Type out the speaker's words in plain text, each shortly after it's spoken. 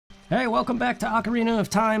Hey, welcome back to Ocarina of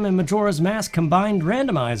Time and Majora's Mask Combined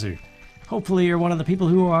Randomizer. Hopefully you're one of the people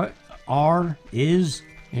who is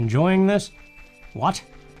enjoying this. What?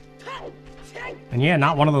 And yeah,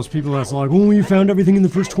 not one of those people that's like, oh, you found everything in the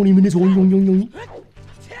first 20 minutes. We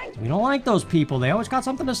don't like those people. They always got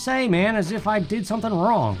something to say, man, as if I did something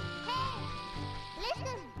wrong.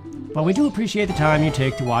 But we do appreciate the time you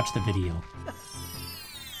take to watch the video.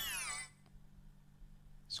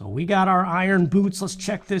 So we got our iron boots. Let's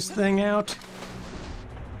check this thing out.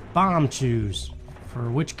 Bomb choose. For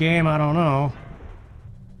which game, I don't know.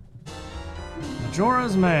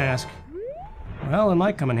 Majora's Mask. Well, it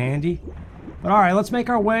might come in handy. But alright, let's make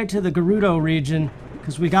our way to the Gerudo region,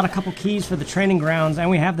 because we got a couple keys for the training grounds, and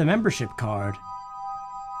we have the membership card.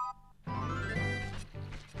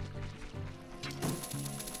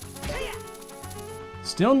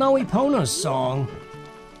 Still no Epona's song.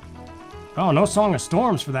 Oh, no Song of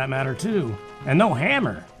Storms for that matter, too. And no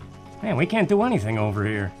hammer. Man, we can't do anything over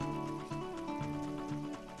here.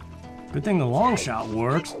 Good thing the long shot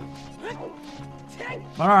works.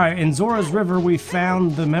 Alright, in Zora's River we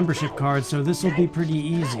found the membership card, so this will be pretty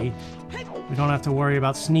easy. We don't have to worry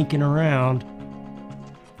about sneaking around.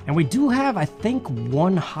 And we do have, I think,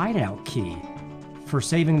 one hideout key for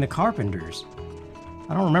saving the carpenters.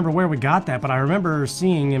 I don't remember where we got that, but I remember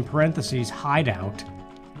seeing in parentheses hideout.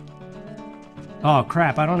 Oh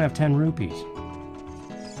crap, I don't have 10 rupees.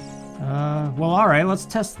 Well alright, let's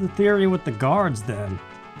test the theory with the guards then.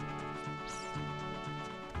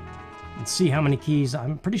 Let's see how many keys.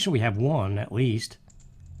 I'm pretty sure we have one, at least.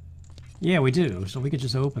 Yeah, we do, so we could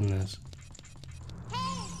just open this.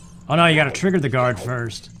 Oh no, you gotta trigger the guard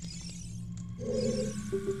first.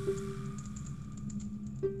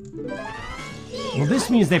 Well, this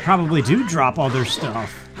means they probably do drop all their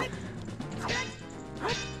stuff.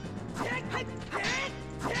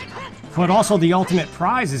 But also the ultimate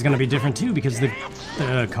prize is going to be different too, because the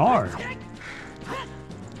card.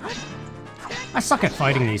 I suck at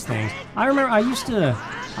fighting these things. I remember I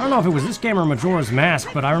don't know if it was this game or Majora's Mask,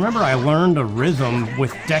 but I remember I learned a rhythm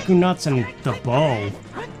with Deku Nuts and the bow.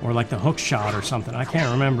 Or like the hook shot or something, I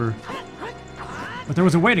can't remember. But there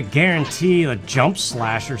was a way to guarantee a jump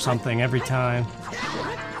slash or something every time.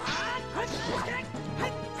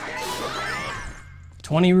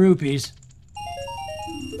 20 rupees.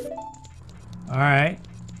 Alright.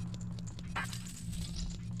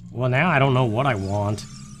 Well, now I don't know what I want.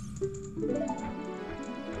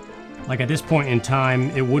 Like, at this point in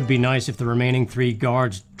time, it would be nice if the remaining 3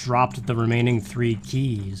 guards dropped the remaining 3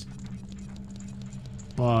 keys.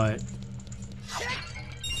 But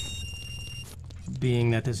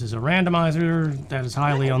being that this is a randomizer, that is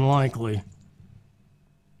highly unlikely.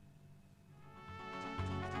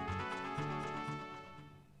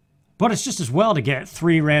 But it's just as well to get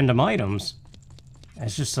 3 random items.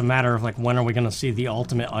 It's just a matter of like, when are we going to see the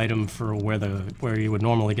ultimate item for where you would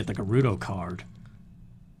normally get the Gerudo card.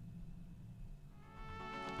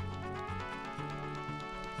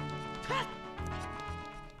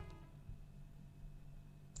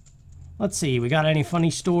 Let's see, we got any funny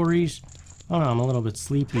stories? Oh no, I'm a little bit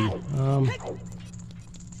sleepy. We're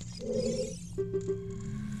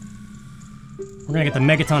gonna get the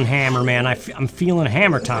Megaton Hammer, man. I'm feeling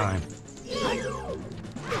hammer time.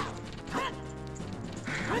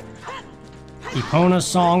 Epona's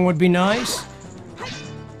song would be nice.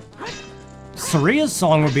 Saria's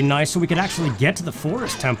song would be nice so we could actually get to the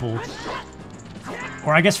Forest Temple.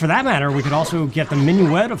 Or I guess for that matter, we could also get the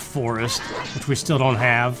Minuet of Forest, which we still don't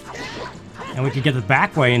have. And we could get the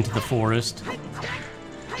back way into the forest.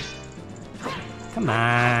 Come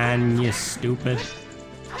on, you stupid.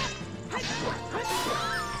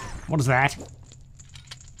 What is that?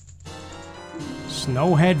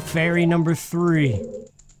 Snowhead Fairy number 3.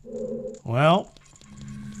 Well,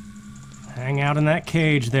 hang out in that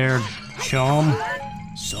cage there, chum.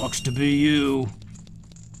 Sucks to be you.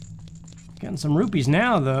 Getting some rupees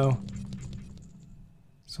now, though.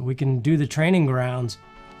 So we can do the training grounds.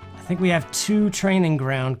 I think we have 2 training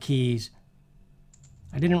ground keys.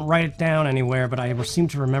 I didn't write it down anywhere, but I seem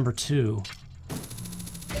to remember 2.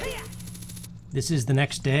 This is the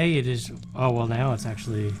next day. It is... Oh, well, now it's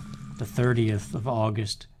actually the 30th of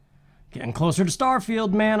August. Getting closer to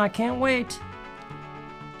Starfield, man. I can't wait.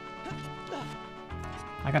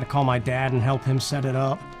 I gotta call my dad and help him set it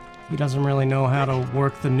up. He doesn't really know how to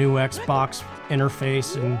work the new Xbox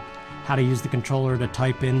interface and how to use the controller to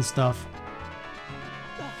type in stuff.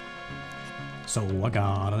 So I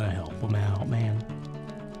gotta help him out, man.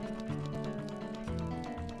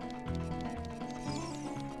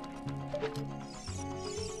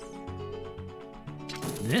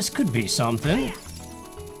 This could be something.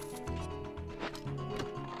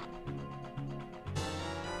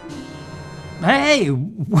 Hey,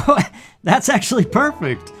 what? That's actually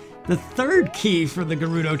perfect. The third key for the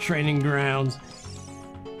Gerudo training grounds.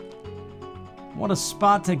 What a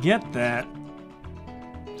spot to get that.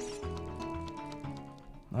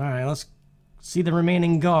 Alright, let's see the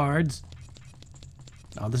remaining guards.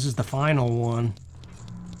 Oh, this is the final one.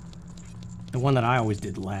 The one that I always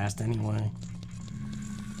did last, anyway.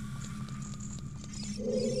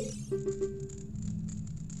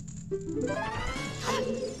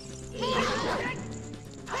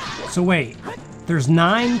 So wait, there's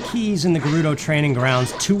 9 keys in the Gerudo training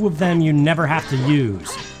grounds. 2 of them you never have to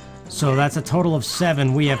use. So that's a total of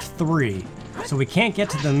 7. We have 3. So we can't get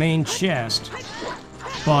to the main chest,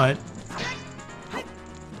 but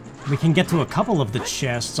we can get to a couple of the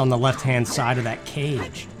chests on the left-hand side of that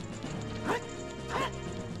cage.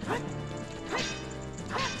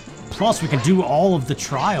 Plus, we can do all of the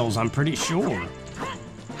trials, I'm pretty sure.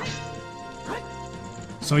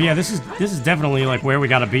 So yeah, this is definitely like where we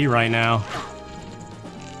gotta be right now.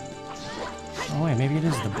 Oh wait, maybe it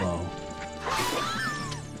is the bow.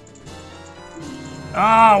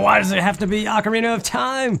 Ah, why does it have to be Ocarina of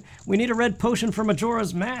Time? We need a red potion for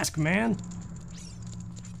Majora's Mask, man.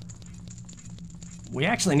 We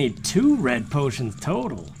actually need 2 red potions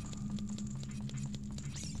total.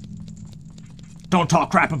 Don't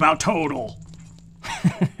talk crap about total.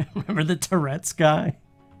 Remember the Tourette's guy?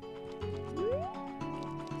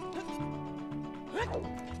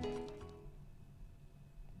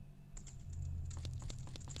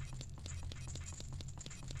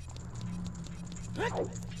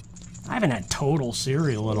 I haven't had total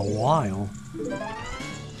cereal in a while.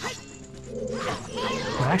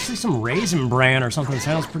 But actually some Raisin Bran or something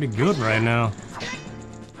sounds pretty good right now.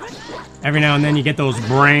 Every now and then you get those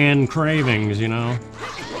bran cravings, you know?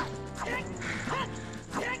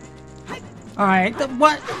 Alright,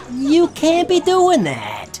 what? You can't be doing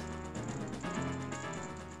that!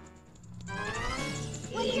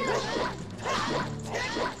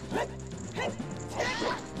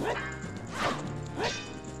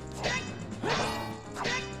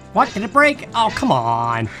 What? Did it break? Oh, come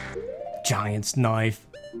on! Giant's knife.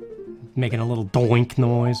 Making a little doink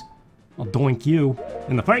noise. I'll doink you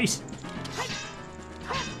in the face.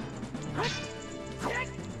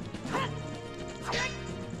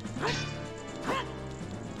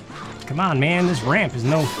 Come on, man, this ramp is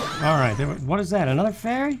no... Alright, what is that, another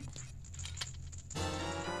fairy?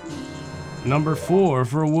 Number 4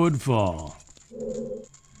 for Woodfall.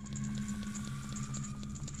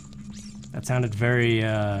 That sounded very,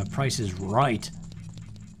 Price is Right.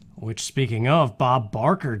 Which, speaking of, Bob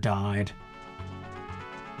Barker died.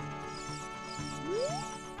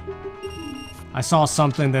 I saw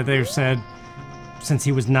something that they said since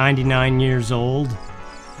he was 99 years old.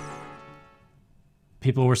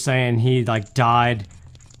 People were saying he, like, died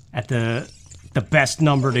at the best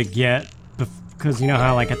number to get, because you know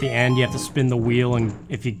how, like, at the end you have to spin the wheel, and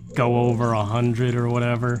if you go over 100 or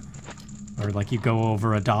whatever, or, like, you go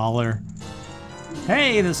over $1.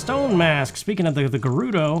 Hey, the stone mask! Speaking of the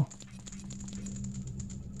Gerudo.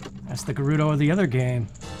 That's the Gerudo of the other game.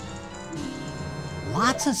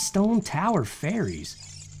 Lots of stone tower fairies.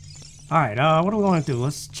 Alright, what do we want to do?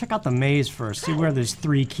 Let's check out the maze first, see where these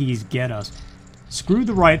 3 keys get us. Screw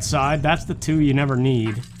the right side, that's the 2 you never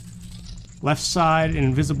need. Left side,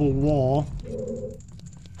 invisible wall.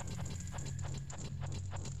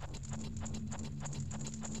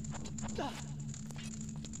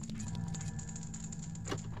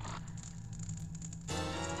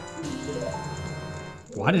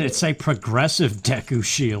 Why did it say progressive Deku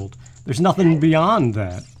Shield? There's nothing beyond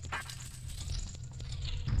that.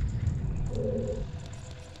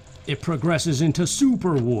 It progresses into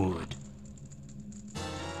Super Wood.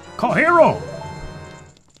 Kohiro!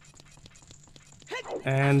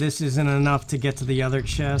 And this isn't enough to get to the other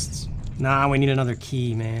chests. Nah, we need another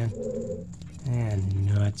key, man. And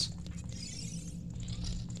nuts.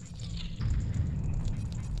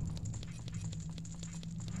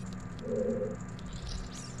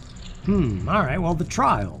 Alright, well, the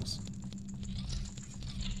trials.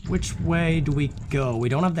 Which way do we go? We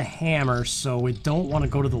don't have the hammer, so we don't want to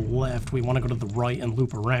go to the left. We want to go to the right and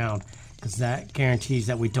loop around, because that guarantees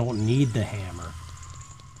that we don't need the hammer.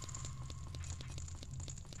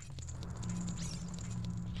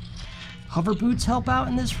 Hover boots help out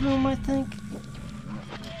in this room, I think?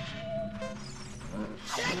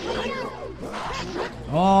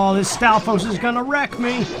 Oh, this Stalfos is gonna wreck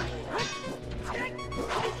me!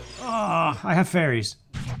 Oh, I have fairies.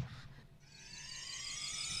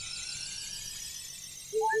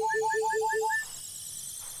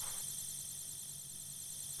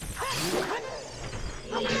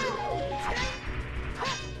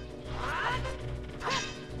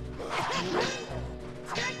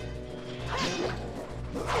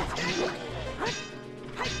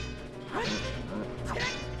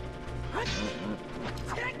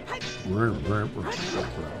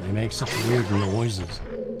 They make such weird noises.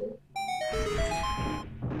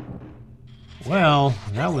 Well,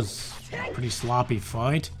 that was a pretty sloppy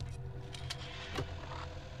fight.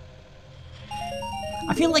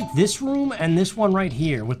 I feel like this room and this one right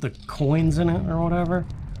here with the coins in it or whatever,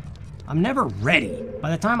 I'm never ready.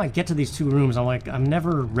 By the time I get to these two rooms, I'm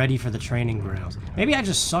never ready for the training grounds. Maybe I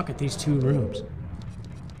just suck at these two rooms.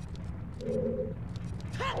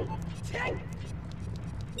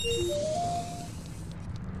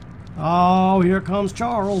 Oh, here comes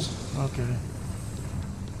Charles. Okay.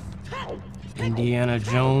 Indiana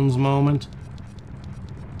Jones moment.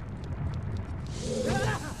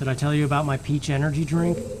 Did I tell you about my peach energy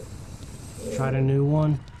drink? Tried a new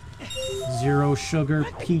one. 0 sugar,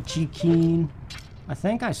 peachy keen. I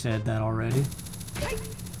think I said that already.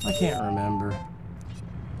 I can't remember.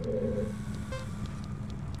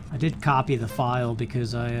 I did copy the file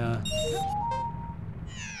because I,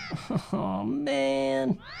 oh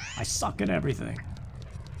man, I suck at everything.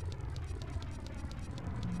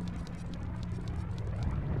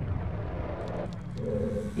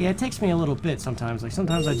 Yeah, it takes me a little bit sometimes. Like,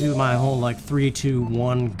 sometimes I do my whole, like, 3, 2,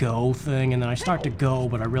 1, go thing, and then I start to go,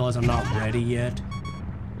 but I realize I'm not ready yet.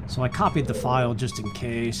 So I copied the file just in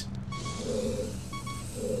case.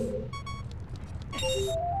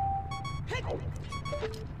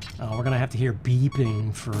 Oh, we're gonna have to hear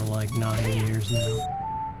beeping for, like, 9 years now.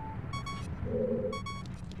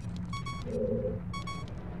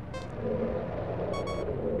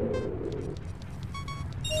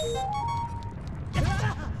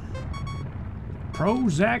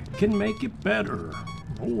 Prozac can make it better.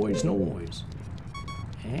 Noise, noise.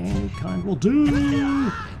 Any kind will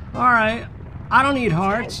do. Alright, I don't need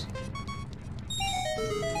hearts.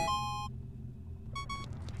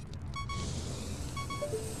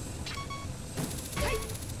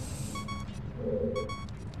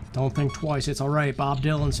 Don't think twice, it's alright. Bob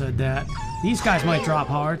Dylan said that. These guys might drop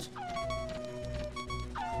hearts.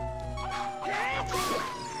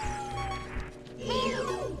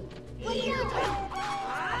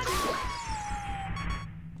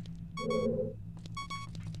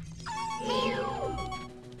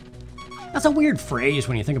 That's a weird phrase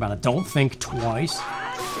when you think about it. Don't think twice.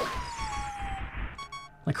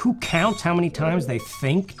 Like, who counts how many times they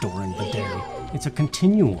think during the day? It's a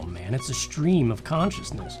continuum, man. It's a stream of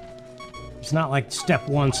consciousness. It's not like step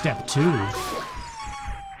 1, step 2.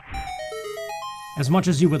 As much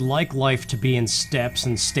as you would like life to be in steps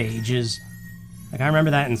and stages. Like, I remember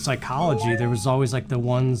that in psychology, there was always like the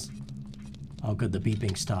ones... Oh good, the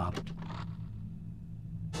beeping stopped.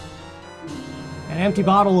 An empty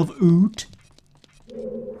bottle of oot.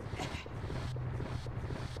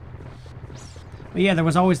 But yeah, there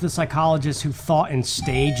was always the psychologist who thought in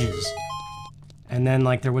stages. And then,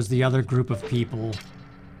 like, there was the other group of people,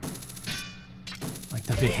 like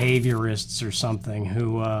the behaviorists or something,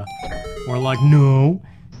 who were like, no,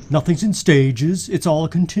 nothing's in stages, it's all a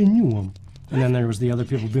continuum. And then there was the other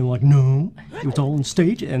people being like, no, it's all in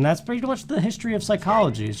stages. And that's pretty much the history of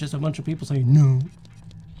psychology. It's just a bunch of people saying no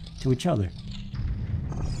to each other.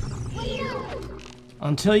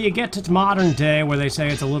 Until you get to modern day where they say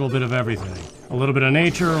it's a little bit of everything. A little bit of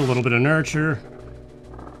nature, a little bit of nurture.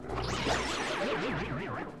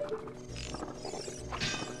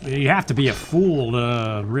 You have to be a fool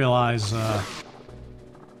to realize,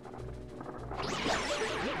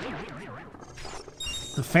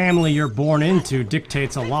 the family you're born into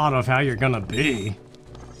dictates a lot of how you're gonna be.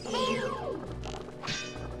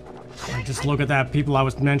 Like, just look at that people I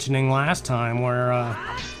was mentioning last time where,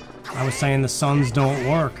 I was saying the suns don't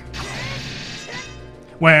work.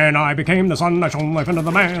 When I became the sun, I shone life into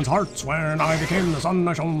the man's hearts. When I became the sun,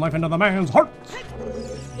 I shone life into the man's hearts.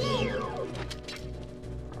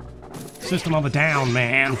 System of a Down,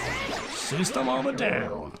 man. System of a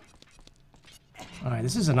Down. Alright,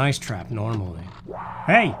 this is a nice trap normally.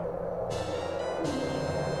 Hey!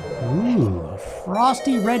 Ooh, a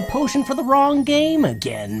frosty red potion for the wrong game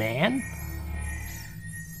again, man.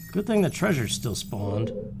 Good thing the treasure still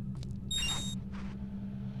spawned.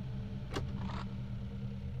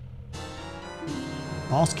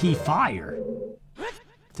 Boss key fire.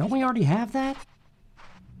 Don't we already have that?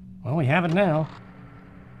 Well, we have it now.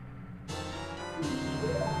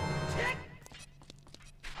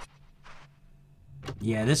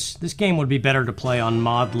 Yeah, this game would be better to play on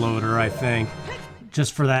mod loader, I think.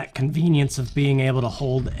 Just for that convenience of being able to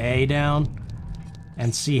hold A down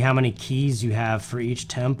and see how many keys you have for each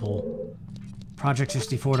temple. Project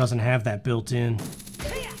 64 doesn't have that built in.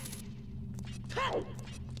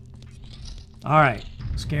 Alright,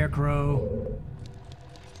 Scarecrow.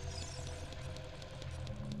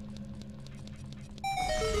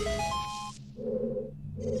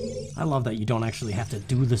 I love that you don't actually have to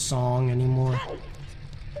do the song anymore.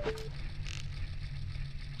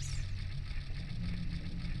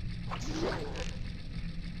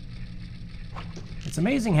 It's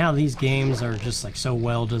amazing how these games are just like so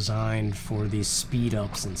well designed for these speed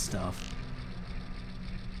ups and stuff.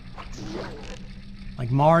 Like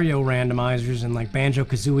Mario randomizers and like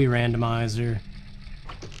Banjo-Kazooie randomizer,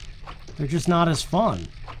 they're just not as fun.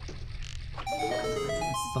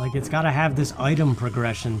 It's like it's gotta have this item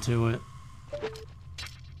progression to it.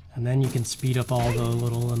 And then you can speed up all the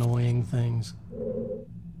little annoying things.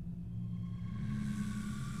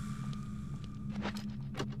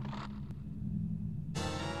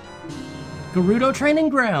 Gerudo Training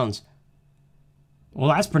Grounds! Well,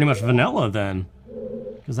 that's pretty much vanilla then.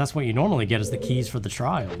 Because that's what you normally get as the keys for the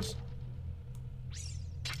trials.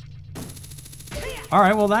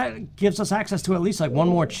 Alright, well that gives us access to at least like one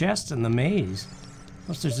more chest in the maze.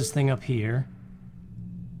 Plus there's this thing up here.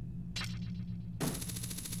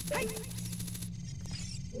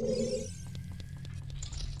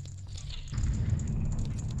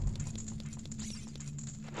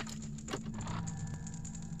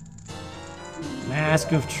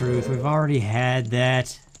 Mask of Truth, we've already had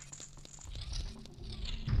that.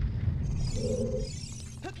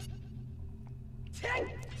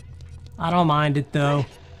 I don't mind it though,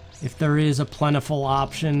 if there is a plentiful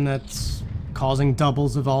option that's causing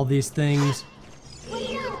doubles of all these things.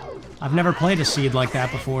 I've never played a seed like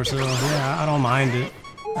that before, so yeah, I don't mind it.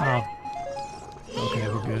 Oh. Okay,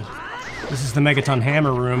 we're good. This is the Megaton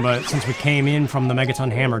Hammer room, but since we came in from the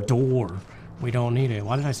Megaton Hammer door, we don't need it.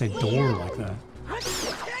 Why did I say door like that?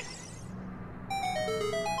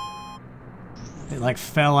 It like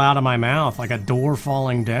fell out of my mouth like a door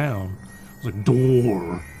falling down. It was like,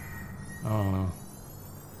 door. I don't know.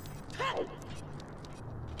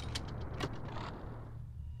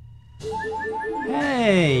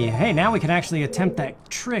 Hey, now we can actually attempt that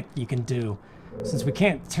trick you can do. Since we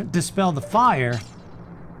can't dispel the fire.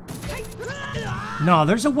 No,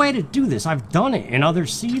 there's a way to do this. I've done it in other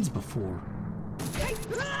seeds before.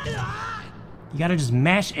 You gotta just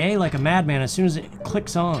mash A like a madman as soon as it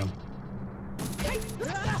clicks on.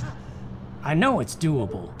 I know it's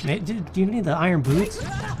doable. Do you need the iron boots?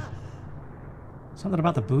 Something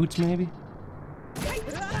about the boots, maybe?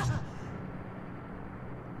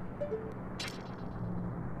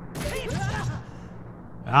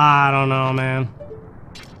 I don't know, man.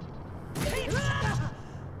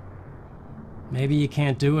 Maybe you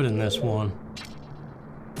can't do it in this one.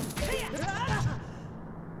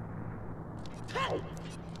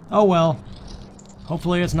 Oh well.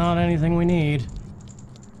 Hopefully it's not anything we need.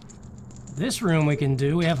 This room we can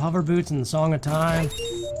do. We have hover boots and the Song of Time.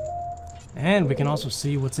 And we can also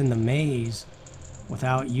see what's in the maze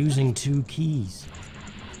without using 2 keys.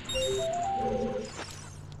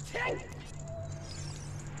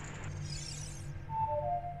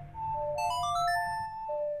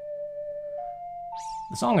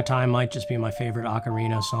 The Song of Time might just be my favorite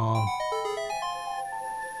Ocarina song.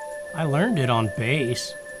 I learned it on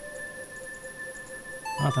bass.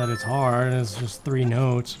 Not that it's hard, it's just 3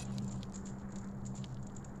 notes.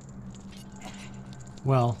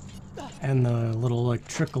 Well, and the little like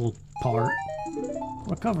trickle part.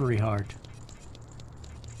 Recovery heart.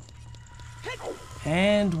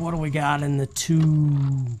 And what do we got in the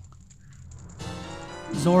 2?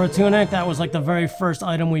 Zora Tunic, that was like the very first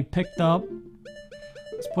item we picked up.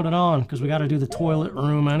 Let's put it on, because we gotta do the toilet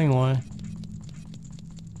room anyway.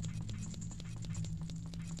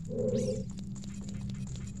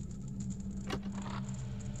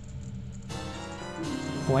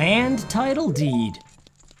 Land title deed.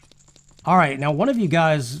 Alright, now one of you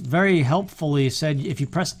guys very helpfully said if you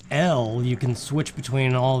press L, you can switch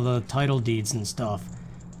between all the title deeds and stuff.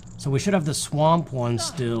 So we should have the swamp one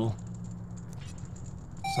still.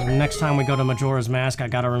 So the next time we go to Majora's Mask, I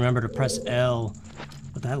gotta remember to press L.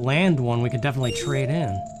 But that land one, we could definitely trade in.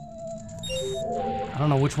 I don't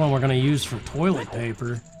know which one we're gonna use for toilet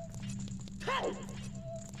paper.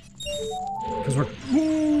 Because we're...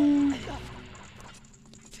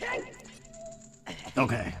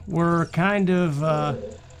 Okay, we're kind of,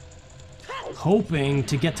 hoping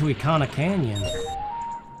to get to Ikana Canyon.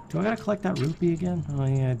 Do I gotta collect that rupee again? Oh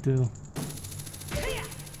yeah, I do.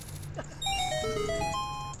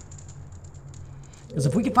 Because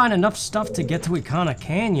if we could find enough stuff to get to Ikana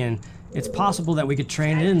Canyon, it's possible that we could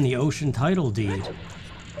train in the ocean title deed.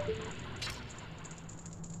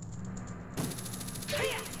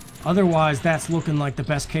 Otherwise, that's looking like the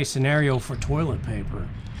best case scenario for toilet paper,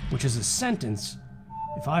 which is a sentence,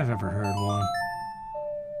 if I've ever heard one.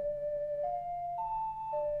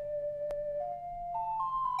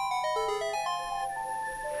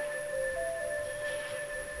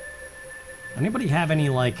 Anybody have any,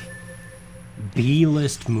 like,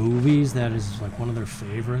 B-list movies that is, like, one of their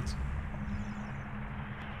favorites?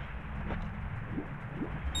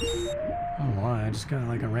 I don't know why, I just got,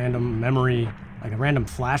 like, a random memory, like, a random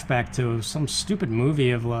flashback to some stupid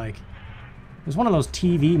movie of, like... It was one of those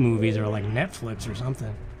TV movies, or, like, Netflix or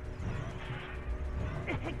something.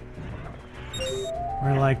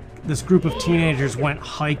 Where, like, this group of teenagers went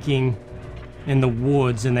hiking in the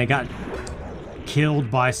woods, and they got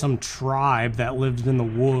killed by some tribe that lived in the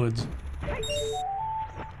woods.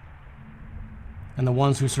 And the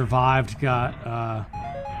ones who survived got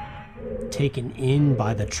taken in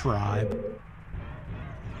by the tribe.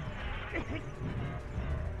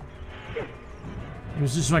 It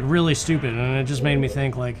was just like really stupid, and it just made me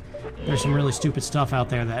think like there's some really stupid stuff out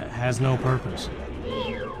there that has no purpose.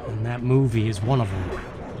 And that movie is one of them.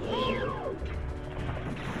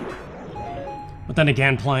 But then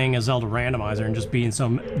again, playing a Zelda Randomizer and just being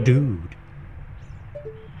some dude.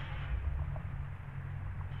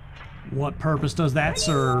 What purpose does that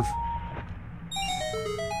serve?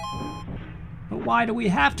 But why do we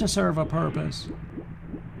have to serve a purpose?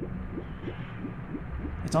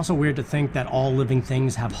 It's also weird to think that all living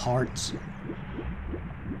things have hearts.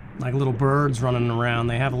 Like little birds running around,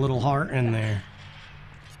 they have a little heart in there.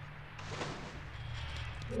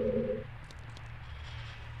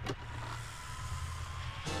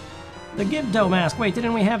 The Gibdo mask. Wait,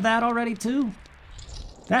 didn't we have that already too?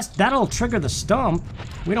 That'll trigger the stump.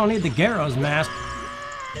 We don't need the Gyro's mask.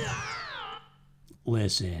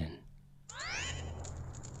 Listen.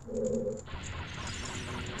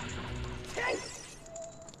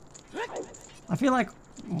 I feel like,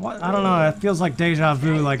 what? I don't know, it feels like deja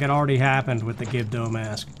vu, like it already happened with the Gibdo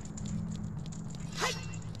mask.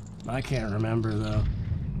 I can't remember though.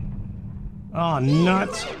 Oh,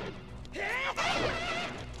 nuts.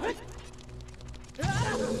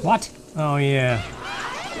 What? Oh, yeah.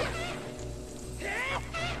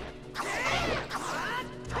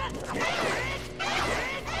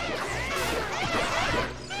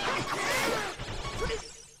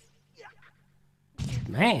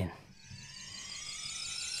 Man.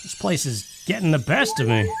 This place is getting the best of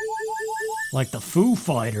me. Like the Foo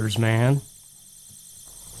Fighters, man.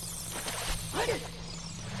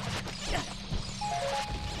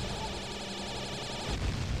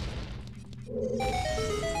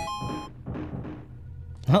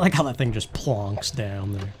 I like how that thing just plonks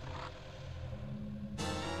down there.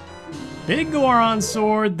 Big Goron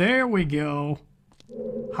sword, there we go.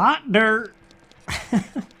 Hot dirt.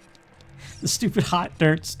 The stupid hot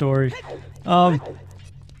dirt story. At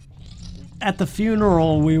the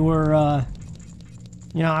funeral, we were,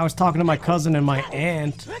 you know, I was talking to my cousin and my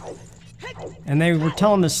aunt, and they were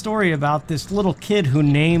telling this story about this little kid who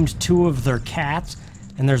named two of their cats,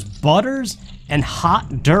 and there's Butters and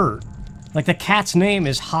Hot Dirt. Like, the cat's name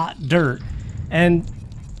is Hot Dirt. And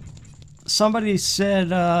somebody said,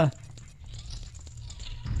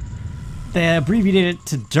 they abbreviated it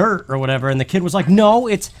to Dirt or whatever, and the kid was like, no,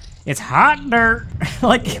 it's Hot Dirt.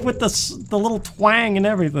 Like, with the little twang and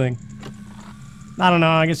everything. I don't know,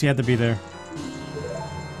 I guess you had to be there.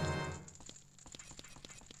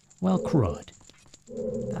 Well, crud.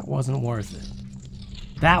 That wasn't worth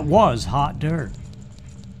it. That was Hot Dirt.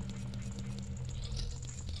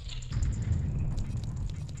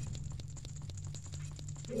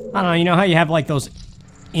 I don't know, you know how you have like those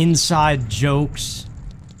inside jokes?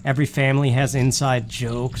 Every family has inside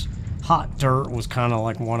jokes. Hot Dirt was kind of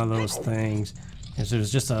like one of those things. It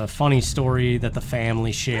was just a funny story that the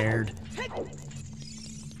family shared.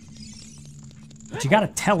 But you gotta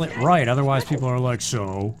tell it right, otherwise people are like,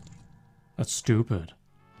 so? That's stupid.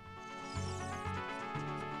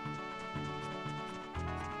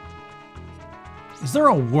 Is there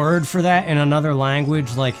a word for that in another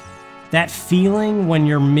language? Like, that feeling when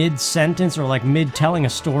you're mid-sentence or like mid-telling a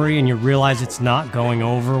story and you realize it's not going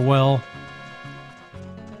over well?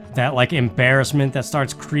 That like embarrassment that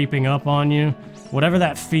starts creeping up on you? Whatever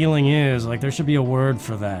that feeling is, like there should be a word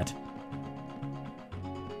for that.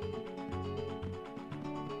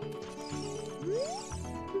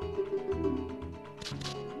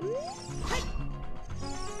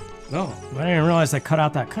 Oh, I didn't realize they cut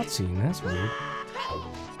out that cutscene. That's weird.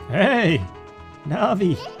 Hey!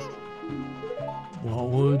 Navi! What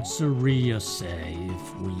would Saria say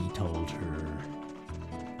if we told her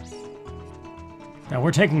that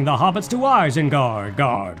we're taking the hobbits to Isengard?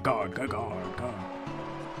 Guard.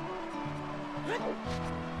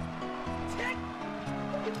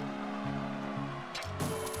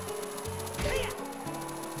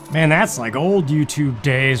 Man, that's like old YouTube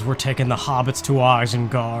days. We're taking the hobbits to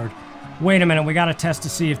Isengard. Wait a minute, we gotta test to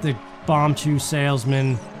see if the bomb chew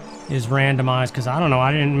salesman is randomized, because I don't know,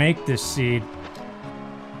 I didn't make this seed.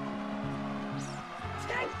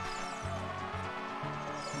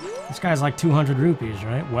 This guy's like 200 rupees,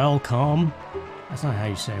 right? Welcome. That's not how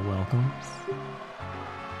you say welcome.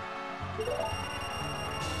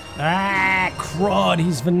 Ah, crud,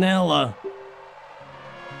 he's vanilla.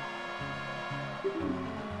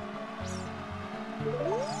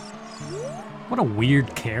 What a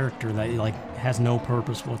weird character that, like, has no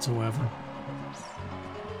purpose whatsoever.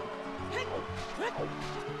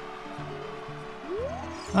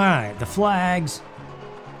 Alright, the flags,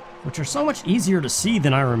 which are so much easier to see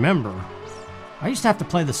than I remember. I used to have to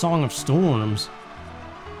play the Song of Storms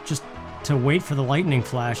just to wait for the lightning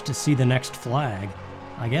flash to see the next flag.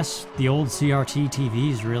 I guess the old CRT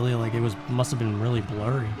TVs really, like, must have been really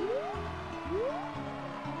blurry.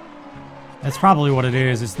 That's probably what it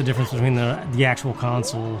is. It's the difference between the actual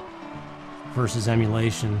console versus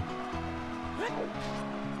emulation.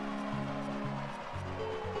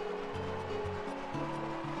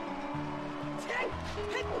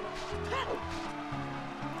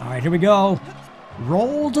 Alright, here we go.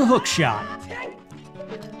 Roll to hook shot.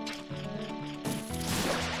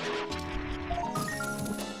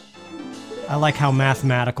 I like how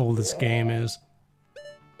mathematical this game is.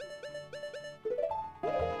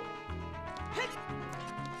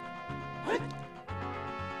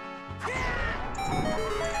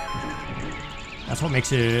 That's what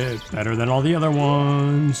makes it better than all the other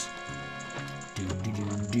ones.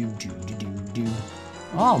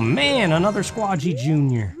 Oh man, another Squadgy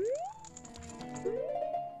Jr.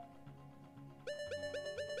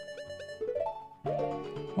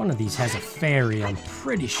 One of these has a fairy, I'm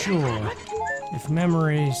pretty sure. If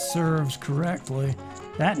memory serves correctly.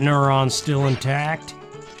 That neuron's still intact.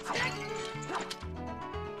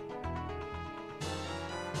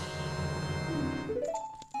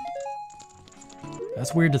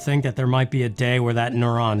 That's weird to think that there might be a day where that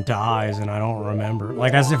neuron dies and I don't remember.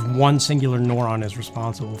 Like, as if one singular neuron is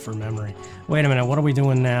responsible for memory. Wait a minute, what are we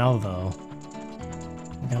doing now, though?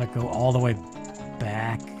 We gotta go all the way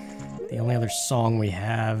back. The only other song we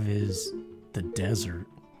have is The Desert.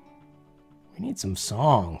 We need some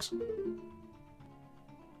songs.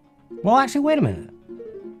 Well, actually, wait a minute.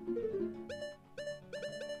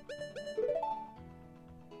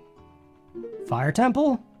 Fire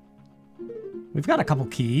Temple? We've got a couple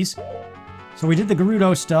keys. So we did the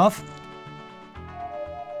Gerudo stuff.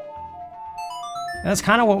 That's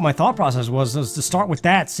kind of what my thought process was to start with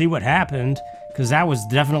that, see what happened, because that was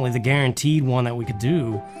definitely the guaranteed one that we could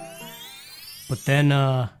do. But then,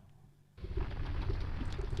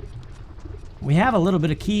 we have a little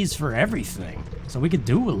bit of keys for everything, so we could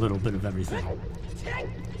do a little bit of everything.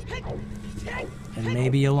 And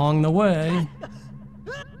maybe along the way...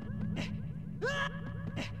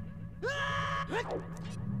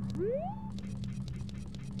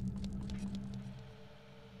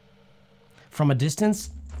 From a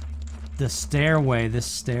distance, this stairway, it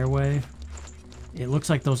looks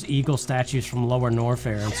like those eagle statues from Lower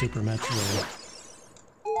Norfair in Super Metroid.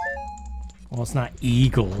 Well, it's not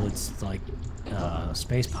eagle, it's like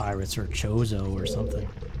Space Pirates or Chozo or something.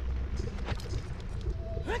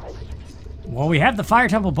 Well, we have the Fire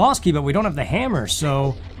Temple boss key, but we don't have the hammer,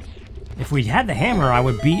 so if we had the hammer, I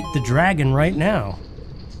would beat the dragon right now.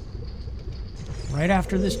 Right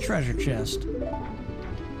after this treasure chest.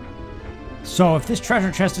 So if this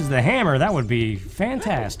treasure chest is the hammer, that would be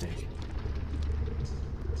fantastic.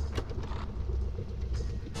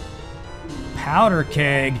 Powder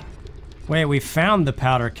keg. Wait, we found the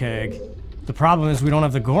powder keg. The problem is we don't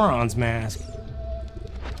have the Goron's mask.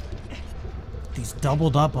 These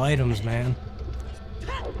doubled up items, man.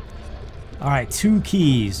 Alright, 2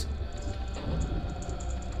 keys.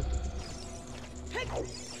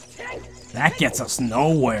 That gets us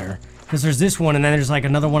nowhere. Because there's this one, and then there's like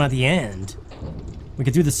another one at the end. We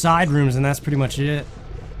could do the side rooms, and that's pretty much it.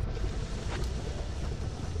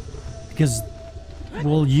 Because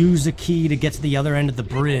we'll use a key to get to the other end of the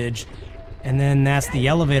bridge, and then that's the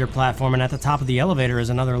elevator platform, and at the top of the elevator is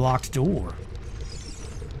another locked door.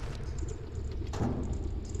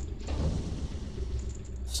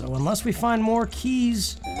 So unless we find more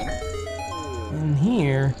keys in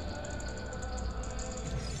here...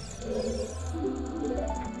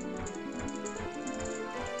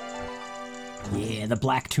 Yeah, the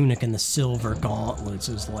black tunic and the silver gauntlets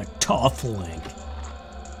is like tough Link.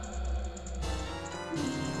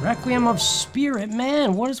 Requiem of Spirit,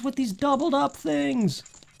 man, what is with these doubled up things?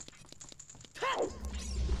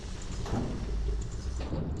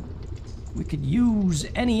 We could use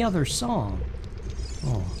any other song.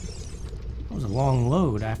 Oh, that was a long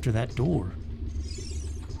load after that door.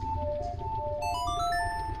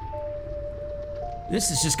 This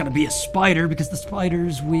is just gonna be a spider because the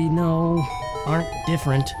spiders we know aren't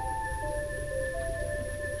different.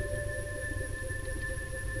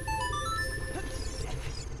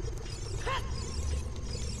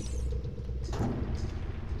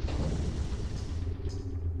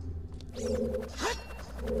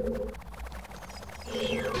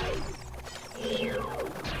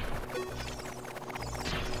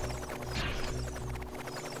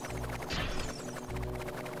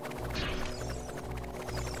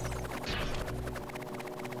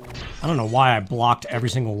 I don't know why I blocked every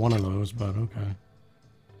single one of those, but okay.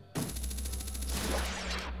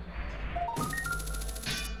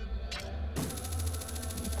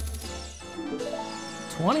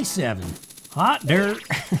 $27. Hot dirt.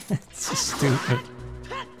 It's so stupid.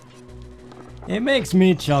 It makes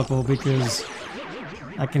me chuckle because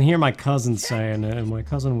I can hear my cousin saying it, and my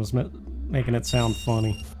cousin was making it sound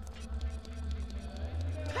funny.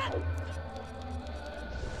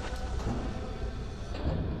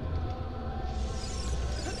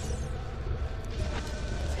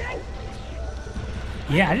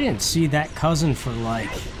 Yeah, I didn't see that cousin for like,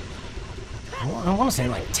 I want to say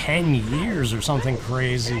like 10 years or something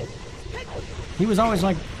crazy. He was always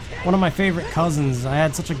like one of my favorite cousins. I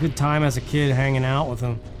had such a good time as a kid hanging out with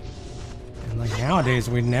him. And like nowadays,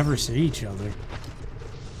 we never see each other.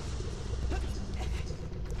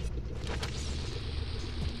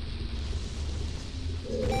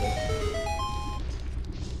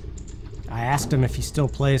 I asked him if he still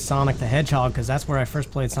plays Sonic the Hedgehog, because that's where I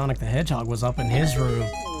first played Sonic the Hedgehog, was up in his room.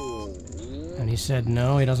 And he said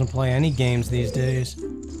no, he doesn't play any games these days.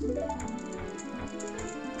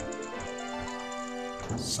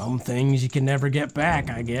 Some things you can never get back,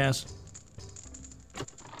 I guess.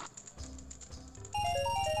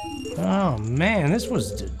 Oh man, this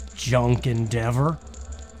was a junk endeavor.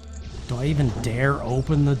 Do I even dare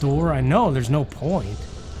open the door? I know there's no point.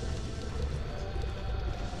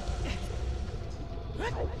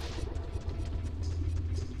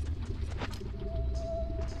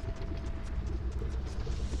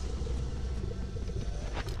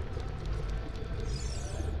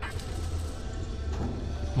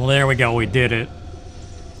 Well, there we go, we did it.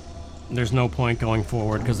 There's no point going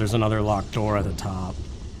forward because there's another locked door at the top.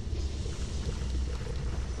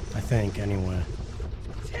 I think, anyway.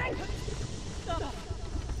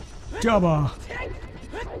 Jabba!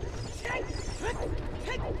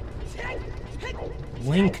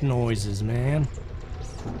 Link noises, man.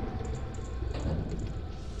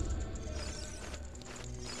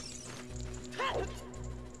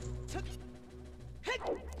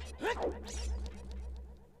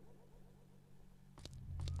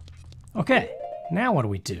 Okay, now what do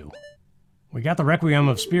we do? We got the Requiem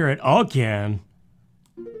of Spirit again.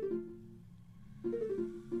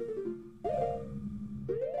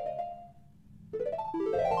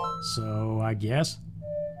 So, I guess...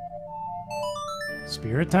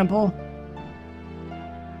 Spirit Temple?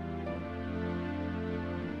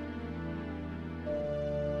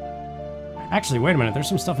 Actually, wait a minute, there's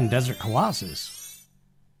some stuff in Desert Colossus.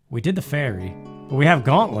 We did the fairy, but we have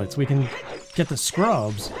gauntlets. We can get the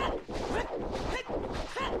scrubs.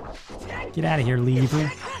 Get out of here, Lever.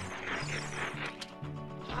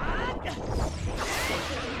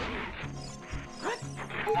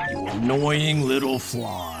 You annoying little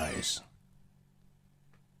flies.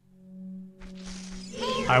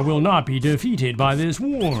 I will not be defeated by this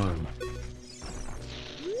worm.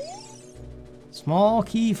 Small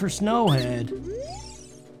key for Snowhead.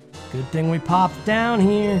 Good thing we popped down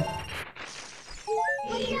here.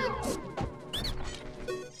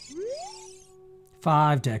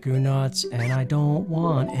 Five Deku Nuts, and I don't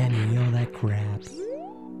want any of that crap.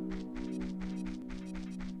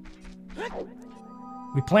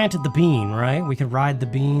 We planted the bean, right? We could ride the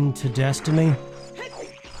bean to destiny.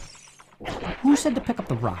 Who said to pick up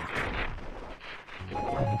the rock?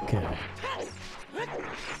 Okay.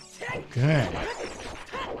 Good.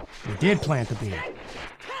 We did plant the bean.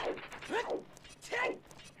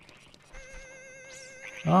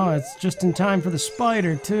 Oh, it's just in time for the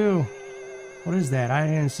spider, too. What is that? I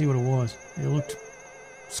didn't see what it was. It looked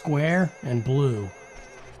square and blue.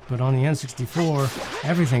 But on the N64,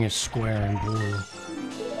 everything is square and blue.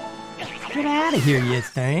 Get out of here, you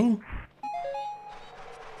thing.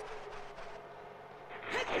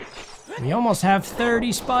 We almost have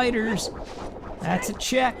 30 spiders. That's a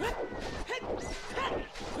check.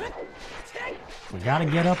 We gotta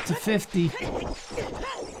get up to 50.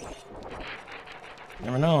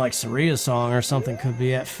 Never know, like Saria's song or something could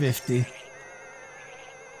be at 50.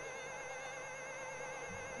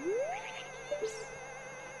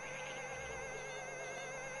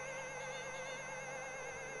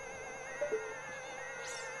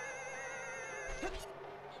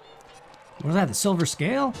 What is that, the silver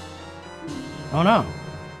scale? Oh no.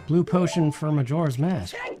 Blue potion for Majora's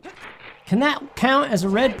Mask. Can that count as a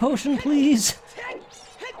red potion, please?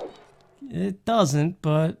 It doesn't,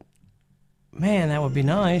 but... Man, that would be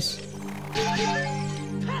nice.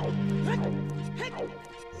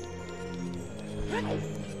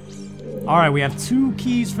 Alright, we have 2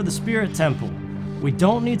 keys for the Spirit Temple. We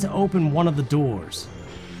don't need to open one of the doors.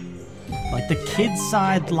 Like the kid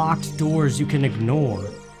side locked doors you can ignore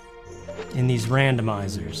in these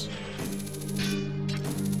randomizers.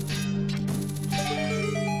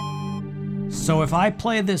 So if I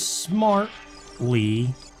play this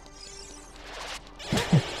smartly...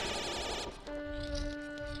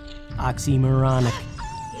 Oxymoronic.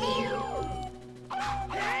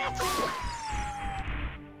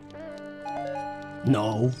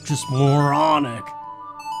 No, just moronic.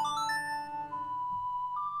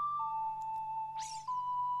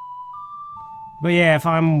 But yeah, if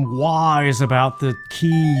I'm wise about the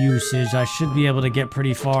key usage, I should be able to get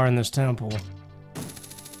pretty far in this temple.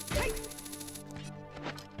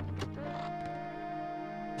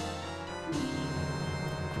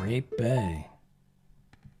 Great Bay.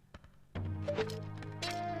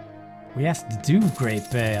 We have to do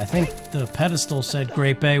Great Bay. I think the pedestal said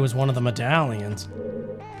Great Bay was one of the medallions.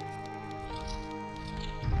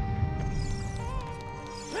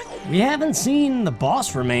 We haven't seen the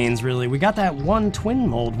boss remains, really. We got that one twin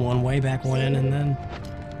mold one way back when, and then...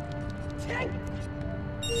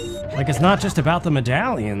 Like, it's not just about the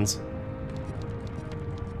medallions.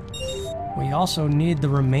 We also need the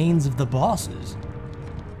remains of the bosses.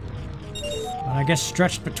 I guess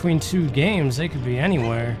stretched between 2 games, they could be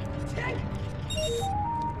anywhere.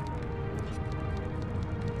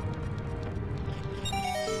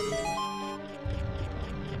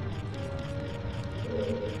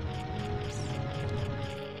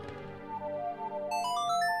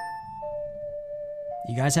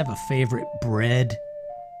 You guys have a favorite bread?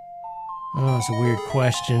 Oh, that's a weird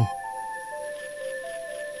question.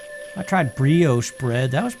 I tried brioche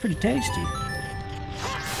bread. That was pretty tasty.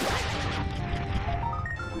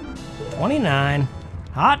 29.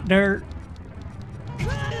 Hot dirt.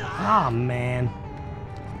 Aw, oh, man.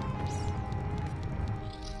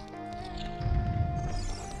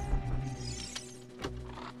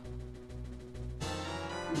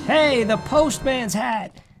 Hey, the postman's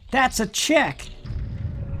hat. That's a check.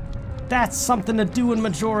 That's something to do in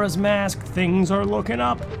Majora's Mask. Things are looking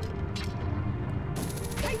up.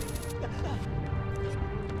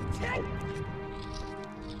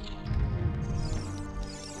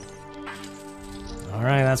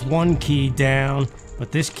 Alright, that's 1 key down,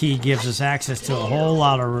 but this key gives us access to a whole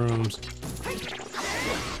lot of rooms.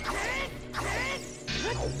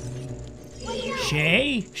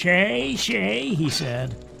 Shay, Shay, Shay, he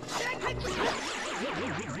said.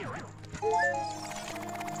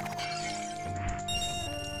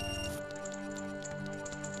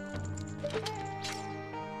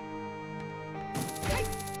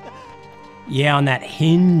 Yeah, on that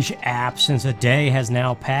Hinge app, since a day has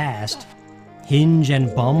now passed. Hinge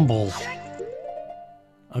and Bumble.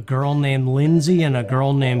 A girl named Lindsay and a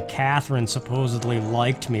girl named Catherine supposedly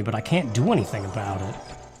liked me, but I can't do anything about it.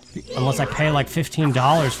 Unless I pay like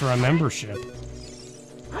 $15 for a membership.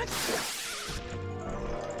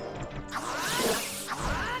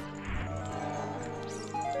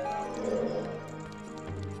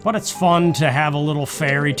 But it's fun to have a little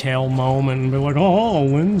fairy tale moment and be like, oh,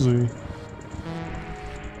 Lindsay.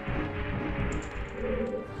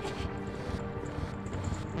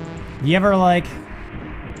 You ever, like...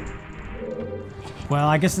 Well,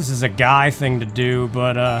 I guess this is a guy thing to do,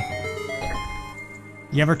 but,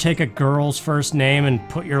 you ever take a girl's first name and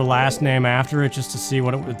put your last name after it just to see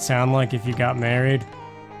what it would sound like if you got married?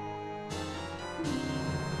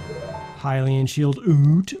 Hylian Shield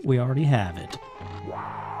Oot. We already have it.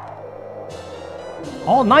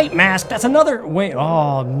 All Night Mask! That's another... Wait,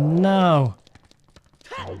 oh, no.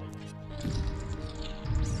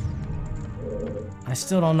 I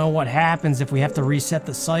still don't know what happens if we have to reset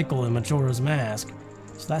the cycle in Majora's Mask.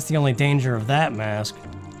 So that's the only danger of that mask.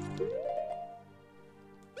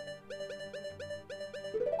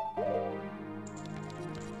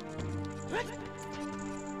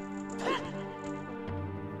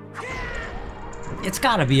 It's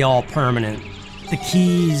gotta be all permanent. The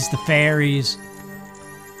keys, the fairies.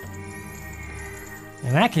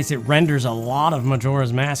 In that case, it renders a lot of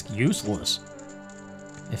Majora's Mask useless.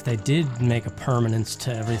 If they did make a permanence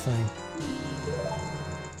to everything.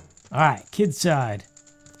 Alright, kid side.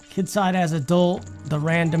 Kid side as adult, the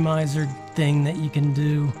randomizer thing that you can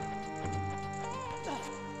do.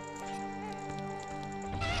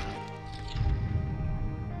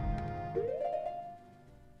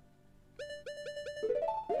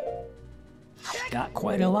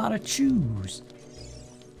 quite a lot of chews.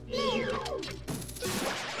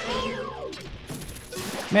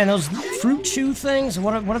 Man, those fruit chew things,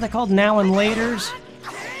 what are they called? Now and laters?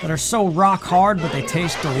 That are so rock hard, but they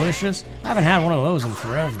taste delicious. I haven't had one of those in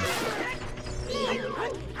forever.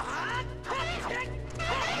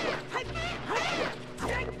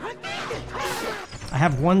 I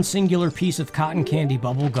have one singular piece of cotton candy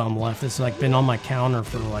bubble gum left. It's like been on my counter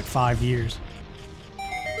for like 5 years.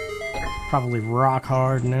 Probably rock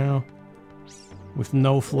hard now, with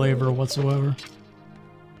no flavor whatsoever.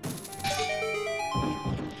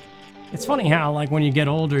 It's funny how, like, when you get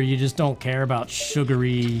older, you just don't care about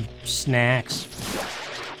sugary snacks.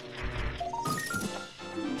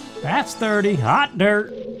 That's dirty. Hot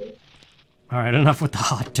dirt. Alright, enough with the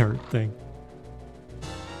hot dirt thing.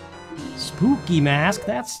 Spooky mask?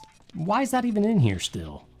 Why is that even in here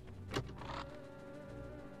still?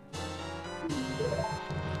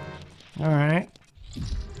 Alright.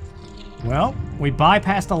 Well, we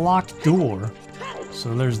bypassed a locked door.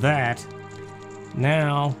 So there's that.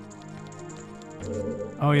 Now...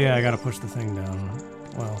 Oh yeah, I gotta push the thing down.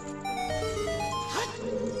 Well.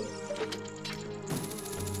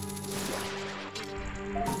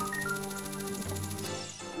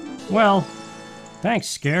 Well, thanks,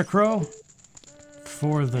 Scarecrow,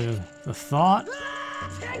 for the thought.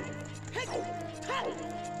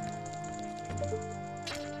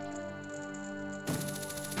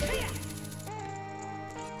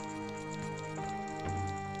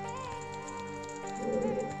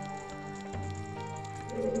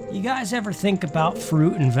 You guys ever think about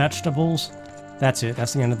fruit and vegetables? That's it.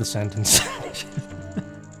 That's the end of the sentence.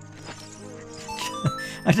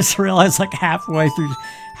 I just realized like halfway through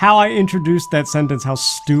how I introduced that sentence, how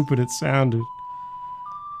stupid it sounded.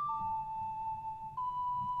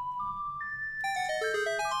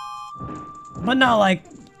 But no, like...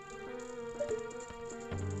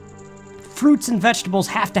 fruits and vegetables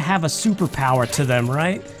have to have a superpower to them,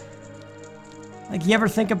 right? Like, you ever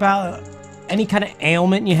think about... any kind of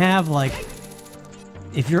ailment you have, like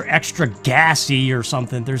if you're extra gassy or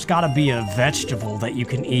something, there's gotta be a vegetable that you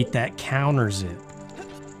can eat that counters it.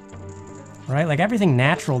 Right? Like everything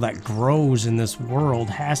natural that grows in this world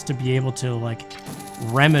has to be able to like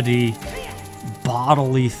remedy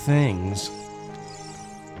bodily things.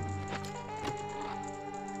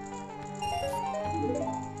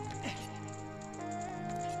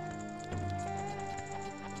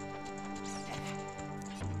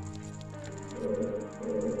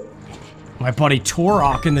 My buddy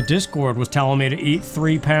Torok in the Discord was telling me to eat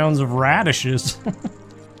 3 pounds of radishes.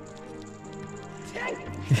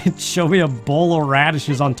 He'd show me a bowl of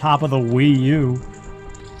radishes on top of the Wii U.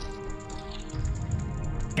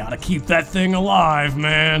 Gotta keep that thing alive,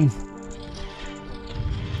 man.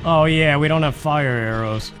 Oh yeah, we don't have fire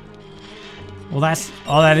arrows. Well, that's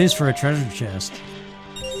all that is for a treasure chest.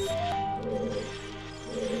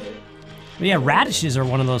 But yeah, radishes are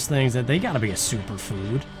one of those things that they gotta be a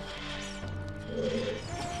superfood.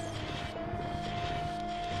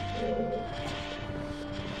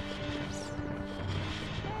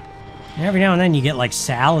 Every now and then you get like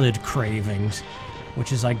salad cravings,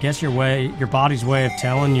 which is I guess your body's way of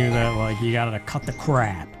telling you that like you gotta cut the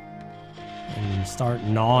crap and start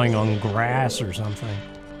gnawing on grass or something.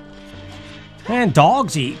 And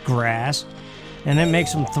dogs eat grass and it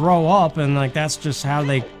makes them throw up, and like that's just how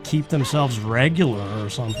they keep themselves regular or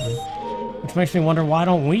something. Which makes me wonder, why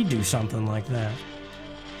don't we do something like that?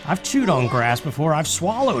 I've chewed on grass before. I've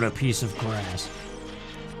swallowed a piece of grass.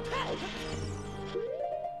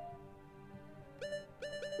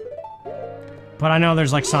 But I know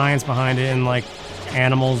there's like science behind it, and like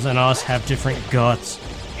animals and us have different guts.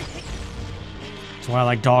 That's why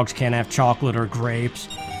like dogs can't have chocolate or grapes.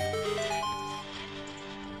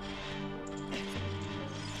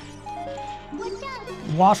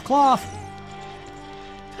 Washcloth.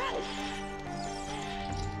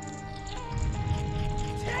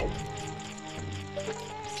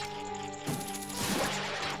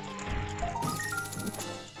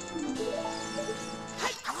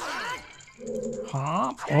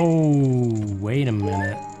 Huh? Oh, wait a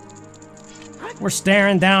minute. We're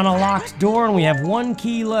staring down a locked door and we have 1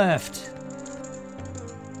 key left.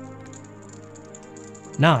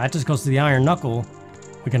 No, that just goes to the iron knuckle.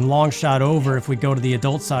 We can long shot over if we go to the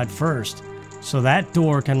adult side first. So that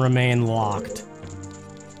door can remain locked.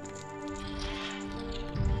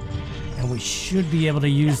 And we should be able to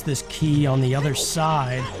use this key on the other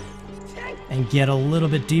side and get a little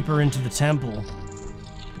bit deeper into the temple,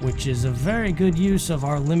 which is a very good use of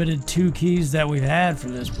our limited 2 keys that we've had for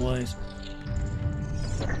this place.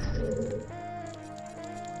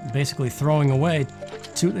 Basically throwing away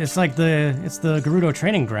two. It's like the Gerudo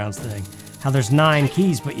Training Grounds thing. How there's 9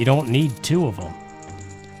 keys, but you don't need 2 of them.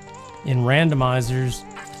 In randomizers,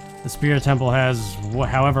 the Spirit Temple has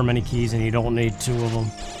however many keys, and you don't need 2 of them.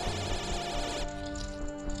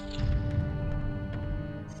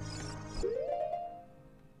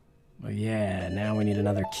 But yeah, now we need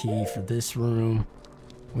another key for this room.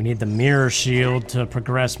 We need the mirror shield to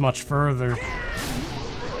progress much further.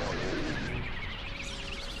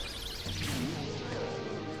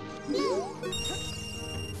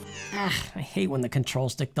 I hate when the control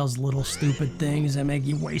stick does little stupid things that make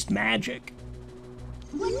you waste magic.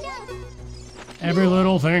 Every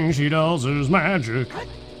little thing she does is magic.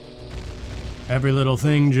 Every little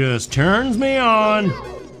thing just turns me on.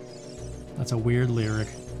 That's a weird lyric.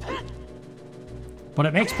 But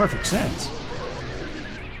it makes perfect sense.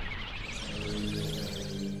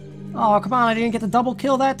 Oh, come on, I didn't get the double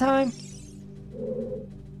kill that time?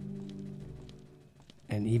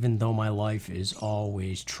 And even though my life is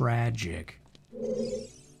always tragic,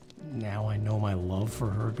 now I know my love for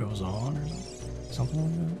her goes on, or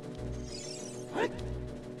something like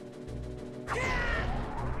that.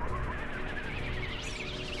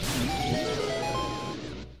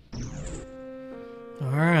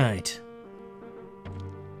 Alright.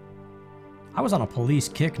 I was on a Police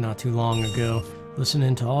kick not too long ago,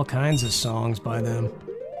 listening to all kinds of songs by them.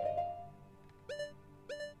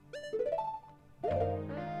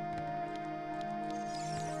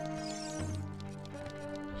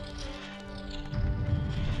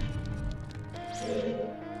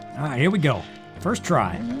 Alright, here we go. First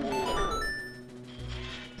try.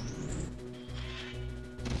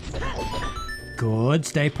 Good,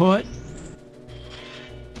 stay put.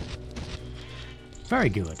 Very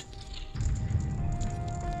good.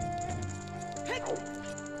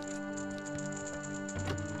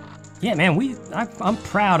 Yeah, man, I'm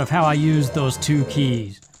proud of how I used those 2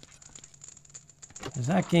 keys. Because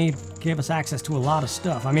that gave us access to a lot of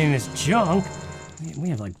stuff. I mean, it's junk. We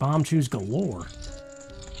have like bomb shoes galore.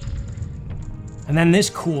 And then this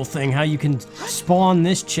cool thing, how you can spawn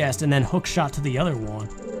this chest and then hook shot to the other one.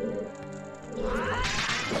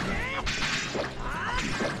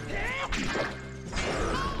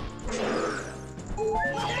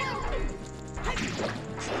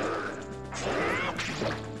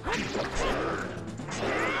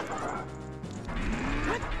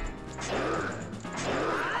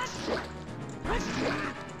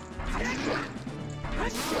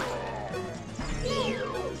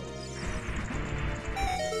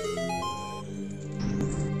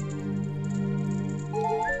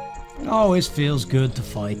 Always feels good to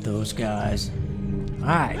fight those guys.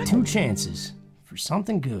 Alright, 2 chances for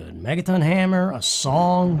something good. Megaton Hammer, a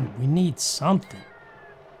song. We need something.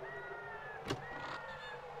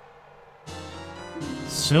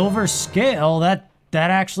 Silver Scale, that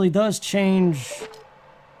actually does change,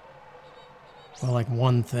 well, like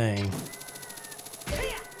one thing.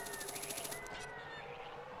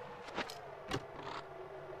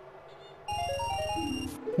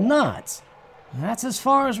 Nuts. That's as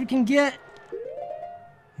far as we can get.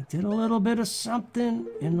 I did a little bit of something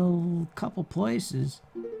in a couple places.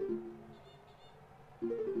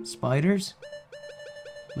 Spiders?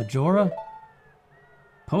 Majora?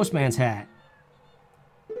 Postman's hat.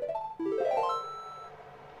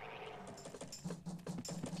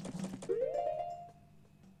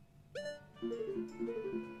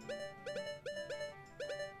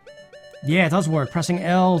 Yeah, it does work. Pressing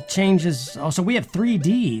L changes... Oh, so we have 3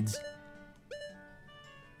 deeds.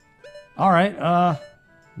 Alright,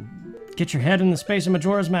 get your head in the space of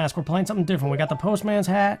Majora's Mask. We're playing something different. We got the Postman's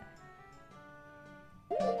hat.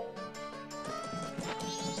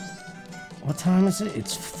 What time is it?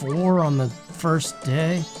 It's 4 on the first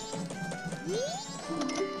day.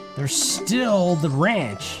 There's still the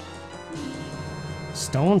ranch.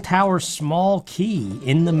 Stone Tower small key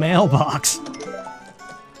in the mailbox.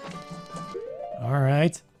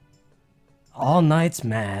 Alright. All Knight's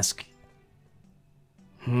Mask.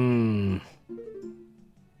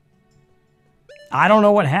 I don't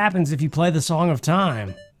know what happens if you play the Song of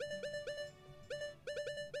Time.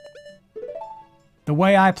 The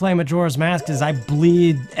way I play Majora's Mask is I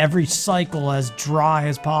bleed every cycle as dry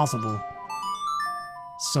as possible.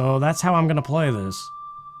 So that's how I'm gonna play this.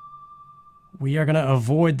 We are gonna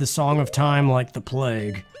avoid the Song of Time like the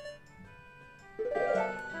plague.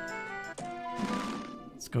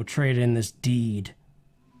 Let's go trade in this deed.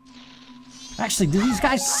 Actually, do these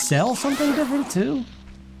guys sell something different too?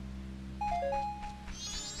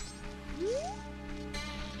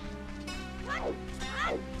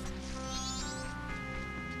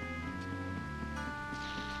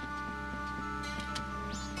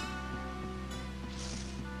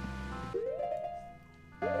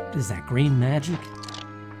 is that, green magic?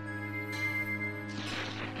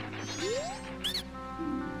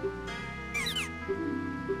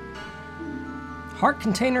 Heart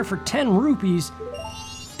container for 10 rupees?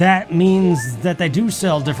 That means that they do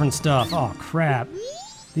sell different stuff. Oh, crap.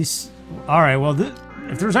 These... Alright, well,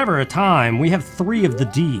 if there's ever a time, we have 3 of the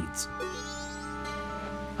deeds.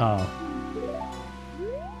 Oh.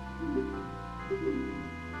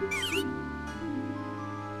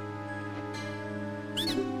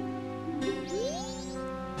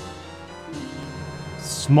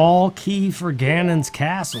 Small key for Ganon's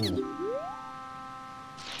castle.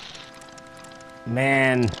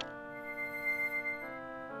 Man.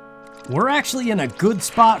 We're actually in a good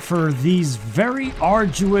spot for these very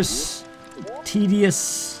arduous,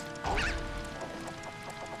 tedious,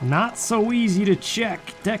 not so easy to check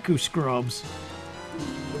Deku Scrubs.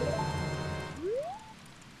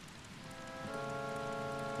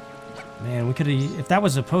 Man, we could've... If that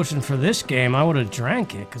was a potion for this game, I would've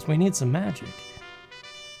drank it, because we need some magic.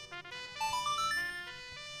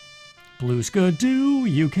 Blue Skidoo,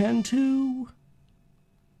 you can too.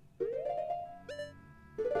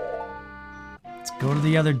 Let's go to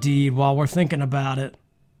the other deed while we're thinking about it.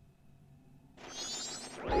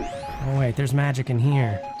 Oh wait, there's magic in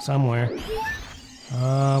here, somewhere.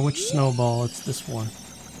 Which snowball? It's this one.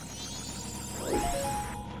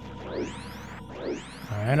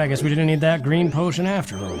 Alright, I guess we didn't need that green potion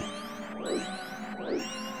after all.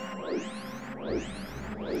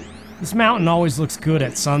 This mountain always looks good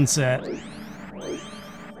at sunset.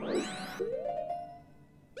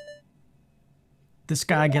 This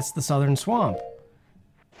guy gets the southern swamp.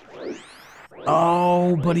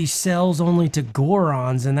 Oh, but he sells only to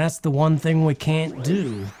Gorons, and that's the one thing we can't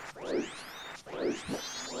do.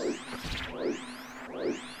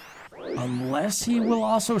 Unless he will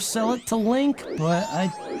also sell it to Link, but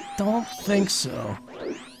I don't think so.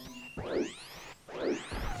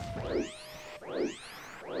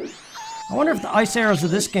 I wonder if the ice arrows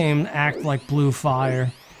of this game act like blue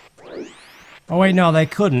fire. Oh wait, no, they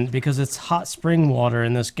couldn't, because it's hot spring water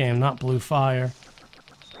in this game, not blue fire.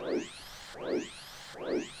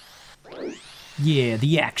 Yeah,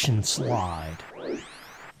 the action slide.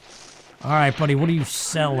 Alright, buddy, what are you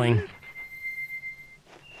selling?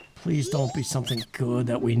 Please don't be something good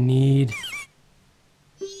that we need.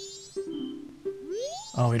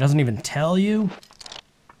 Oh, he doesn't even tell you?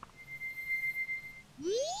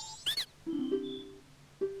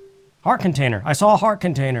 Heart container. I saw a heart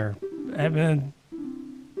container.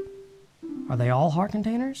 Are they all heart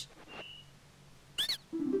containers?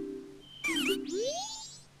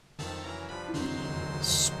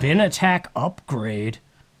 Spin attack upgrade.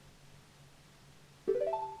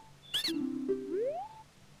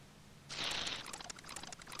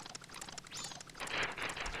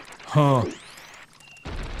 Huh.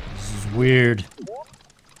 This is weird.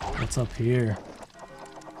 What's up here?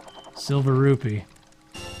 Silver rupee.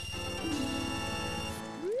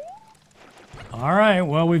 Alright,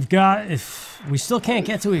 well we've got... If we still can't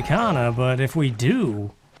get to Ikana, but if we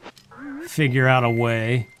do figure out a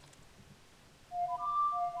way...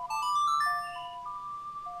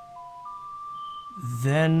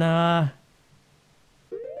 Then,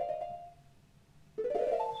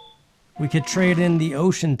 we could trade in the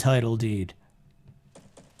ocean title deed.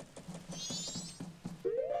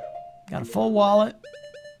 Got a full wallet.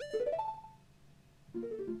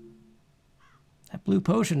 That blue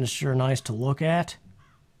potion is sure nice to look at.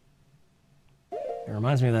 It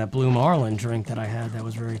reminds me of that blue marlin drink that I had that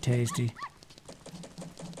was very tasty.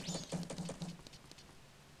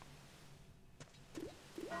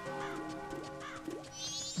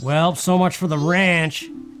 Well, so much for the ranch.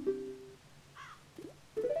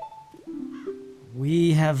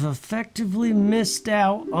 We have effectively missed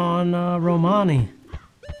out on Romani.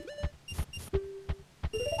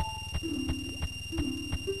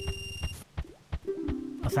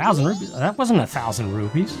 $1,000 rupees? That wasn't 1,000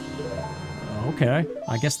 rupees. Okay,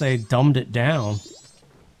 I guess they dumbed it down.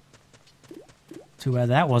 Too bad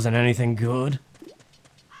that wasn't anything good.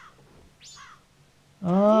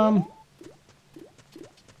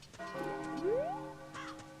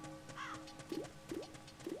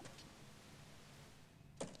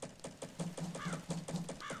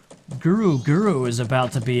 Guru is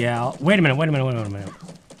about to be out. Wait a minute.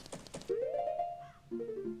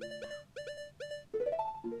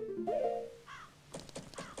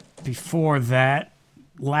 Before that,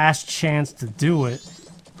 last chance to do it.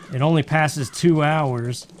 It only passes 2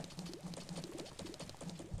 hours.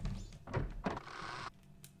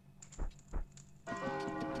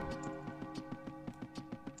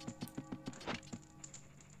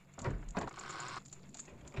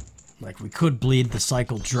 Like, we could bleed the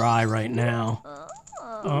cycle dry right now.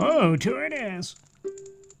 Oh, tortoise!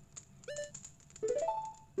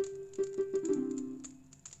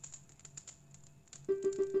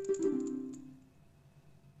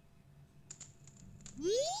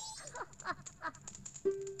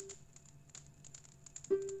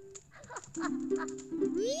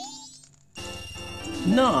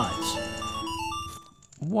 Nuts!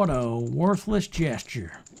 What a worthless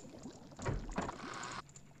gesture.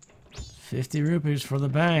 50 rupees for the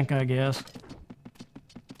bank, I guess.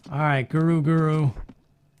 Alright, Guru.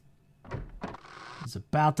 He's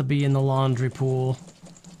about to be in the laundry pool.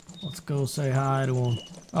 Let's go say hi to him.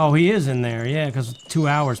 Oh, he is in there, yeah, because 2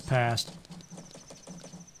 hours passed.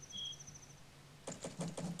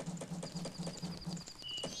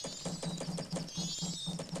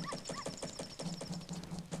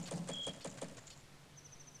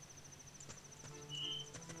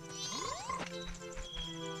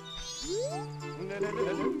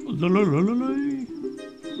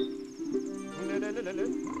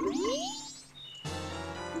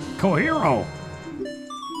 Kohiro!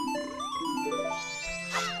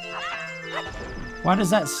 Why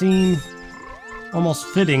does that seem almost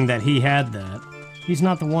fitting that he had that? He's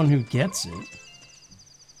not the one who gets it.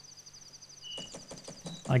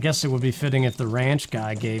 I guess it would be fitting if the ranch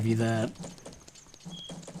guy gave you that.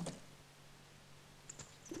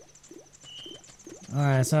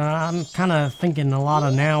 Alright, so I'm kind of thinking a lot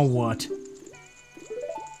of now what.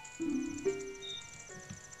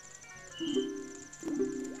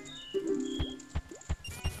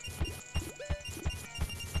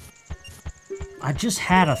 I just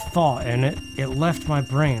had a thought and it left my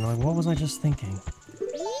brain. Like, what was I just thinking?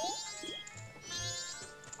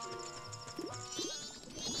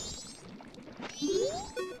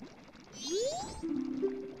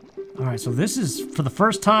 Alright, so this is, for the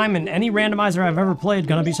first time in any randomizer I've ever played,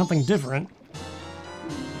 gonna be something different.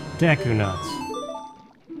 Deku nuts.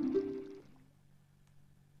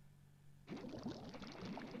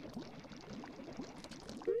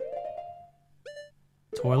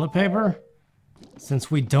 Toilet paper?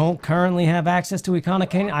 Since we don't currently have access to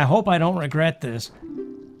Iconic Canyon, I hope I don't regret this.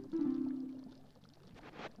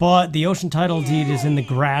 But the ocean title deed is in the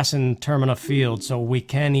grass in Termina Field, so we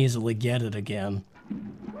can easily get it again.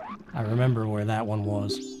 I remember where that one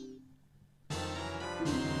was.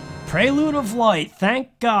 Prelude of Light,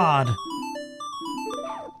 thank God!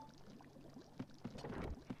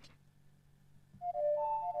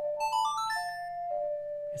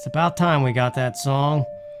 It's about time we got that song.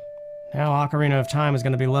 Now Ocarina of Time is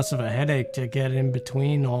going to be less of a headache to get in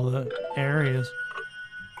between all the areas.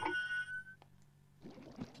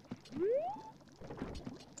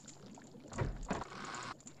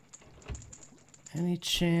 Any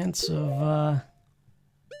chance of,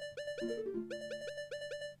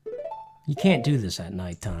 You can't do this at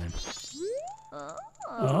nighttime.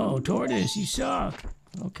 Oh, Tortoise, you suck.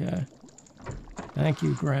 Okay. Thank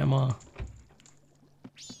you, Grandma.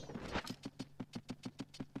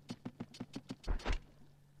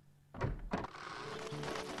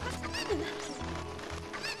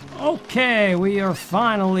 Okay, we are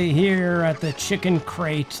finally here at the chicken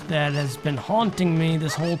crate that has been haunting me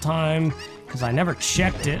this whole time because I never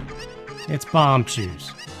checked it. It's bomb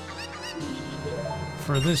shoes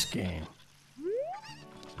for this game.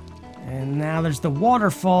 And now there's the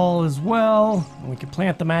waterfall as well. And we can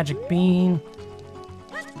plant the magic bean.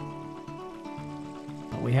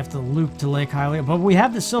 But we have to loop to Lake Hylia. But we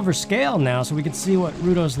have the silver scale now, so we can see what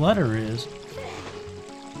Ruto's letter is.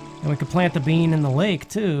 And we can plant the bean in the lake,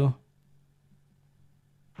 too.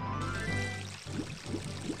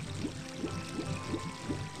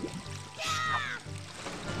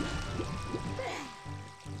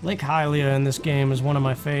 Lake Hylia in this game is one of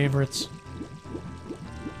my favorites.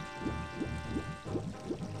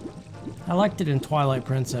 I liked it in Twilight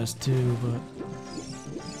Princess, too, but...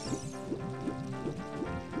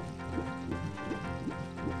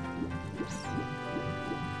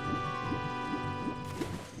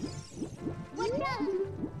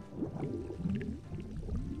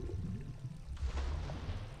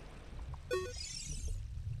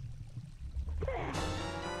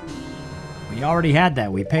 We already had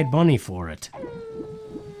that. We paid money for it.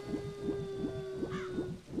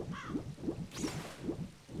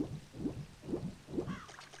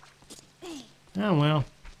 Oh, well.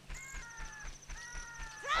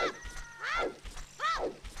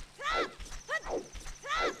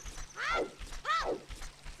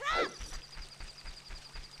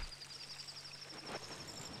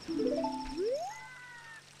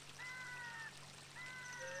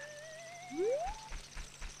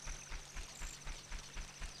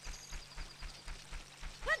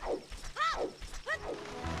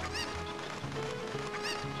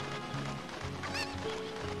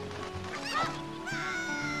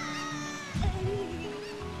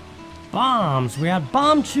 Bombs! We had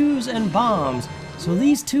bomb chews and bombs. So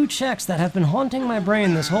these two checks that have been haunting my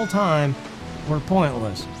brain this whole time were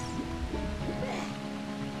pointless.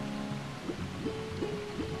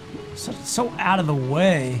 So out of the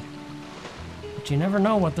way. But you never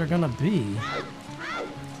know what they're gonna be.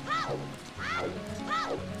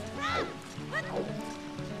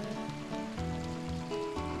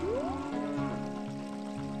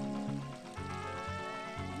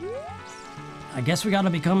 I guess we gotta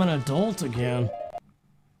become an adult again.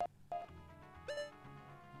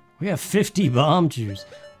 We have 50 bomb chews.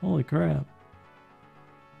 Holy crap.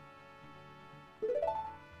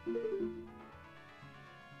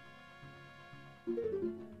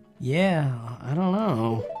 Yeah, I don't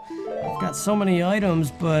know. I've got so many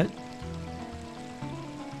items, but...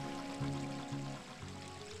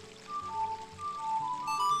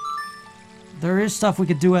 there is stuff we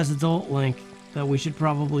could do as adult Link that we should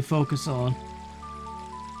probably focus on.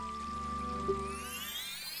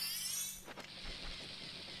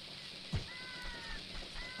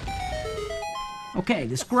 Okay,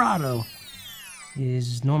 this grotto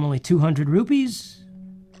is normally 200 rupees.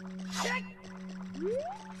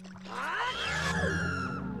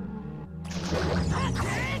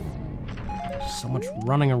 So much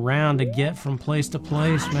running around to get from place to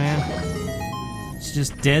place, man. It's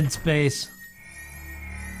just dead space.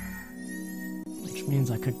 Which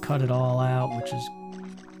means I could cut it all out, which is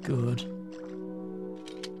good.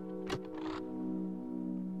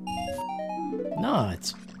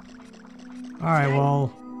 Nuts. Alright,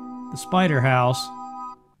 well, the spider house.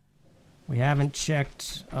 We haven't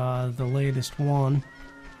checked the latest one.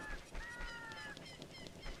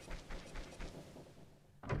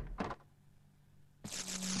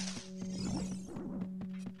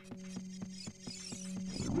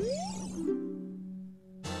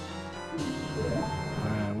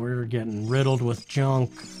 Alright, we're getting riddled with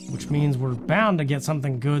junk, which means we're bound to get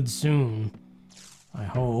something good soon. I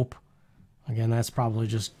hope. Again, that's probably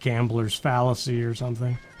just gambler's fallacy or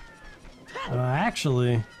something.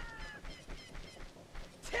 Actually,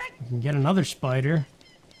 we can get another spider.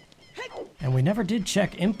 And we never did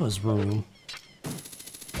check Impa's room.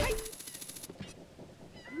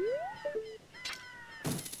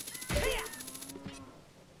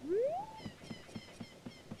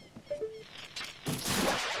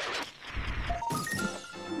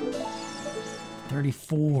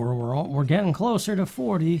 $34. We're getting closer to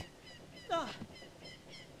 40.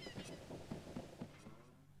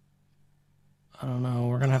 I don't know,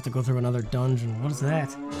 we're gonna have to go through another dungeon. What is that?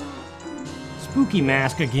 Spooky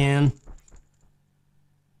mask again.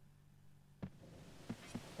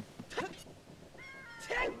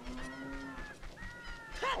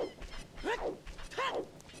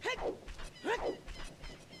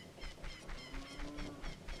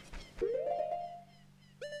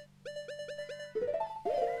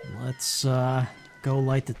 Let's go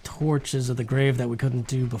light the torches of the grave that we couldn't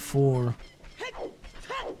do before.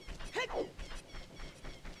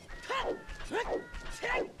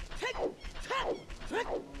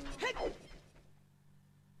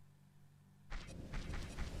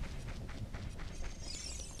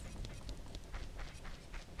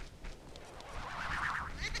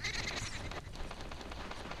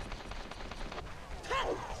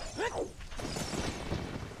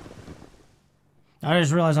 I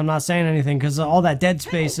just realized I'm not saying anything because all that dead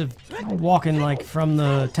space of walking like from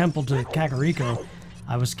the temple to Kakariko,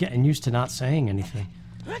 I was getting used to not saying anything.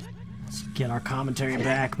 Let's get our commentary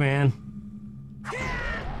back, man.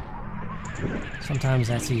 Sometimes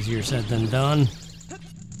that's easier said than done.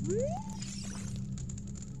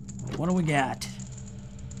 What do we got?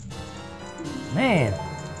 Man,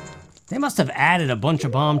 they must have added a bunch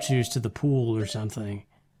of bomb chews to the pool or something.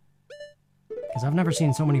 Because I've never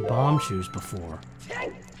seen so many bomb chews before.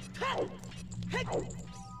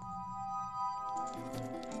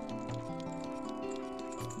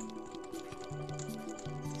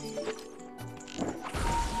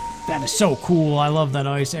 That is so cool. I love that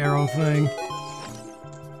ice arrow thing.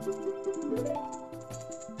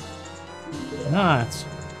 Nuts.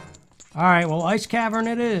 Alright, well, Ice Cavern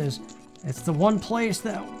it is. It's the one place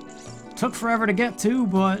that took forever to get to,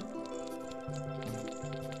 but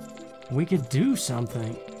we could do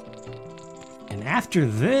something. And after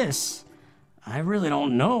this, I really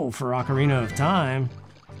don't know for Ocarina of Time.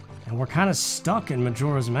 And we're kind of stuck in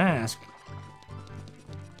Majora's Mask.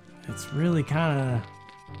 It's really kind of...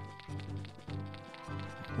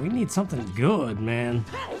 we need something good, man.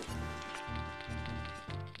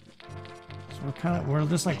 So we're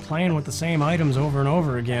just like playing with the same items over and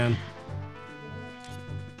over again.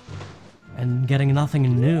 And getting nothing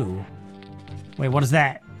new. Wait, what is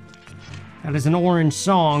that? That is an orange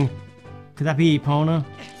song. Could that be Epona?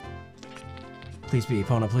 Please be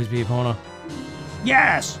Epona, please be Epona.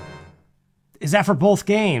 Yes! Is that for both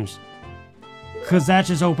games? Because that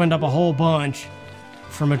just opened up a whole bunch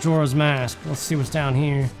for Majora's Mask. Let's see what's down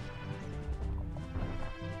here.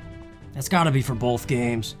 That's gotta be for both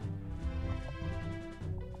games.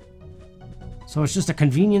 So it's just a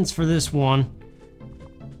convenience for this one.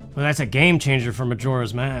 But that's a game changer for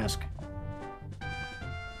Majora's Mask.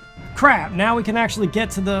 Crap, now we can actually get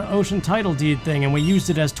to the ocean title deed thing, and we used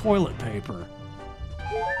it as toilet paper.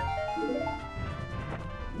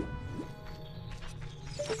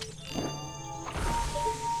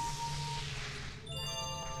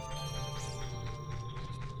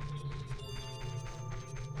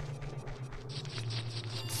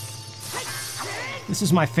 This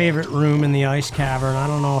is my favorite room in the ice cavern. I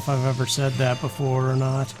don't know if I've ever said that before or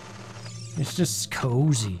not. It's just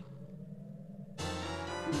cozy.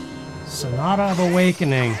 Sonata of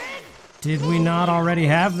Awakening. Did we not already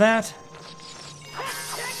have that?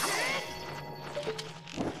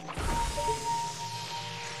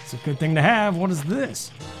 It's a good thing to have. What is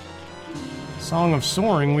this? Song of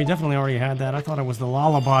Soaring. We definitely already had that. I thought it was the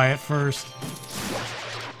lullaby at first.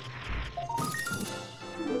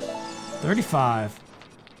 35.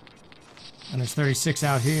 And there's 36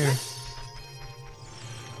 out here.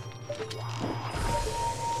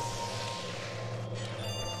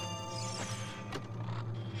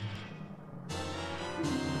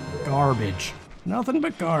 Garbage. Nothing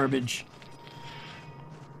but garbage.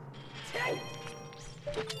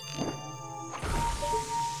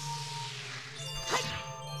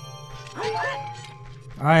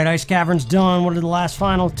 Alright, Ice Cavern's done. What are the last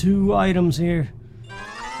final 2 items here?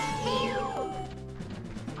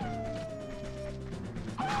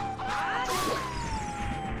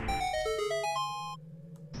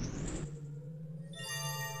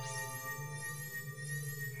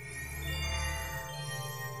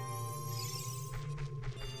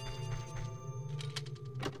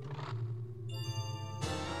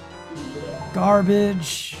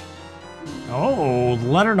 Garbage. Oh,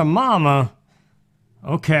 letter to Mama.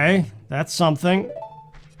 Okay, that's something.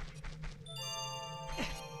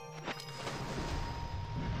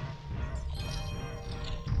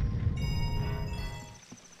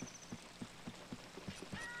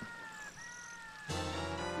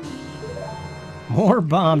 More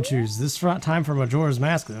bomb chews. This time for Majora's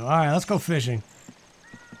Mask, though. Alright, let's go fishing.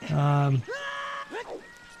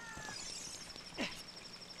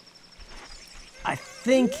 I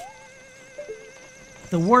think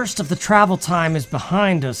the worst of the travel time is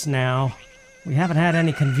behind us now. We haven't had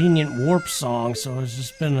any convenient warp songs, so it's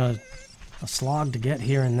just been a slog to get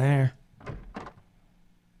here and there.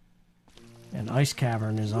 And Ice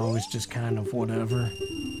Cavern is always just kind of whatever.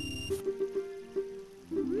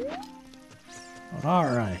 But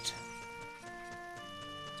alright.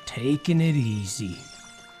 Taking it easy.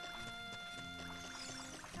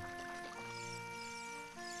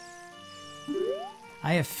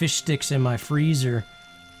 I have fish sticks in my freezer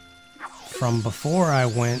from before I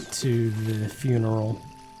went to the funeral.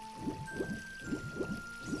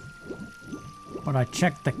 But I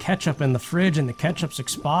checked the ketchup in the fridge and the ketchup's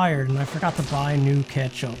expired and I forgot to buy new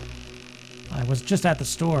ketchup. I was just at the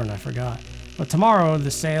store and I forgot. But tomorrow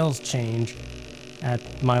the sales change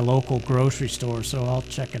at my local grocery store, so I'll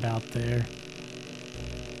check it out there.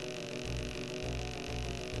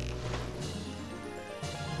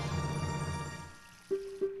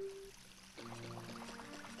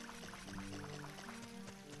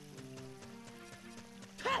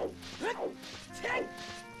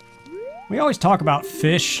 We always talk about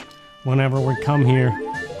fish whenever we come here.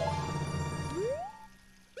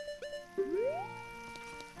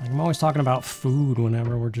 I'm always talking about food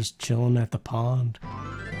whenever we're just chilling at the pond.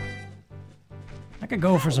 I could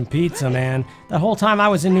go for some pizza, man. That whole time I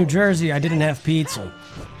was in New Jersey, I didn't have pizza.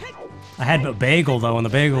 I had a bagel, though, and the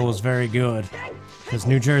bagel was very good. Because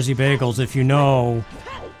New Jersey bagels, if you know,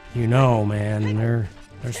 man.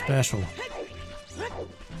 They're special.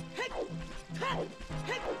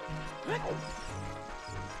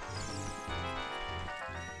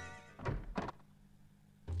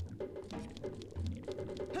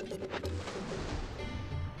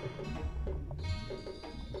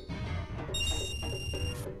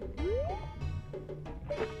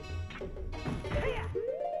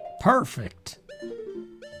 Perfect.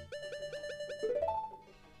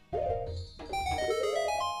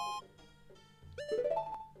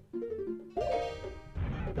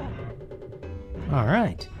 All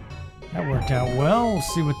right. That worked out well. We'll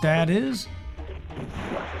see what that is.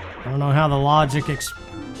 I don't know how the logic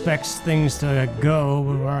expects things to go,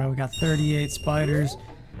 but all right, we got 38 spiders.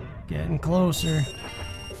 Getting closer.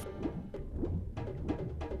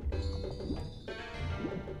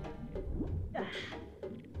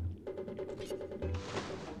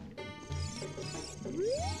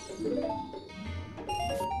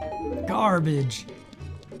 Garbage.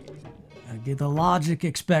 The logic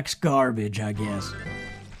expects garbage, I guess.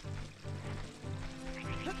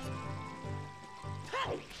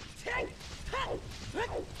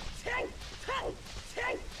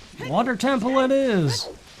 Water temple it is.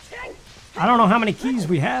 I don't know how many keys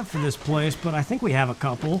we have for this place, but I think we have a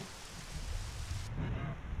couple.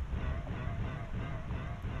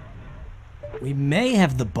 We may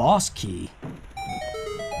have the boss key.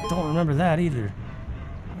 Don't remember that either.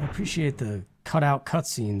 I appreciate the cutout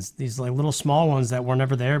cutscenes. These like little small ones that were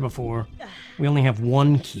never there before. We only have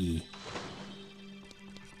one key.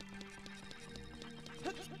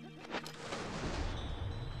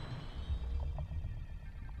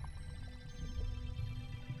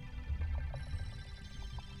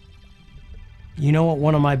 You know what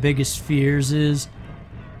one of my biggest fears is?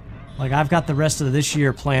 Like, I've got the rest of this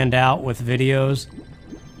year planned out with videos,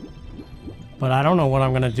 but I don't know what I'm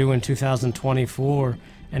going to do in 2024,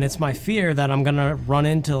 and it's my fear that I'm going to run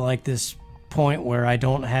into, like, this point where I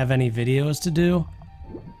don't have any videos to do.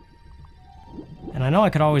 And I know I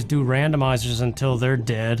could always do randomizers until they're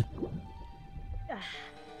dead.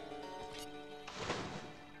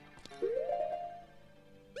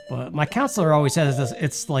 But my counselor always says this,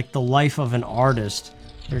 it's like the life of an artist.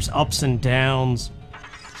 There's ups and downs.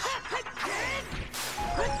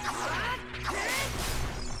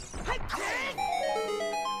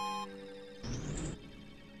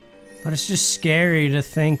 But it's just scary to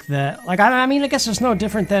think that, like, I mean, I guess it's no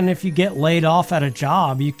different than if you get laid off at a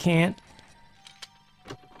job. You can't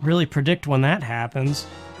really predict when that happens.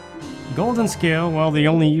 Golden scale, well, the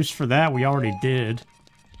only use for that we already did.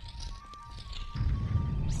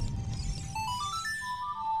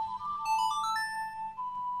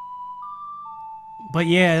 But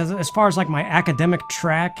yeah, as far as like my academic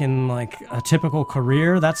track and like a typical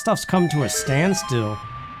career, that stuff's come to a standstill.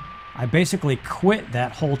 I basically quit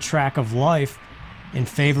that whole track of life in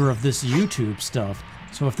favor of this YouTube stuff.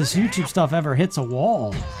 So if this YouTube stuff ever hits a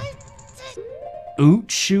wall, oot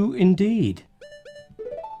shoot indeed.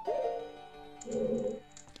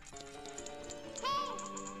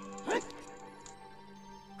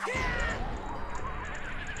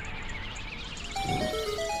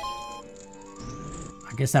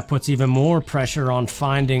 I guess that puts even more pressure on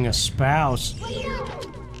finding a spouse.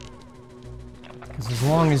 Because as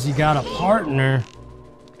long as you got a partner,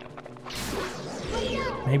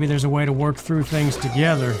 maybe there's a way to work through things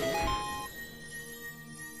together.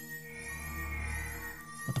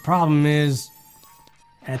 But the problem is,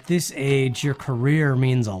 at this age, your career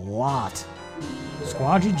means a lot.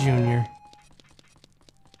 Squadgy Jr.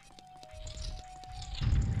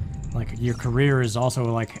 Like, your career is also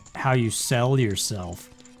like how you sell yourself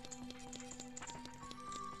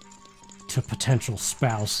to potential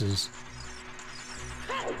spouses.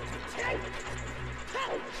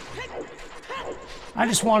 I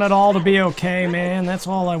just want it all to be okay, man. That's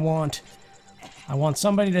all I want. I want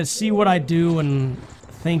somebody to see what I do and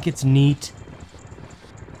think it's neat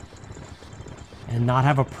and not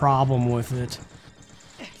have a problem with it.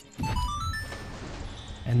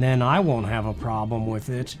 And then I won't have a problem with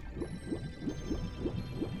it.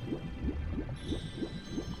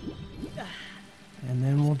 And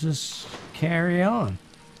then we'll just carry on.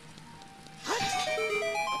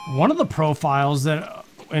 One of the profiles that,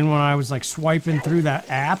 and when I was like swiping through that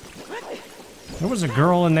app, there was a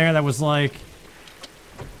girl in there that was like,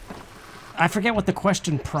 I forget what the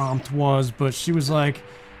question prompt was, but she was like,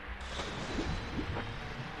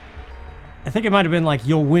 I think it might have been like,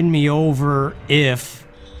 you'll win me over if,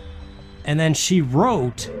 and then she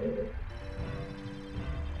wrote,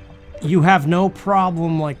 you have no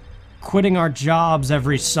problem like quitting our jobs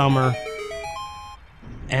every summer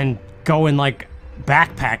and going like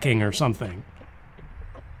backpacking or something.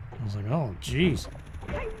 I was like, oh jeez.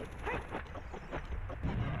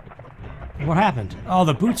 What happened? Oh,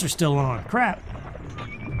 the boots are still on. Crap.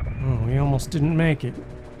 Oh, we almost didn't make it.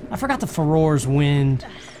 I forgot the Furor's Wind.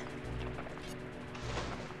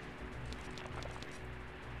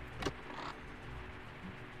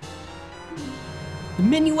 The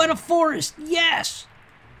Minuetta Forest, yes!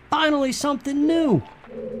 Finally something new!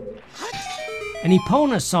 An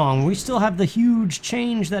Epona song. We still have the huge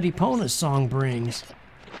change that Epona's song brings.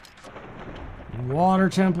 Water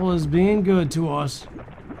Temple is being good to us.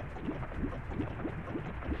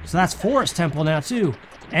 So that's Forest Temple now too.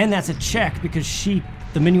 And that's a check because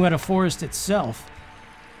the Minuetta Forest itself.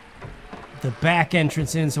 The back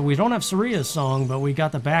entrance in, so we don't have Saria's song, but we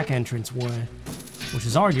got the back entrance way, which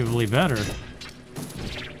is arguably better.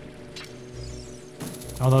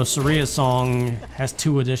 Although Saria's song has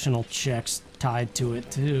 2 additional checks tied to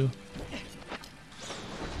it too.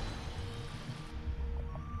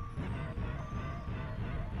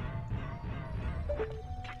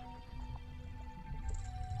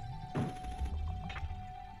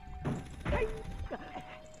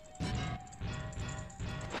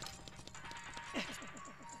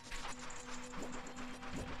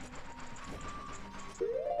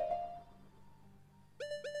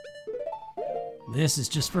 This is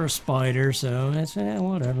just for a spider, so it's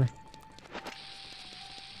whatever.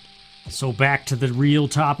 So back to the real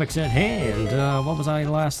topics at hand. What was I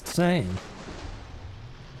last saying?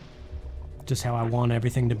 Just how I want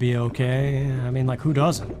everything to be okay. I mean, like, who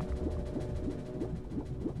doesn't?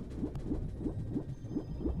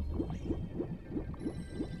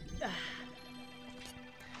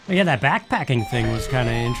 But yeah, that backpacking thing was kind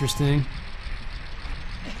of interesting.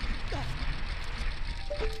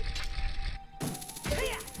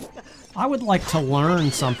 I would like to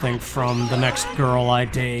learn something from the next girl I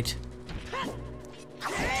date.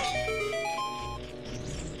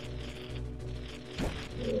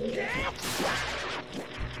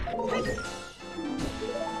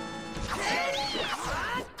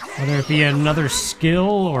 Whether it be another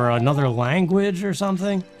skill or another language or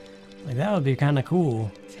something. Like, that would be kind of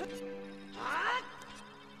cool.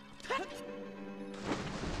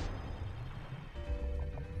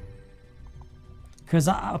 Because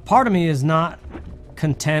a part of me is not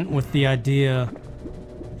content with the idea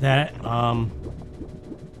that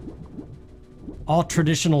all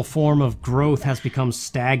traditional form of growth has become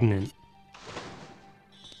stagnant.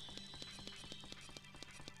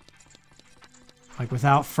 Like,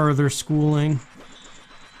 without further schooling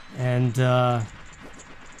and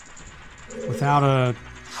without a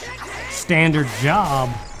standard job,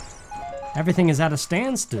 everything is at a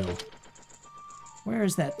standstill. Where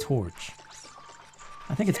is that torch?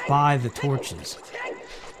 I think it's by the torches.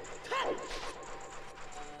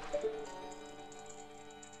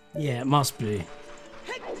 Yeah, it must be.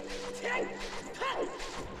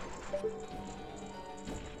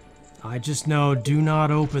 I just know, do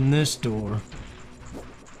not open this door.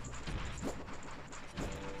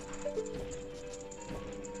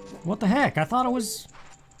 What the heck? I thought it was...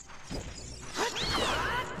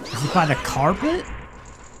 Is it by the carpet?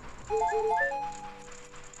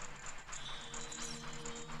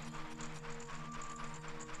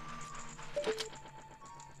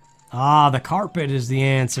 Ah, the carpet is the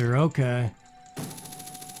answer. Okay.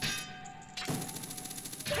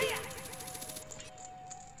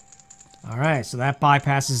 Alright, so that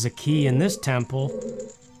bypasses a key in this temple.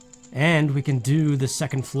 And we can do the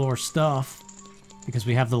second floor stuff, because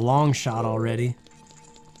we have the long shot already.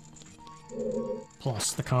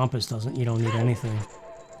 Plus, the compass doesn't, you don't need anything.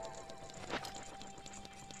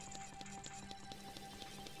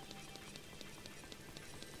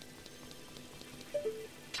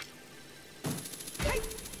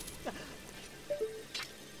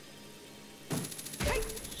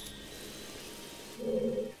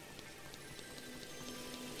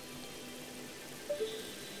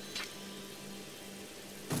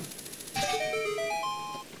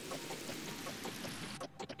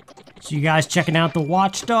 So you guys checking out the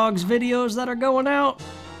Watch Dogs videos that are going out?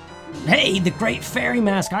 Hey, the Great Fairy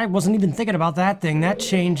Mask. I wasn't even thinking about that thing. That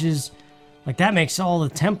changes, like, that makes all the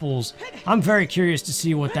temples. I'm very curious to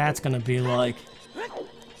see what that's gonna be like.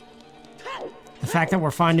 The fact that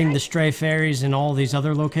we're finding the stray fairies in all these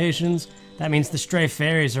other locations, that means the stray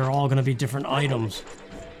fairies are all gonna be different items.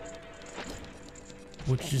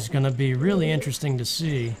 Which is gonna be really interesting to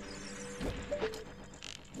see.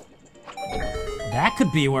 That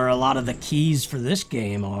could be where a lot of the keys for this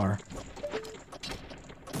game are.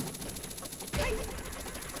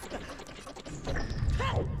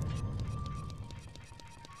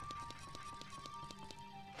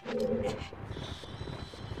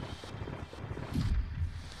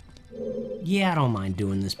 Yeah, I don't mind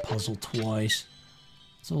doing this puzzle twice.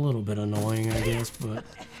 It's a little bit annoying, I guess, but...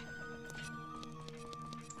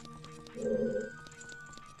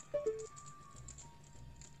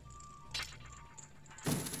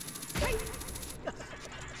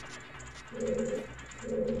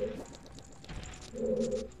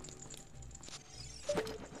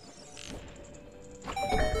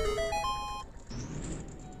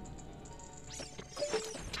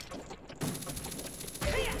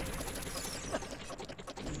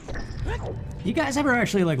 You guys ever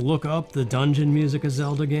actually, like, look up the dungeon music of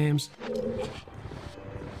Zelda games?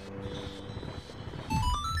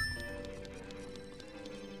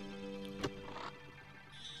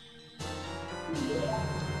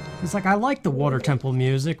 It's like, I like the Water Temple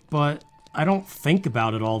music, but I don't think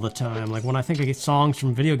about it all the time. Like, when I think of songs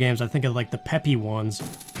from video games, I think of, like, the peppy ones.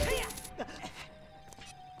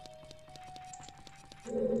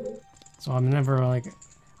 So I'm never, like...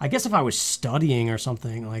 I guess if I was studying or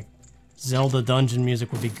something, like, Zelda dungeon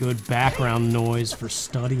music would be good background noise for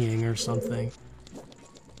studying or something.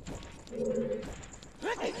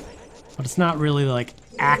 But it's not really, like,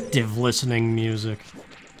 active listening music.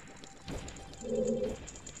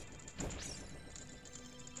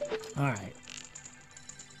 Alright.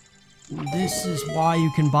 This is why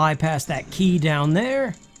you can bypass that key down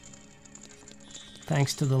there.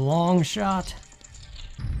 Thanks to the long shot.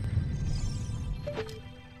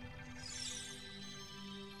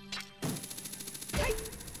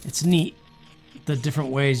 It's neat, the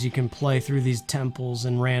different ways you can play through these temples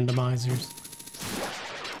and randomizers.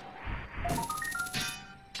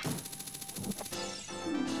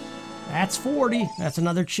 That's 40. That's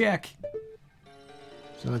another check.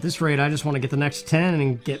 So at this rate, I just want to get the next 10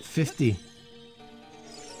 and get 50.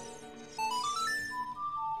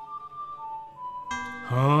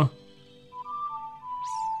 Huh?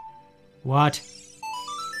 What?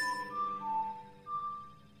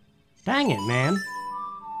 Dang it, man.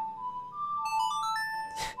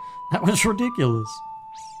 That was ridiculous.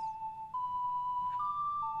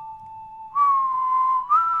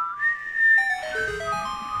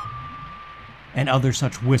 And other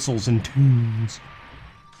such whistles and tunes.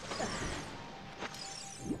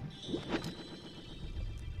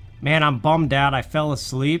 Man, I'm bummed out. I fell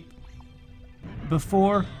asleep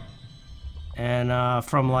before. And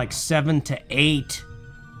from like 7 to 8,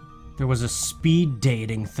 there was a speed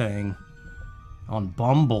dating thing on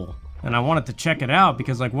Bumble. And I wanted to check it out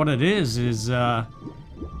because, like, what it is it's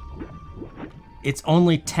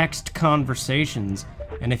only text conversations.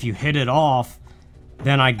 And if you hit it off,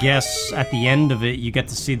 then I guess at the end of it, you get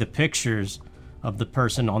to see the pictures of the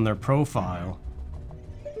person on their profile.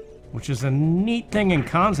 Which is a neat thing in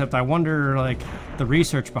concept. I wonder, like, the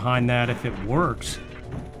research behind that, if it works.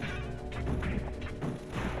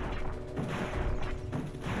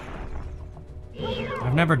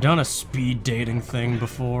 I've never done a speed dating thing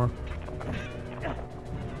before.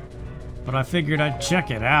 But I figured I'd check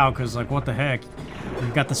it out, because, like, what the heck?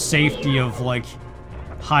 You've got the safety of, like,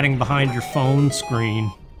 hiding behind your phone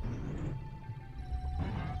screen.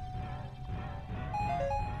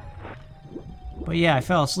 But yeah, I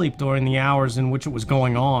fell asleep during the hours in which it was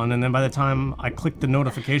going on, and then by the time I clicked the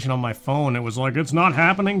notification on my phone, it was like, it's not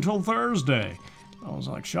happening till Thursday. I was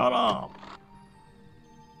like, shut up.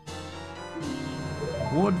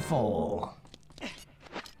 Woodfall.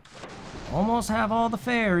 Almost have all the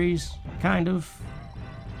fairies. Kind of.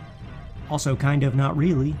 Also kind of not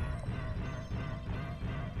really.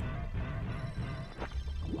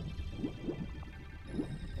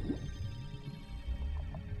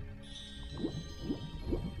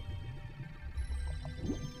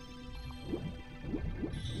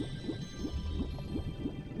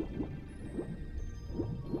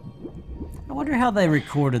 I wonder how they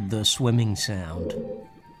recorded the swimming sound.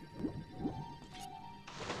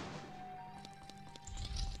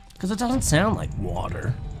 Because it doesn't sound like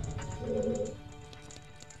water.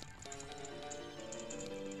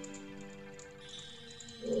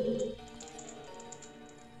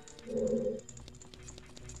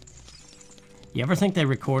 You ever think they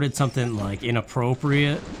recorded something, like,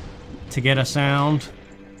 inappropriate to get a sound?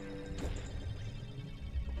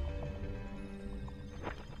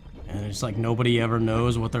 And it's like nobody ever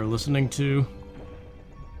knows what they're listening to?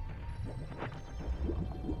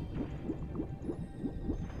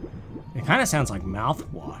 It kind of sounds like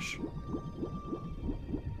mouthwash.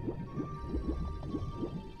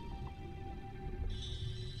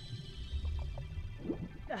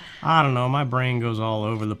 I don't know, my brain goes all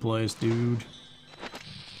over the place, dude.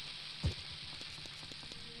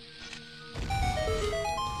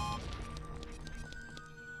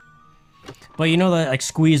 But you know that, like,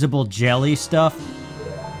 squeezable jelly stuff?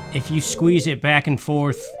 If you squeeze it back and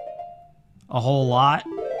forth a whole lot,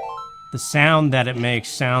 the sound that it makes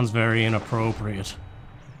sounds very inappropriate.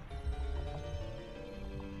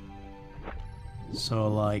 So,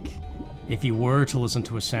 like, if you were to listen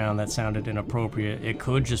to a sound that sounded inappropriate, it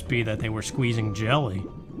could just be that they were squeezing jelly.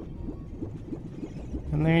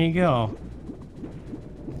 And there you go.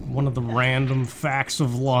 One of the random facts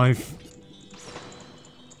of life.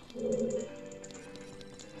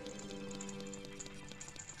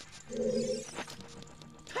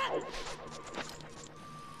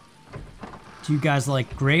 Do you guys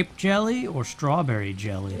like grape jelly or strawberry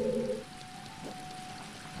jelly?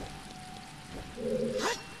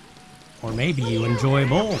 Or maybe you enjoy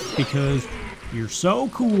both because you're so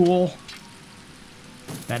cool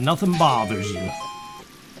that nothing bothers you.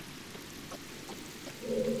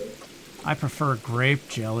 I prefer grape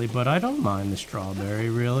jelly, but I don't mind the strawberry,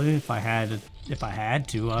 really. If I had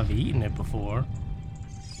to, I've eaten it before.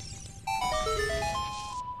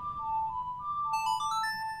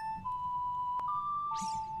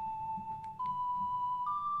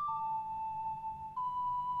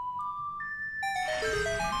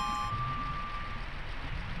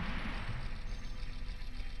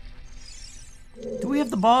 Do we have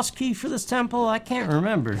the boss key for this temple? I can't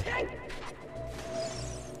remember.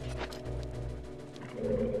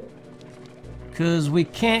 Because we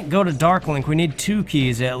can't go to Dark Link. We need 2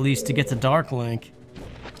 keys at least to get to Dark Link.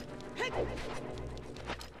 You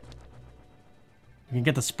can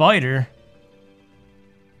get the spider.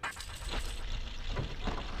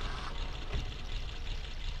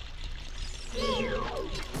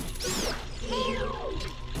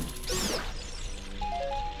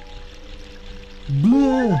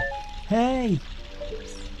 Bleh. Hey.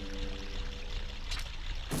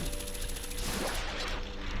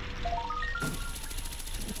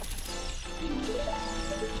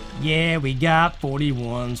 Yeah, we got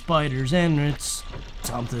 41 spiders and it's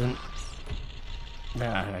something.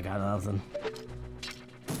 Nah, I got nothing.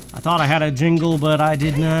 I thought I had a jingle, but I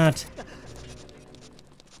did not.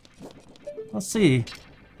 Let's see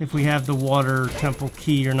if we have the water temple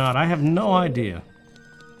key or not. I have no idea.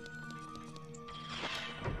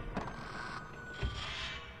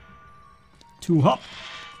 Two hop.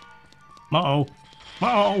 Uh-oh.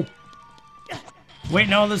 Uh-oh. Wait,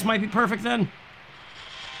 no, this might be perfect then.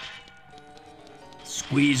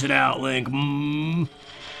 Squeeze it out, Link.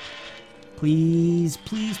 Please,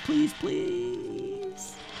 please, please,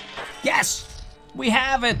 please. Yes! We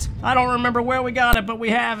have it! I don't remember where we got it, but we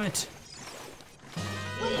have it.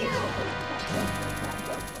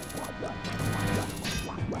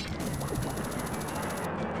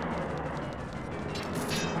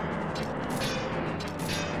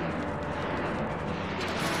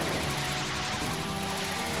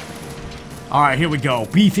 All right, here we go.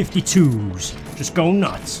 B-52s. Just go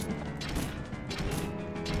nuts.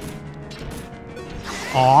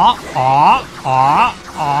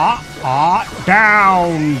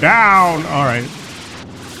 Down, down. All right.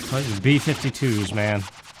 B-52s, man.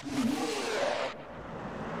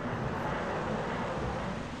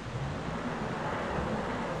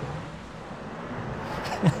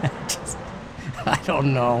 I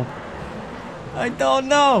don't know. I don't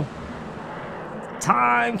know.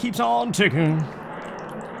 Time keeps on ticking.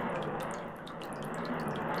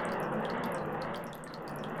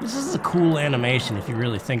 This is a cool animation if you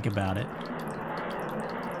really think about it.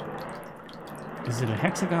 Is it a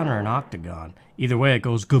hexagon or an octagon? Either way, it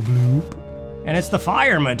goes gabloop. And it's the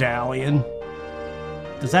fire medallion.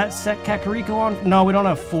 Does that set Kakariko on? No, we don't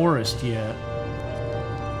have forest yet.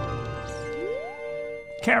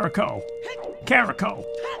 Kariko. Kariko.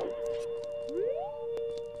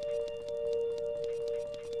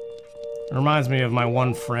 It reminds me of my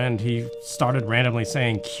one friend. He started randomly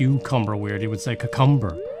saying cucumber weird. He would say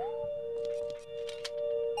cucumber.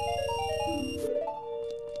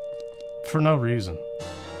 For no reason.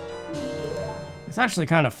 It's actually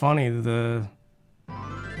kind of funny, oh,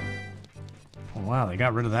 wow, they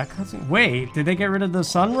got rid of that cutscene? Wait, did they get rid of the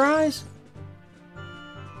sunrise?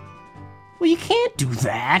 Well, you can't do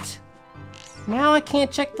that! Now I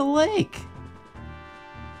can't check the lake.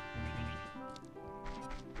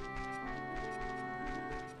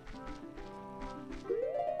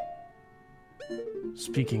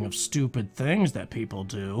 Speaking of stupid things that people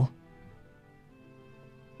do.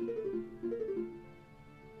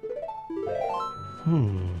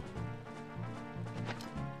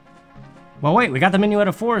 Well, wait, we got the Minuet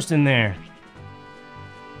of Forest in there.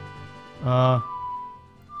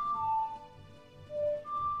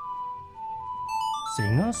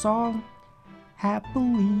 Sing a song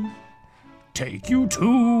happily. Take you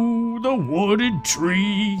to the wooded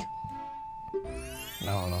tree. I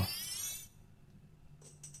don't know.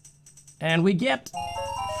 And we get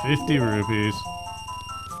 50 rupees.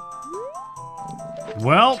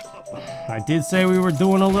 Well, I did say we were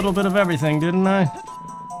doing a little bit of everything, didn't I?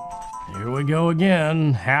 Here we go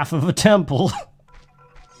again. Half of a temple.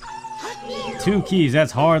 2 keys,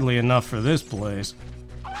 that's hardly enough for this place.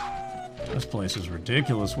 This place is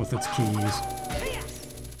ridiculous with its keys.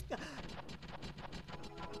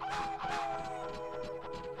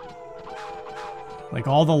 Like,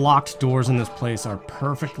 all the locked doors in this place are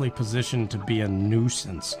perfectly positioned to be a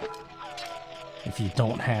nuisance if you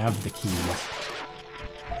don't have the keys.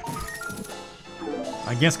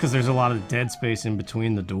 I guess because there's a lot of dead space in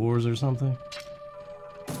between the doors or something.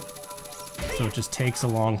 So it just takes a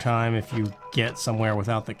long time if you get somewhere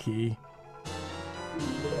without the key.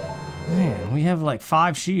 Man, we have like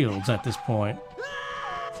 5 shields at this point.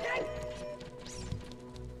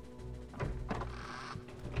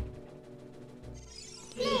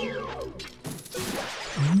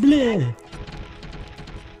 Bleh.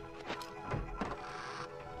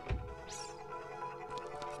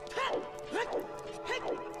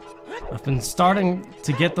 I've been starting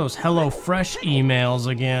to get those HelloFresh emails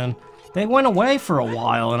again. They went away for a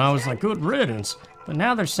while and I was like, good riddance. But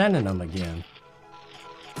now they're sending them again.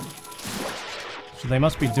 So they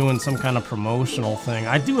must be doing some kind of promotional thing.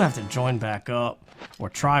 I do have to join back up, or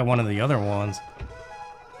try one of the other ones.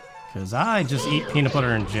 Because I just eat peanut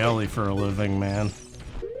butter and jelly for a living, man.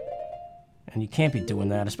 And you can't be doing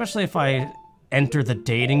that, especially if I enter the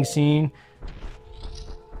dating scene.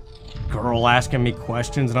 Girl asking me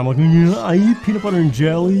questions, and I'm like, yeah, I eat peanut butter and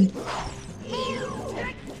jelly.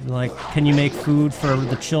 Like, can you make food for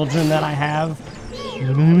the children that I have?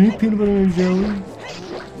 I eat peanut butter and jelly.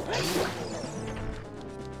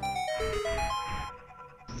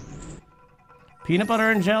 Peanut butter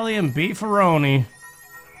and jelly and beefaroni.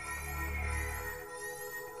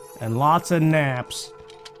 And lots of naps.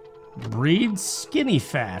 Breeds skinny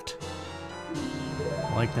fat.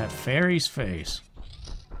 Like that fairy's face.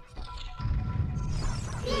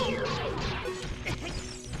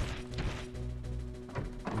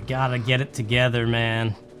 We gotta get it together,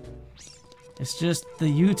 man. It's just the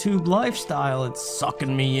YouTube lifestyle, it's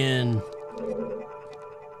sucking me in.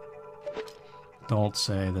 Don't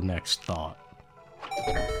say the next thought.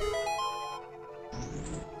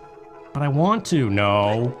 But I want to,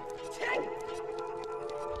 no.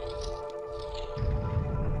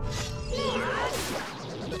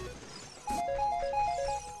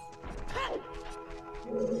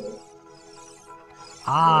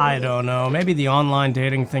 I don't know, maybe the online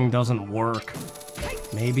dating thing doesn't work.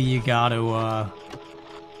 Maybe you gotta,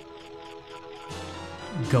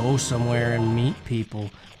 go somewhere and meet people.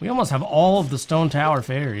 We almost have all of the Stone Tower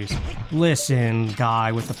fairies. Listen,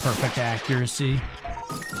 guy with the perfect accuracy.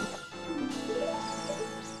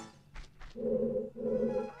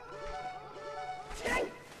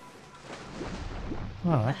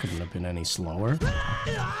 Well, that couldn't have been any slower.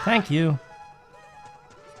 Thank you.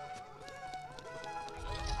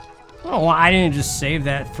 Oh, why didn't you just save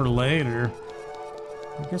that for later?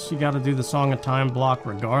 I guess you gotta do the Song of Time block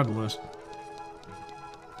regardless.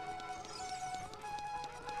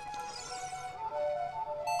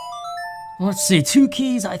 Let's see, 2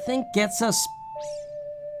 keys I think gets us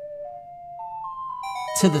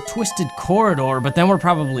to the Twisted Corridor, but then we're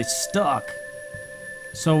probably stuck.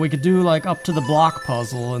 So we could do like up to the block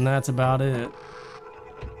puzzle and that's about it.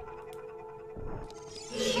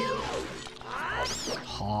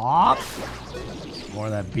 Hop. More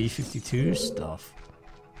of that B-52 stuff.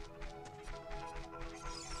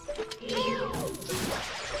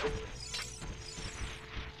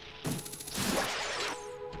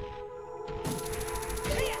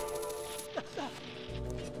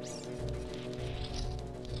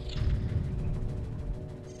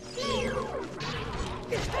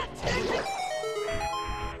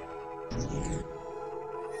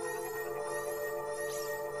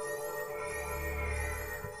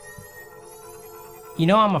 You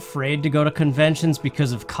know, I'm afraid to go to conventions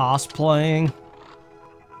because of cosplaying.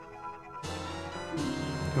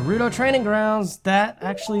 Gerudo Training Grounds, that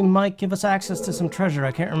actually might give us access to some treasure.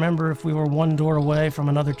 I can't remember if we were 1 door away from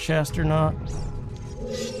another chest or not.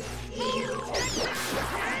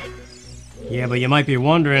 Yeah, but you might be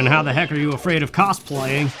wondering, how the heck are you afraid of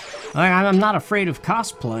cosplaying? I'm not afraid of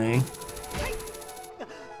cosplaying.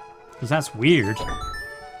 Because that's weird.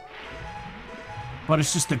 But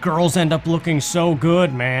it's just the girls end up looking so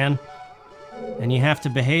good, man. And you have to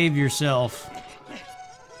behave yourself.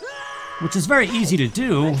 Which is very easy to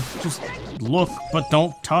do. Just look, but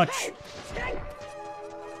don't touch.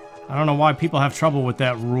 I don't know why people have trouble with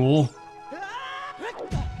that rule.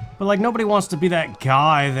 But like, nobody wants to be that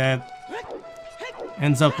guy that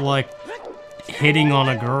ends up like hitting on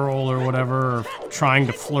a girl or whatever, or trying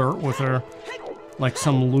to flirt with her like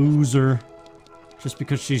some loser. Just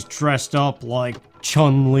because she's dressed up like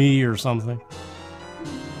Chun-Li or something.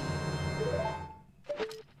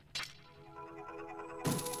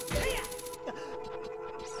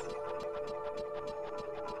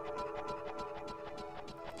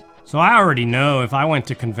 So I already know if I went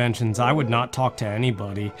to conventions, I would not talk to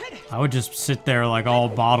anybody. I would just sit there like all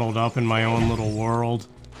bottled up in my own little world.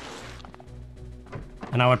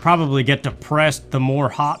 And I would probably get depressed the more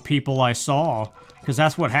hot people I saw. Because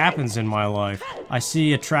that's what happens in my life. I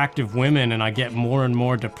see attractive women and I get more and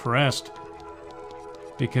more depressed.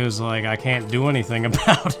 Because, like, I can't do anything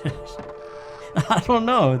about it. I don't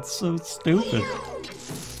know, it's so stupid.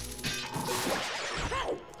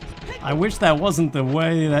 I wish that wasn't the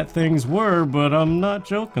way that things were, but I'm not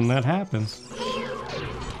joking, that happens.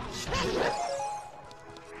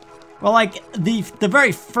 Well, like, the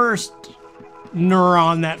very first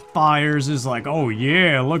neuron that fires is like, oh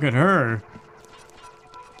yeah, look at her.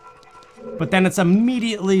 But then it's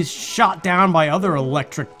immediately shot down by other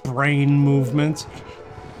electric brain movements.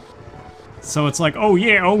 So it's like, oh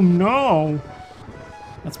yeah, oh no!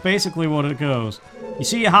 That's basically what it goes. You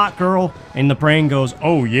see a hot girl, and the brain goes,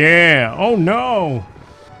 oh yeah, oh no.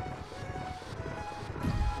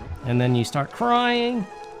 And then you start crying,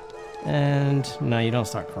 and no, you don't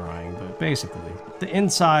start crying, but basically, the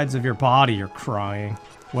insides of your body are crying,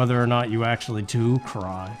 whether or not you actually do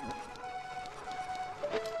cry.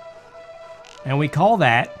 And we call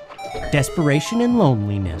that desperation and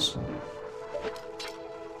loneliness.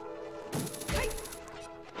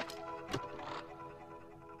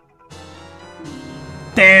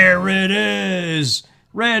 There it is!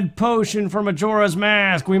 Red potion for Majora's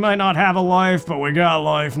Mask. We might not have a life, but we got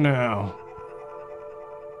life now.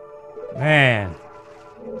 Man.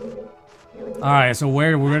 Alright, so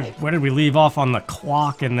where did we leave off on the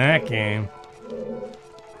clock in that game?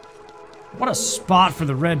 What a spot for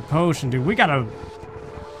the red potion, dude. We gotta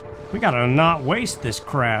not waste this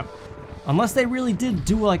crap. Unless they really did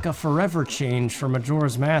do like a forever change for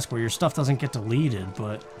Majora's Mask where your stuff doesn't get deleted,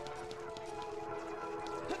 but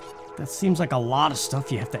that seems like a lot of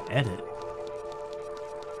stuff you have to edit.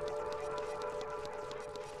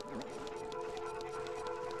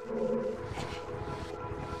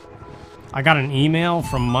 I got an email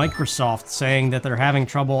from Microsoft saying that they're having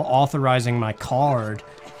trouble authorizing my card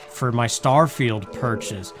for my Starfield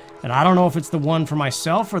purchase. And I don't know if it's the one for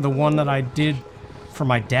myself or the one that I did for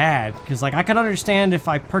my dad. Because, like, I could understand if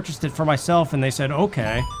I purchased it for myself and they said,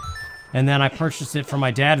 okay. And then I purchased it for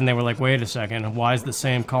my dad and they were like, wait a second, why is the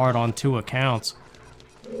same card on 2 accounts?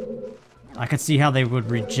 I could see how they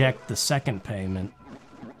would reject the second payment.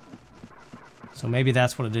 So maybe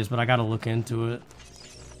that's what it is, but I gotta look into it.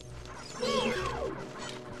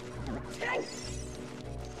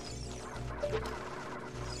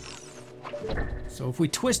 So if we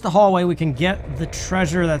twist the hallway, we can get the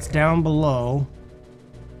treasure that's down below.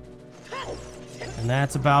 And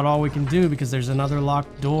that's about all we can do because there's another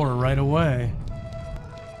locked door right away.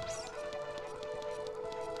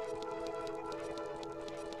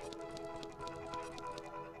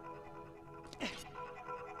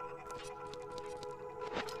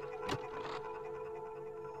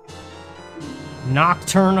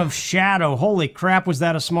 Nocturne of Shadow. Holy crap, was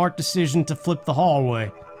that a smart decision to flip the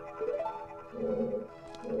hallway?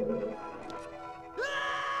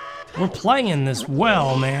 We're playing this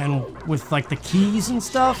well, man, with like the keys and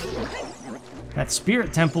stuff. That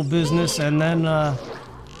spirit temple business, and then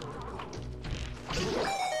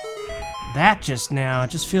that just now, it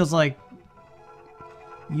just feels like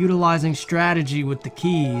utilizing strategy with the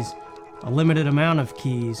keys, a limited amount of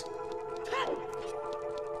keys.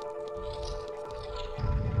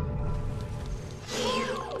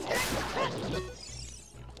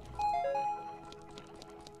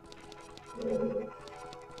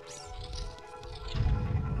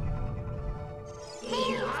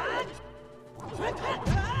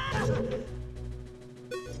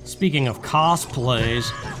 Speaking of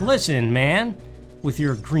cosplays, listen, man, with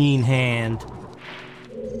your green hand.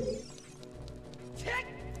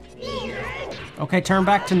 Okay, turn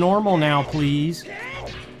back to normal now, please.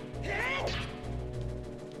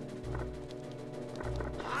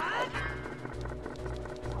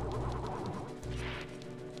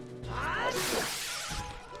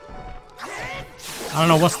 I don't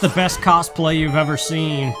know, what's the best cosplay you've ever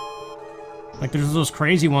seen? Like, there's those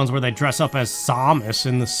crazy ones where they dress up as Samus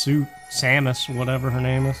in the suit. Samus, whatever her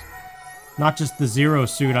name is. Not just the Zero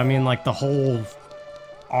suit, I mean, like, the whole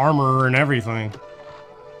armor and everything.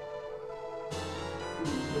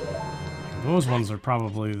 Those ones are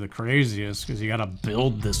probably the craziest, because you gotta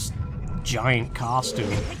build this giant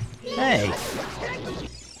costume. Hey!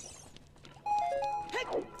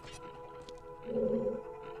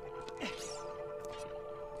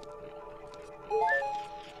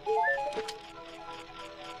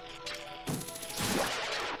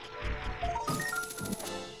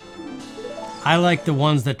 I like the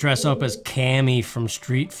ones that dress up as Cammy from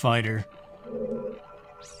Street Fighter.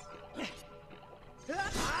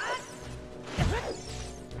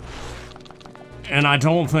 And I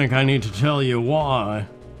don't think I need to tell you why.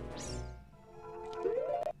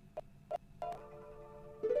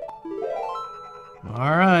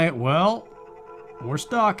 Alright, well, we're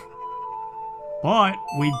stuck. But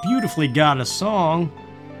we beautifully got a song.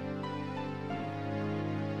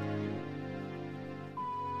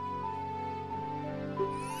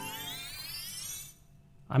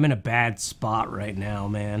 I'm in a bad spot right now,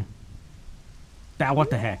 man. What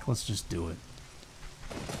the heck? Let's just do it.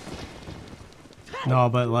 No,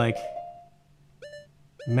 but like,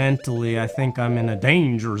 mentally, I think I'm in a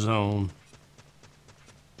danger zone.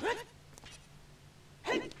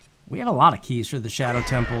 We have a lot of keys for the Shadow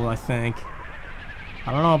Temple, I think.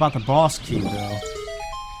 I don't know about the boss key, though.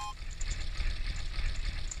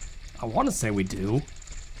 I want to say we do.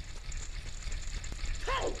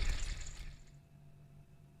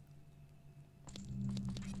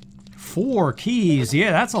 Four keys.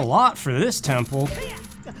 Yeah, that's a lot for this temple.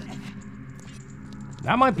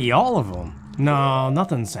 That might be all of them. No,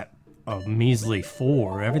 nothing's at a measly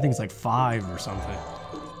 4. Everything's like 5 or something.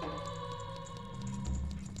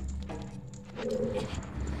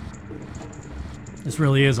 This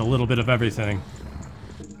really is a little bit of everything.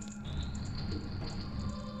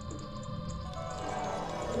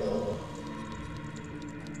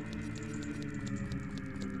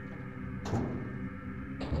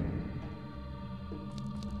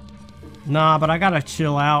 Nah, but I gotta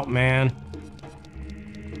chill out, man.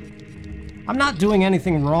 I'm not doing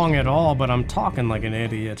anything wrong at all, but I'm talking like an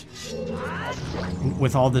idiot.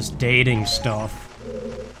 With all this dating stuff.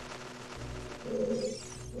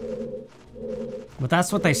 But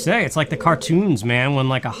that's what they say. It's like the cartoons, man, when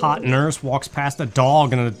like a hot nurse walks past a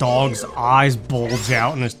dog and the dog's eyes bulge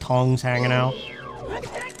out and his tongue's hanging out.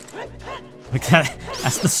 Like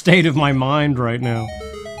that's the state of my mind right now.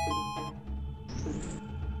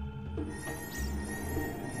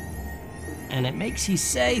 And it makes you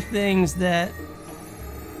say things that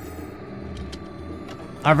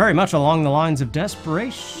are very much along the lines of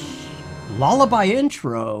desperation. Lullaby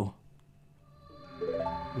intro.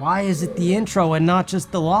 Why is it the intro and not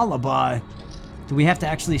just the lullaby? Do we have to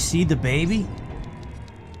actually see the baby?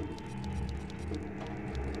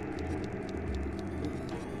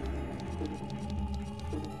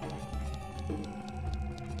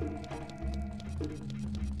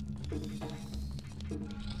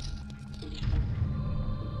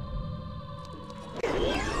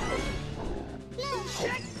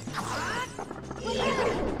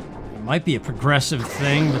 It might be a progressive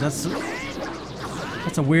thing, but that's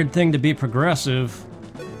a weird thing to be progressive.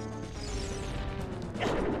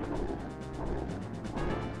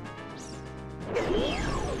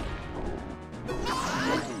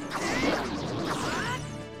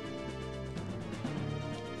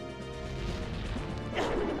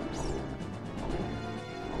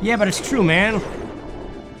 Yeah, but it's true, man.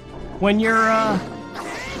 When you're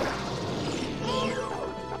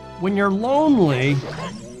lonely,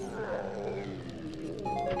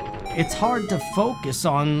 it's hard to focus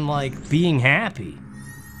on, like, being happy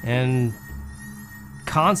and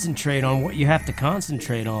concentrate on what you have to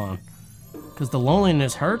concentrate on, because the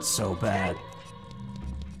loneliness hurts so bad.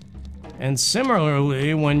 And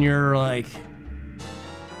similarly, when you're like,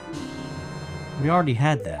 we already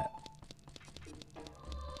had that.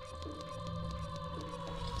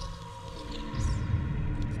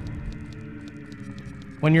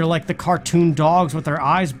 When you're like the cartoon dogs with their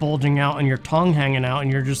eyes bulging out and your tongue hanging out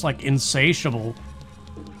and you're just like insatiable.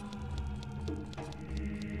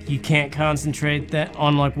 You can't concentrate that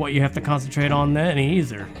on like what you have to concentrate on then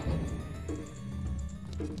either.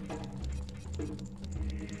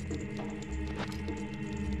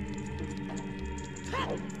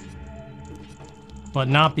 But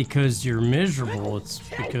not because you're miserable, it's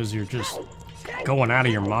because you're just going out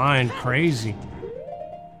of your mind crazy.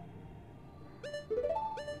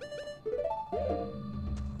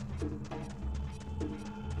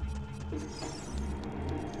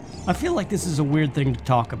 I feel like this is a weird thing to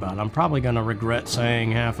talk about. I'm probably gonna regret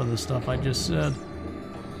saying half of the stuff I just said.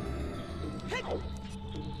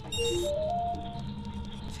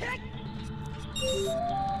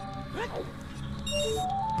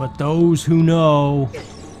 But those who know,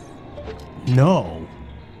 know.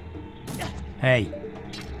 Hey.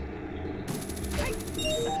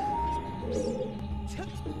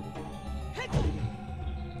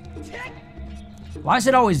 Why is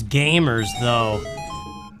it always gamers, though?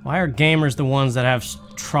 Why are gamers the ones that have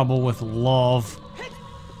trouble with love?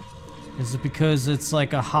 Is it because it's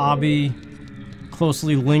like a hobby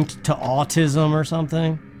closely linked to autism or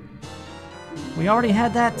something? We already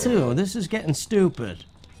had that too. This is getting stupid.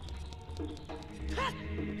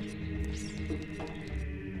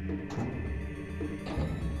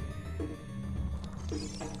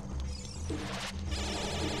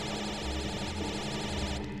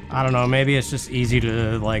 I don't know, maybe it's just easy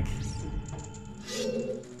to, like,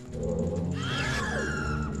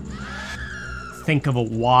 think of a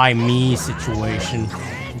why me situation.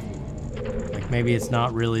 Like, maybe it's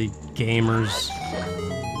not really gamers.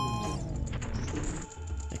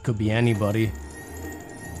 It could be anybody.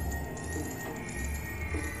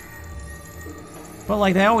 But,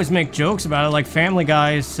 like, they always make jokes about it. Like, Family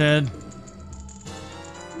Guy said,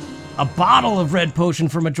 a bottle of red potion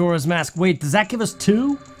for Majora's Mask. Wait, does that give us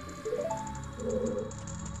 2?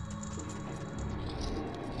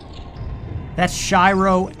 That's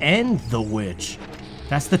Shiro and the Witch.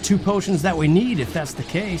 That's the 2 potions that we need, if that's the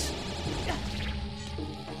case.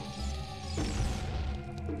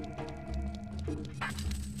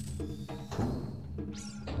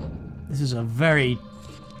 This is a very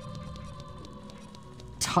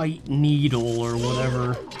tight needle or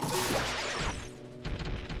whatever.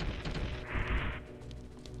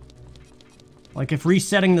 Like, if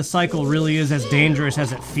resetting the cycle really is as dangerous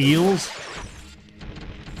as it feels,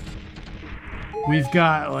 we've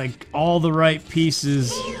got, like, all the right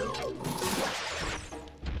pieces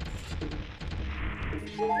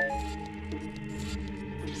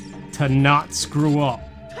to not screw up.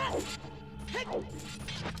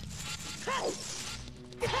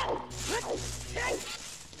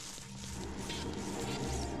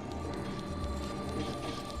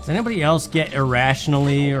 Does anybody else get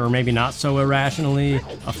irrationally, or maybe not so irrationally,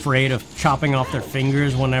 afraid of chopping off their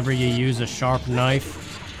fingers whenever you use a sharp knife?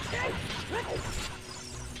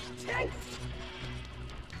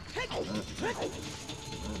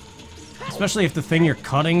 Especially if the thing you're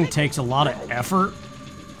cutting takes a lot of effort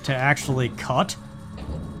to actually cut.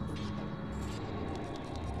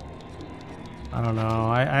 I don't know,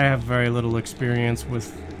 I have very little experience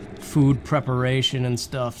with food preparation and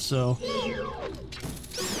stuff, so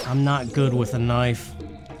I'm not good with a knife.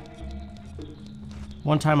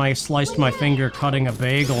 One time I sliced my finger cutting a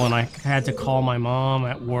bagel and I had to call my mom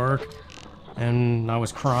at work, and I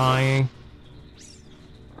was crying.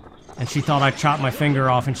 And she thought I chopped my finger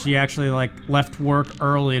off, and she actually, like, left work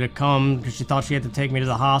early to come because she thought she had to take me to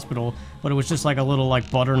the hospital, but it was just like a little, like,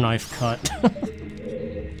 butter knife cut.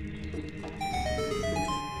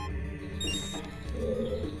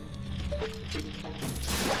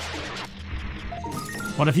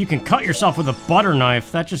 But if you can cut yourself with a butter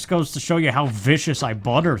knife, that just goes to show you how vicious I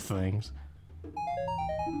butter things.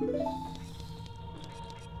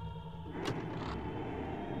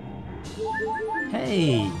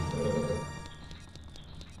 Hey!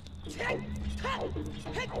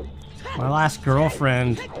 My last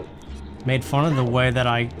girlfriend made fun of the way that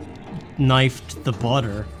I knifed the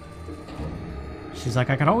butter. She's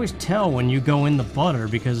like, I can always tell when you go in the butter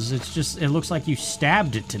because it's just, it looks like you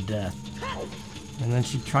stabbed it to death. And then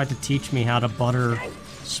she tried to teach me how to butter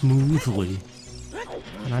smoothly.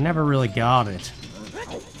 And I never really got it.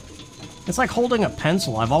 It's like holding a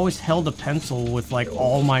pencil. I've always held a pencil with, like,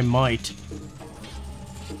 all my might.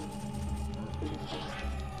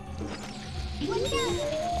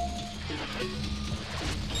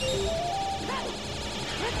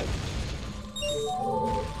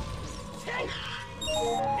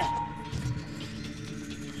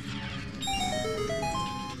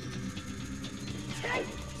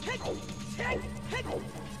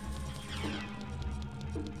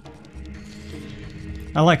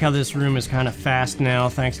 I like how this room is kind of fast now,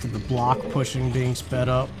 thanks to the block pushing being sped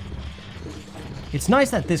up. It's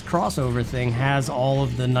nice that this crossover thing has all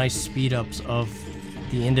of the nice speed-ups of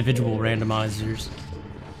the individual randomizers.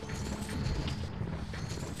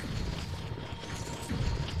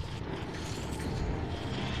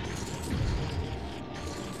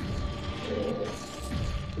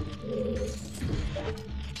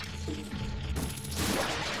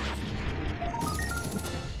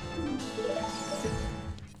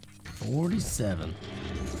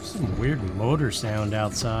 Some weird motor sound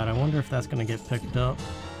outside. I wonder if that's gonna get picked up.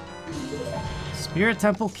 Spirit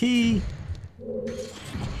Temple key!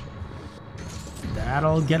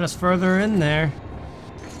 That'll get us further in there.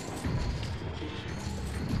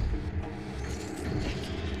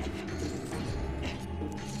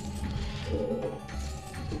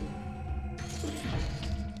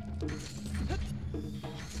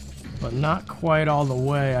 But not quite all the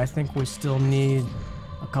way. I think we still need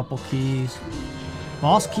a couple keys.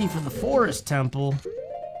 Boss key for the Forest Temple.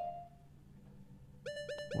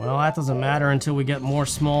 Well, that doesn't matter until we get more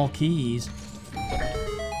small keys.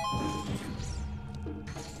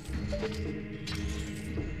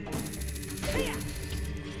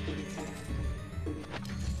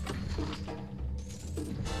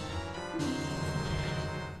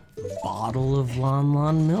 Bottle of Lon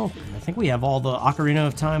Lon milk. I think we have all the Ocarina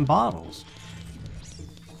of Time bottles.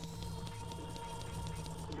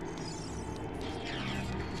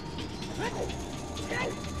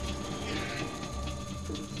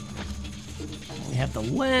 We have the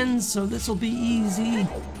lens, so this will be easy.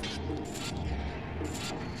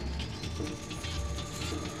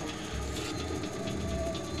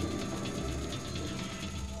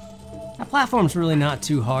 That platform's really not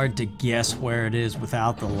too hard to guess where it is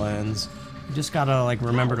without the lens. You just gotta, like,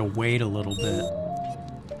 remember to wait a little bit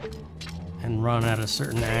and run at a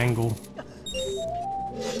certain angle.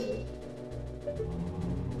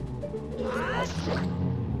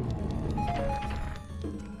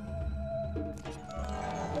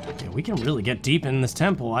 Okay, we can really get deep in this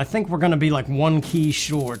temple. I think we're gonna be like one key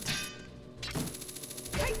short,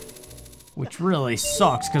 which This really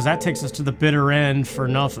sucks, because that takes us to the bitter end for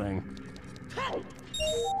nothing.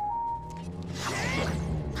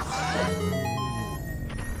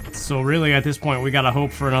 So really, at this point, we gotta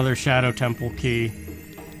hope for another Shadow Temple key.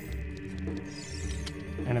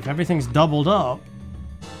 And if everything's doubled up...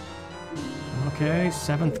 Okay,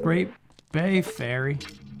 7th Great Bay Fairy.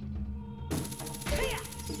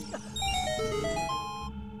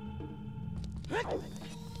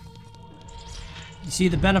 You see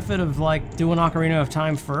the benefit of, like, doing Ocarina of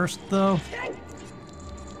Time first, though?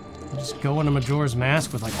 Just go into Majora's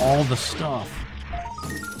Mask with, like, all the stuff.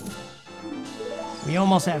 We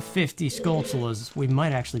almost have 50 Skulltulas. We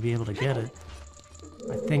might actually be able to get it.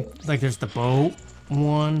 I think, like, there's the boat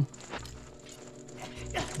one.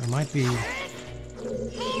 There might be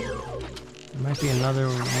another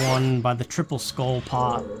one by the Triple Skull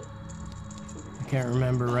pot. I can't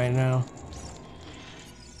remember right now.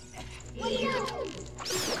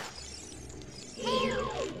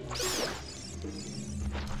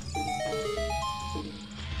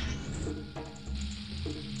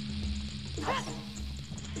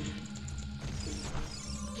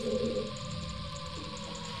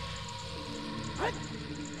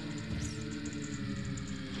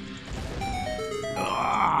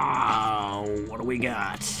 What do we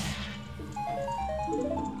got?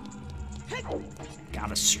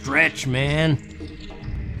 Gotta stretch, man.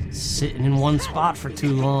 Sitting in one spot for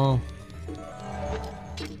too long.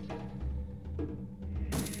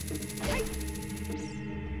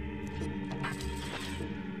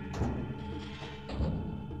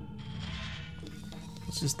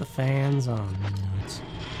 It's just the fans on.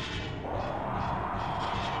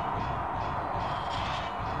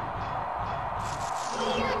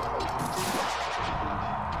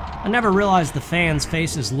 I never realized the fans'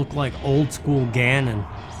 faces look like old school Ganon.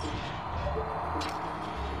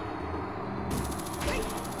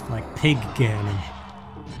 Like Pig Ganon.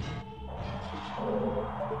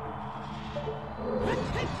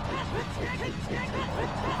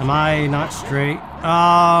 Am I not straight? Oh,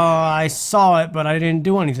 I saw it, but I didn't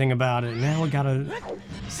do anything about it. Now we gotta,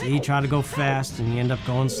 see, try to go fast, and you end up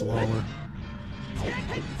going slower.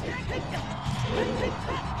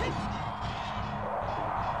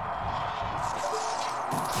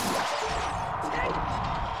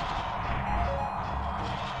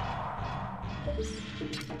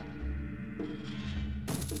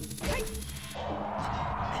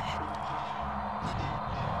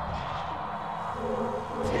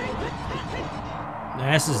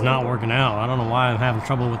 This is not working out. I don't know why I'm having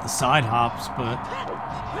trouble with the side hops, but...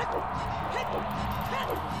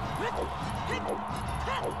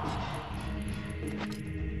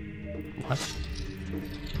 What?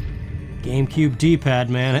 GameCube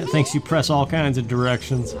D-pad, man. It thinks you press all kinds of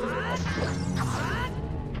directions.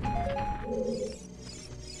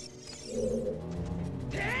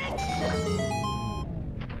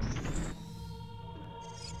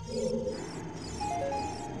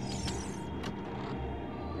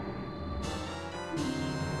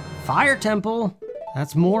 Fire Temple.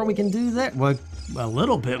 That's more we can do there. Well, a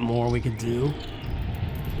little bit more we could do.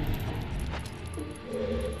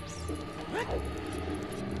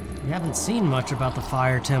 We haven't seen much about the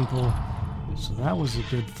Fire Temple, so that was a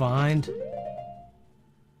good find.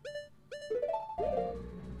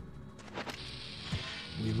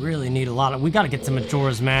 We really need a lot of... We gotta get to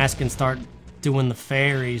Majora's Mask and start doing the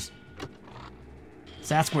fairies.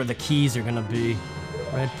 So that's where the keys are gonna be.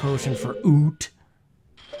 Red potion for Oot.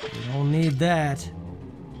 We don't need that.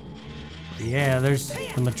 But yeah, there's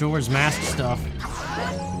the Majora's Mask stuff.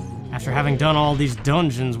 After having done all these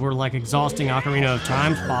dungeons, we're like exhausting Ocarina of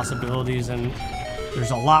Time's possibilities, and there's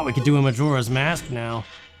a lot we could do in Majora's Mask now.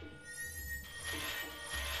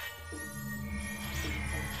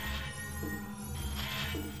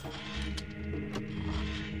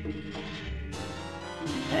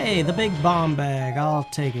 Hey, the big bomb bag, I'll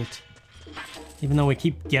take it. Even though we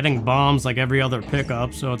keep getting bombs like every other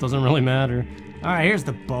pickup, so it doesn't really matter. Alright, here's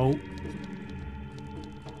the boat.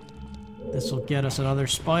 This will get us another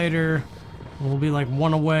spider. We'll be like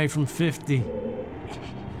one away from 50.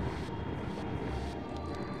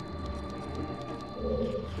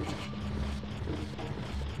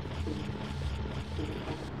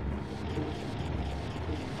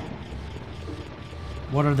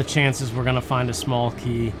 What are the chances we're gonna find a small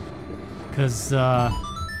key? Because,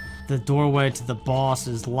 the doorway to the boss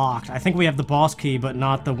is locked. I think we have the boss key, but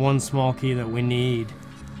not the one small key that we need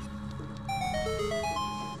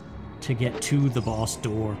to get to the boss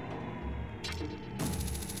door.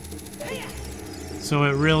 So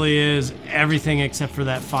it really is everything except for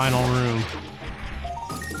that final room.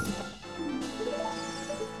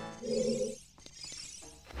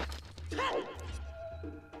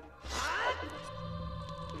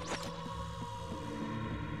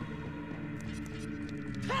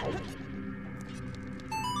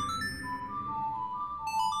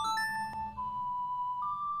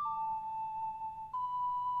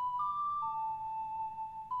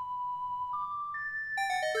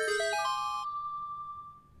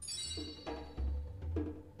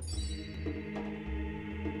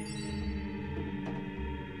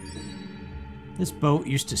 This boat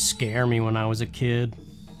used to scare me when I was a kid.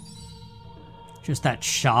 Just that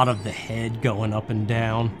shot of the head going up and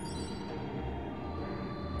down.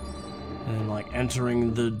 And then, like,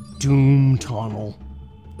 entering the doom tunnel.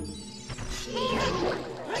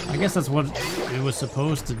 I guess that's what it was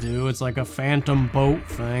supposed to do. It's like a phantom boat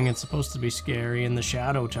thing. It's supposed to be scary in the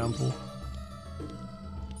Shadow Temple.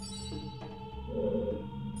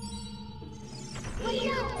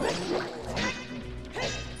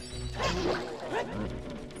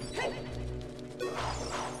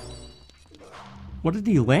 What did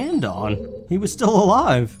he land on? He was still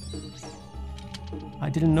alive.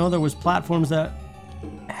 I didn't know there was platforms that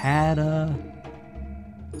had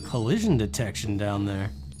collision detection down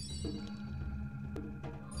there.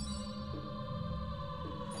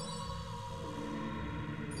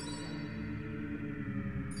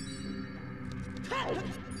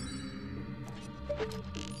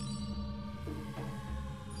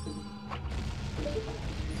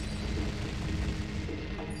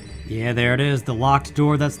 Yeah, there it is, the locked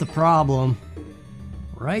door, that's the problem.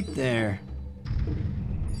 Right there.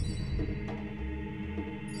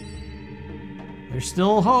 There's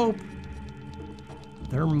still hope.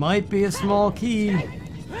 There might be a small key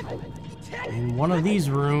in one of these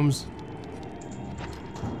rooms.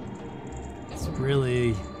 It's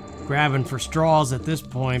really grabbing for straws at this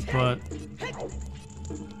point, but...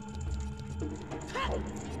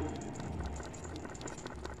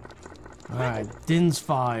 Alright, Din's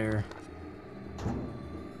Fire.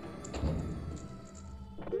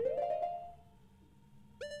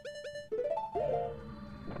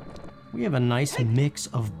 We have a nice mix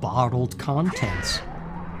of bottled contents.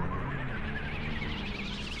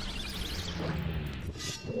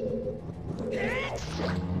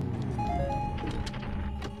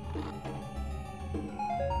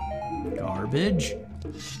 Garbage.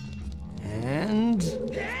 And...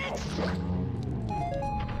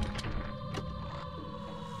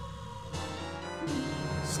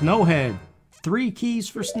 Snowhead. 3 keys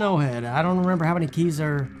for Snowhead. I don't remember how many keys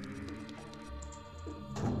are...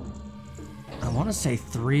 I want to say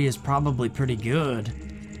 3 is probably pretty good.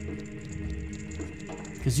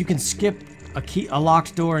 Because you can skip a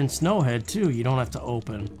locked door in Snowhead too. You don't have to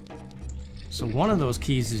open. So one of those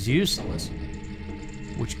keys is useless.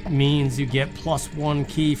 Which means you get +1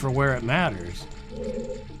 key for where it matters.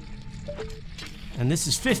 And this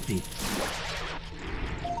is 50.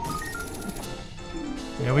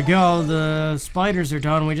 There we go, the spiders are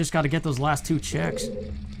done. We just got to get those last 2 checks.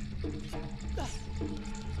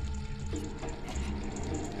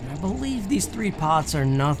 I believe these 3 pots are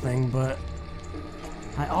nothing, but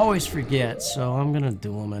I always forget, so I'm gonna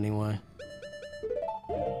do them anyway.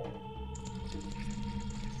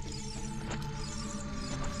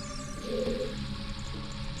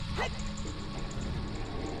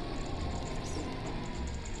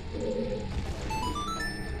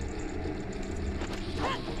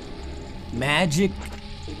 Magic.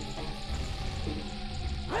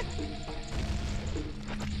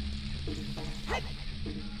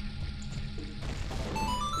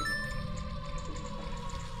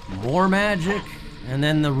 More magic, and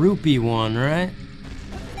then the rupee one, right?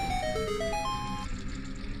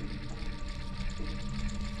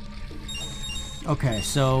 Okay,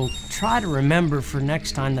 so try to remember for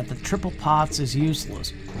next time that the triple pots is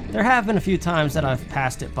useless. There have been a few times that I've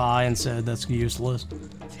passed it by and said that's useless.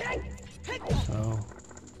 So...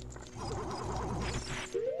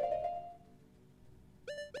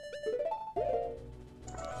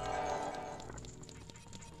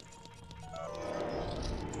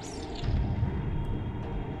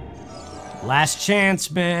 last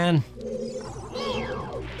chance, man.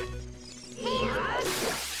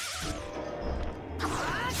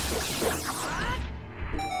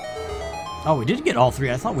 Oh, we did get all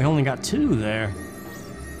 3. I thought we only got 2 there.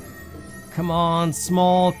 Come on,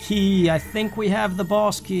 small key. I think we have the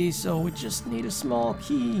boss key, so we just need a small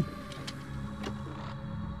key.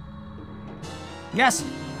 Yes!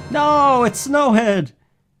 No, it's Snowhead!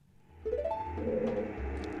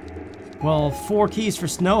 Well, 4 keys for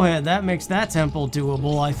Snowhead. That makes that temple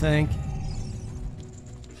doable, I think.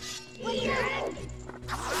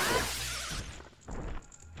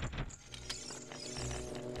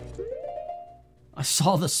 I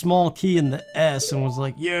saw the small key in the S and was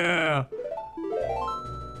like, yeah!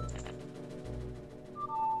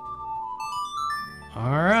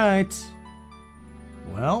 Alright.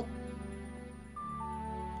 Well.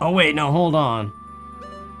 Oh wait, no, hold on.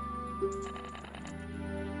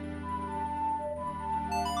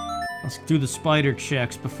 Let's do the spider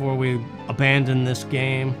checks before we abandon this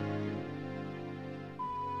game.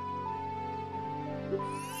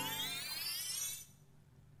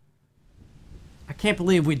 I can't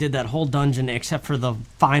believe we did that whole dungeon except for the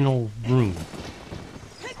final room.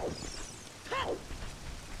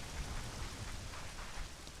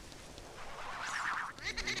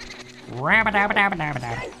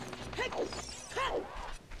 Rabbit-dabba-dabba-dabba-dabba.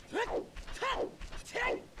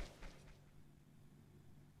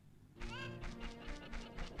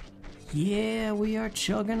 Yeah, we are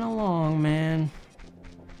chugging along, man.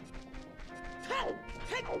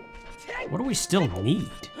 What do we still need?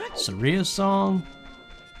 Saria's song?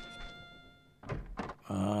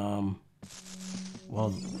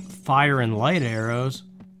 Well, fire and light arrows.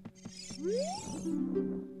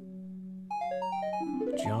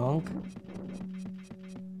 Junk.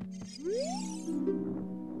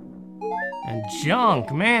 And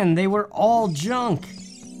junk, man, they were all junk.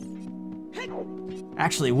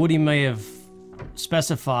 Actually, Woody may have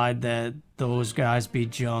specified that those guys be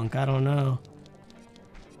junk. I don't know.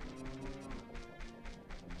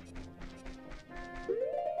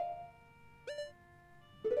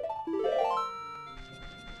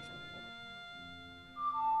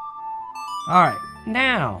 Alright,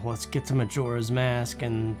 now let's get to Majora's Mask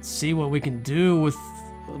and see what we can do with...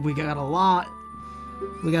 We got a lot.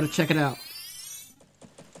 We gotta check it out.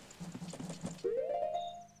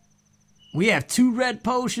 We have 2 red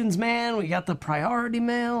potions, man. We got the priority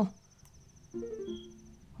mail.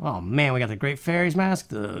 Oh man, we got the Great Fairy's Mask.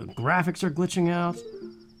 The graphics are glitching out.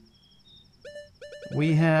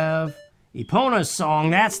 We have Epona's song.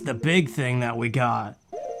 That's the big thing that we got.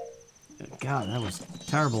 God, that was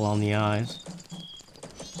terrible on the eyes.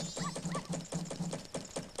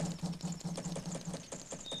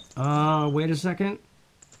 Wait a second.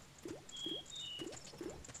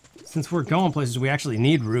 Since we're going places, we actually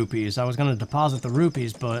need rupees. I was gonna deposit the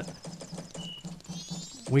rupees, but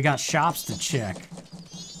we got shops to check.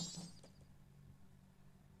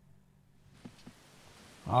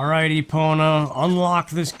 Alright, Epona, unlock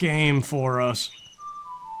this game for us.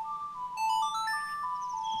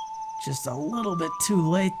 Just a little bit too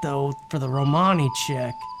late, though, for the Romani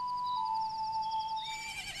check.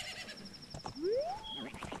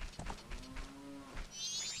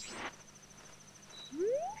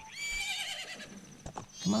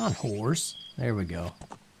 Come on, horse. There we go.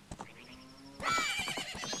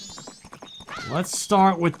 Let's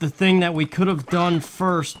start with the thing that we could have done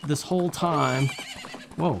first this whole time.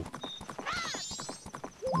 Whoa.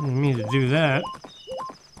 Didn't mean to do that.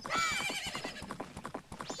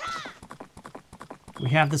 We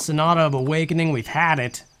have the Sonata of Awakening. We've had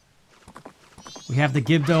it. We have the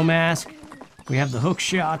Gibdo Mask. We have the hook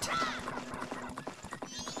shot.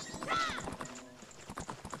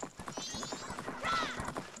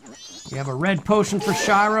 We have a red potion for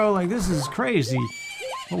Shiro. Like, this is crazy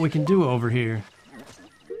what we can do over here.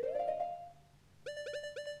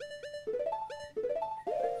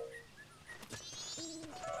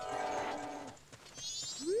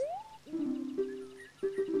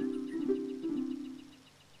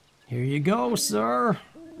 Here you go, sir.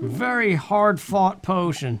 Very hard-fought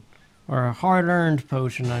potion. Or a hard-earned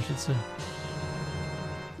potion, I should say.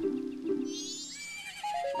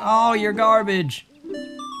 Oh, you're garbage.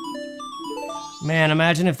 Man,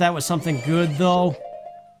 imagine if that was something good, though.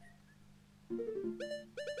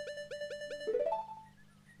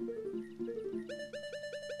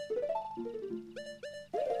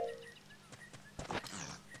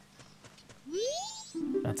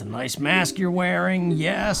 That's a nice mask you're wearing,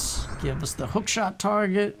 yes. Give us the hookshot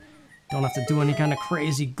target. Don't have to do any kind of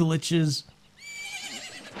crazy glitches.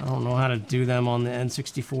 I don't know how to do them on the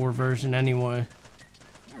N64 version anyway.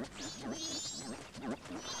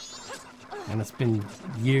 And it's been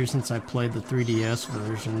years since I played the 3DS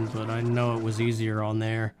version, but I know it was easier on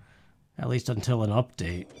there. At least until an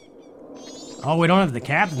update. Oh, we don't have the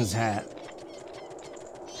captain's hat.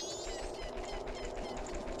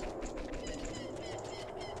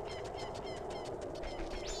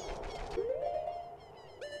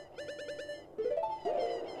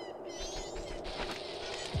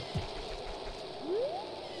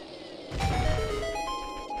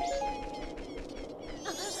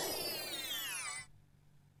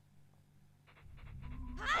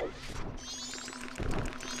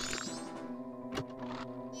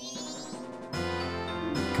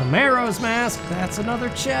 Camaro's mask, that's another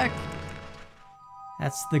check.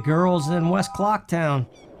 That's the girls in West Clocktown.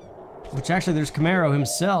 Which actually there's Camaro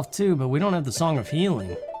himself too, but we don't have the Song of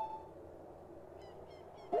Healing.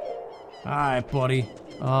 Alright, buddy.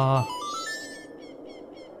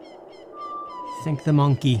 Think the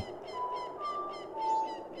monkey.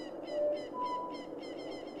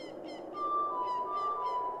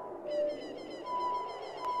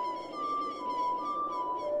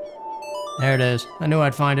 There it is. I knew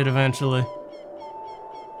I'd find it eventually.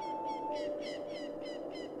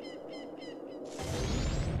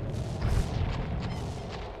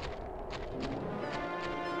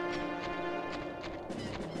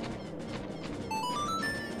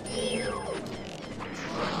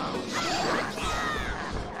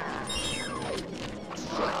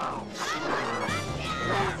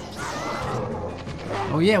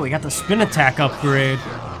 Oh yeah, we got the spin attack upgrade.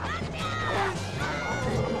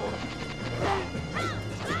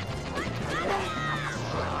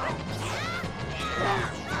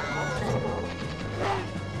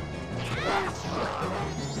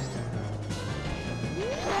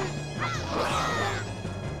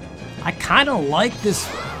 I kind of like this.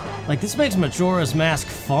 Like, this makes Majora's Mask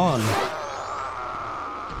fun.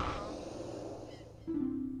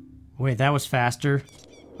 Wait, that was faster.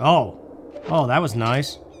 Oh. Oh, that was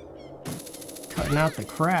nice. Cutting out the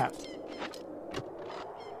crap.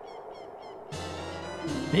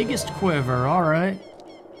 Biggest quiver, alright.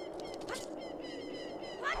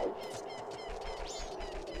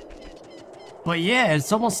 But yeah,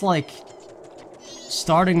 it's almost like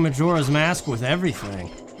starting Majora's Mask with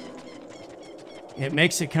everything. It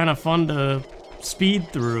makes it kind of fun to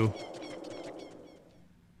speed through.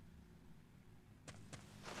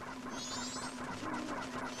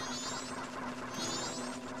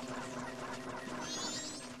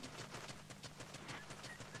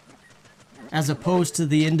 As opposed to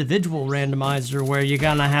the individual randomizer where you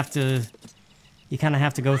kind of have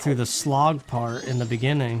to go through the slog part in the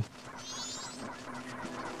beginning.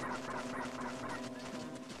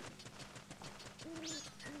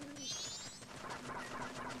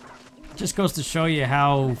 Just goes to show you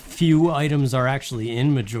how few items are actually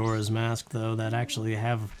in Majora's Mask, though, that actually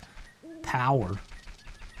have power.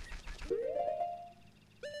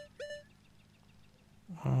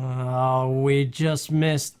 Oh, we just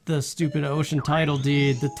missed the stupid ocean title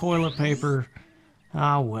deed, the toilet paper.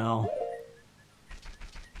 Ah, well.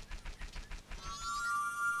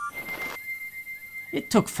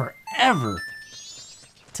 It took forever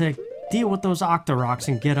to deal with those Octoroks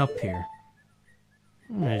and get up here.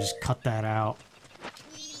 I'm gonna just cut that out.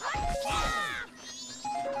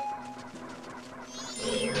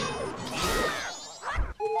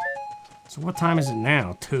 So what time is it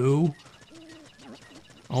now? 2?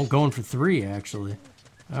 Oh, going for 3, actually.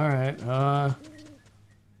 Alright,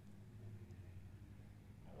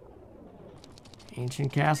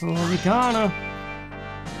 Ancient Castle of Ocarina.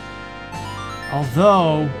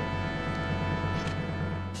 Although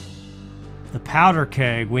the powder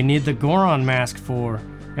keg we need the Goron mask for,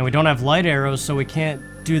 and we don't have light arrows, so we can't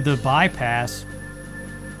do the bypass.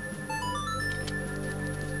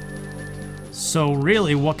 So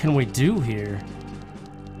really, what can we do here?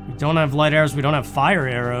 We don't have light arrows, we don't have fire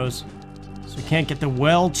arrows, so we can't get the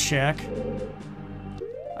well check.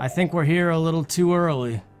 I think we're here a little too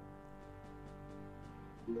early.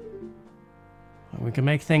 We can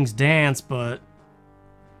make things dance, but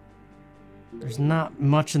there's not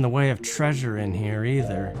much in the way of treasure in here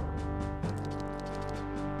either.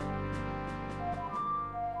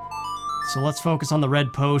 So let's focus on the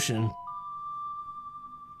red potion.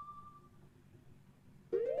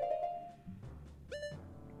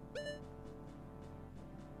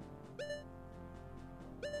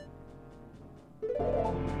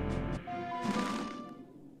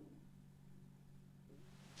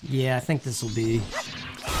 Yeah, I think this will be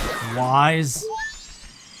wise.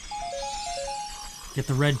 Get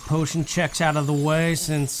the red potion checks out of the way,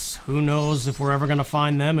 since who knows if we're ever gonna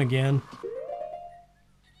find them again.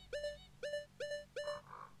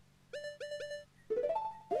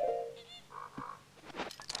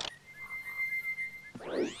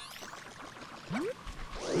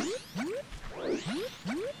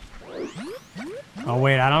 Oh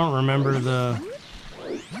wait, I don't remember the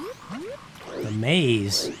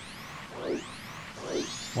maze.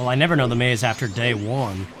 Well, I never know the maze after day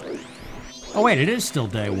 1. Oh wait, it is still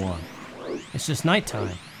day 1. It's just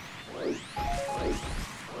nighttime.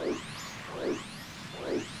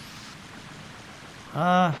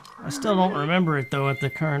 I still don't remember it though at the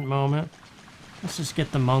current moment. Let's just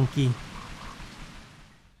get the monkey.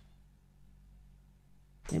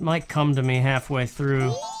 It might come to me halfway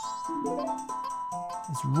through.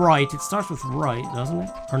 It's right. It starts with right, doesn't it?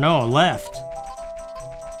 Or no, left.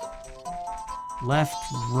 Left,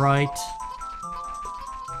 right.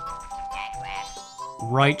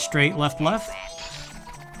 Right, straight, left, left.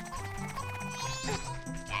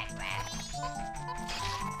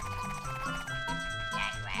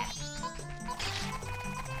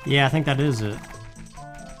 Yeah, I think that is it.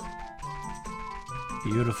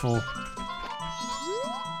 Beautiful.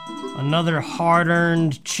 Another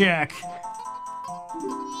hard-earned check.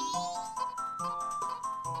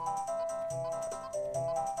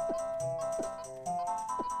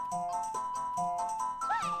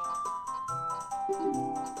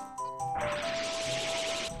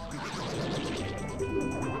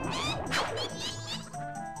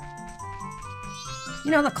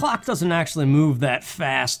 You know, the clock doesn't actually move that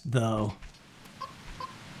fast, though.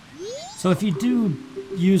 So if you do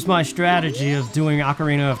use my strategy of doing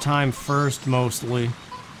Ocarina of Time first, mostly.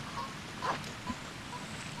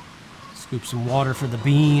 Scoop some water for the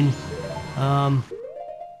bean.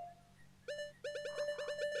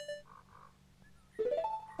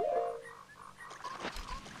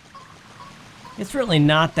 It's really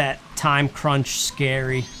not that time crunch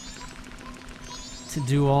scary to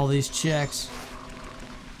do all these checks.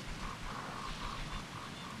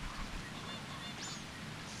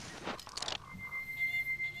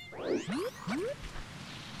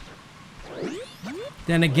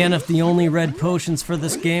 Then again, if the only red potions for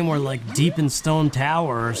this game were like deep in Stone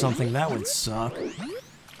Tower or something, that would suck.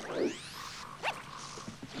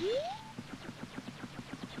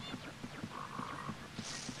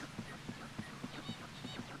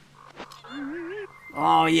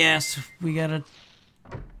 Oh yes, we got a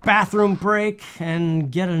bathroom break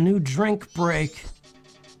and get a new drink break.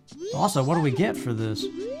 Also, what do we get for this?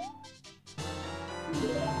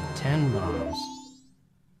 10 bombs.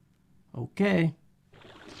 Okay.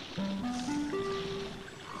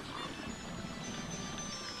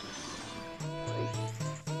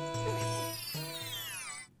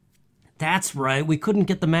 That's right, we couldn't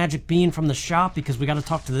get the magic bean from the shop because we gotta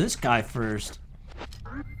talk to this guy first.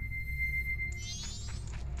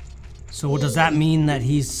 So does that mean that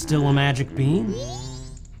he's still a magic bean?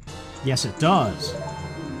 Yes, it does.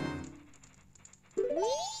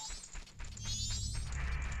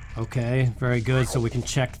 Okay, very good, so we can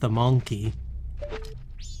check the monkey.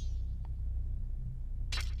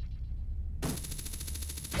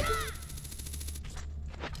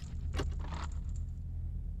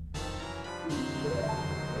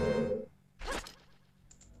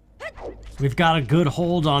 We've got a good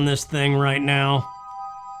hold on this thing right now.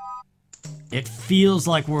 It feels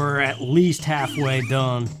like we're at least halfway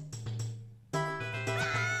done.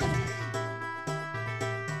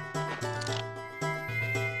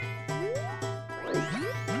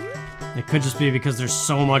 It could just be because there's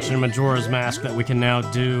so much in Majora's Mask that we can now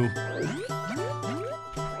do.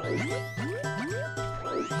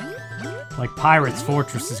 Like Pirate's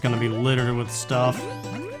Fortress is gonna be littered with stuff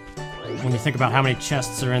when you think about how many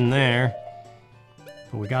chests are in there.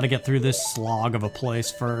 But we gotta get through this slog of a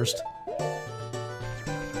place first.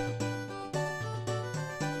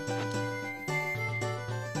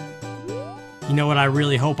 You know what I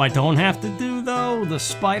really hope I don't have to do, though? The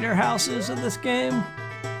spider houses of this game?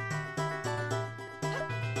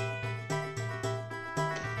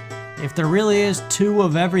 If there really is 2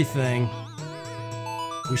 of everything,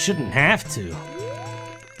 we shouldn't have to.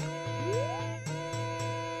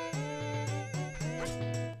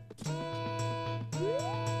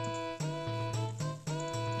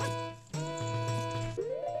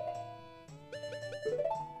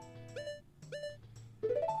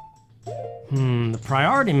 The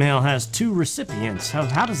priority mail has 2 recipients.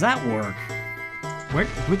 How does that work?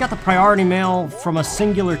 We got the priority mail from a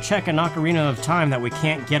singular check in Ocarina of Time that we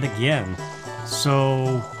can't get again.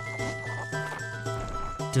 So,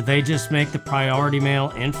 do they just make the priority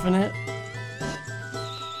mail infinite?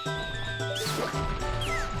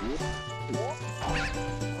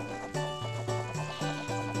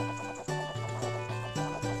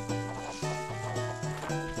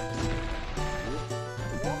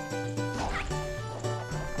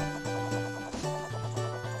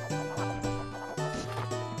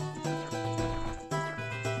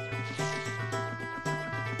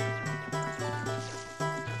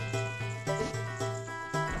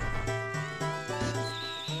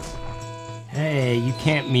 Hey, you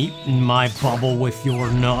can't meet in my bubble with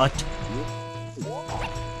your nut.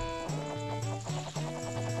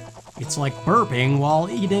 It's like burping while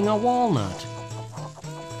eating a walnut.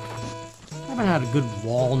 I haven't had a good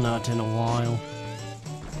walnut in a while.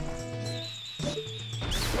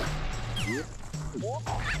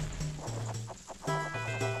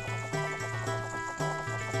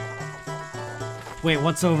 Wait,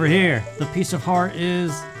 what's over here? The piece of heart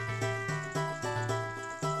is...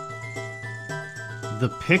 the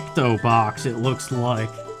Picto box, it looks like.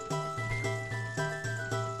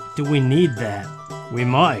 Do we need that? We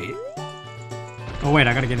might. Oh wait,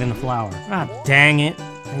 I gotta get in the flower. Ah, dang it.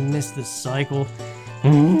 I missed this cycle.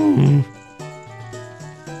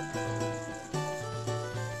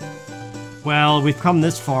 Well, we've come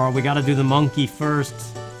this far. We gotta do the monkey first.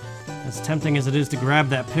 As tempting as it is to grab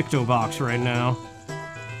that Picto box right now.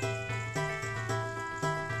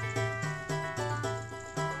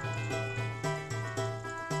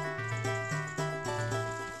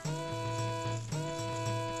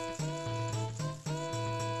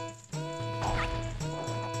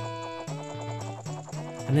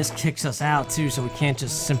 And this kicks us out too, so we can't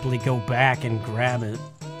just simply go back and grab it.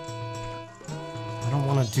 I don't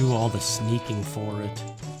want to do all the sneaking for it.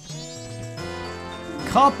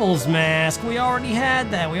 Couples mask! We already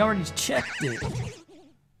had that. We already checked it.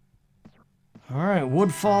 Alright,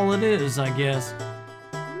 Woodfall it is, I guess.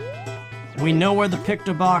 We know where the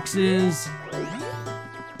Picto box is.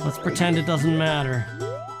 Let's pretend it doesn't matter.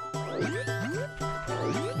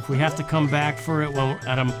 If we have to come back for it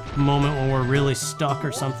at a moment when we're really stuck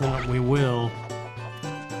or something, we will.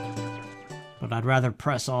 But I'd rather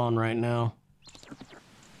press on right now.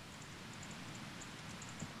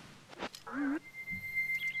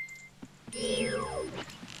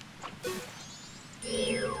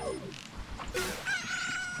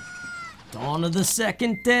 Dawn of the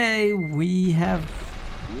second day, we have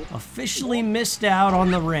officially missed out on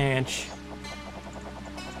the ranch.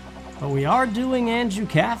 But we are doing Andrew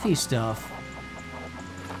Caffey stuff.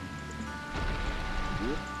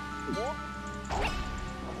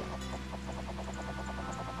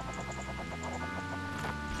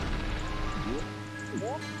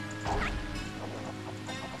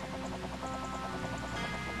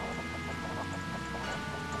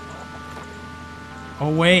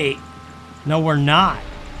 Oh wait, no we're not.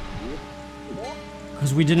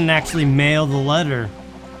 Because we didn't actually mail the letter.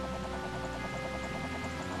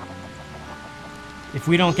 If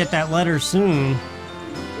we don't get that letter soon,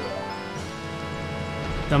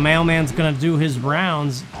 the mailman's gonna do his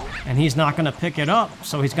rounds and he's not gonna pick it up,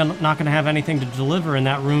 so he's not gonna have anything to deliver, and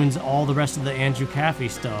that ruins all the rest of the Andrew Caffey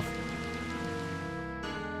stuff.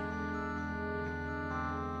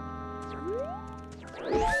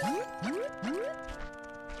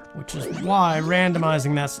 Which is why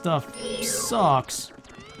randomizing that stuff sucks.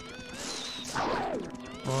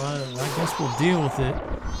 But I guess we'll deal with it.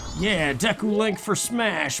 Yeah, Deku Link for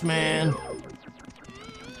Smash, man.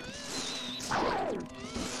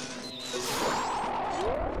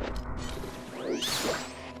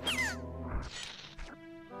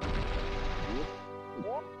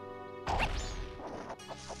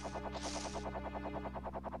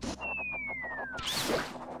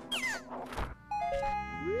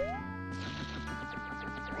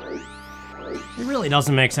 It really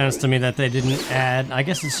doesn't make sense to me that they didn't add. I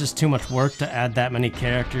guess it's just too much work to add that many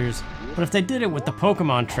characters. But if they did it with the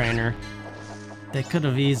Pokemon trainer, they could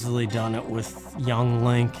have easily done it with young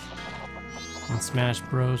Link in Smash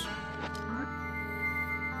Bros.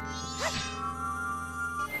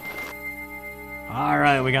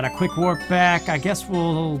 Alright, we got a quick warp back. I guess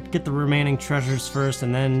we'll get the remaining treasures first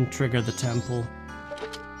and then trigger the temple.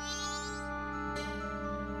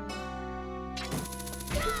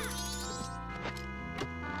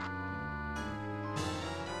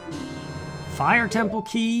 Fire Temple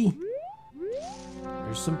key.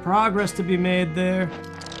 There's some progress to be made there.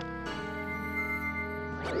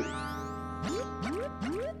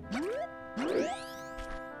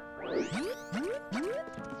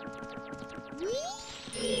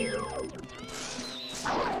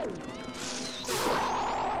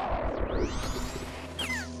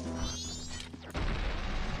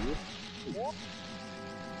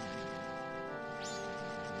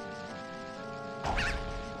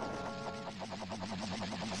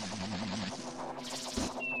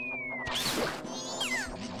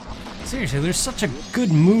 Seriously, there's such a good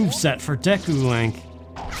moveset for Deku Link.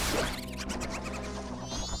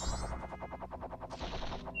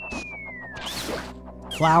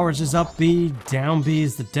 Flowers is up B, down B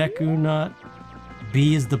is the Deku Nut,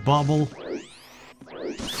 B is the bubble.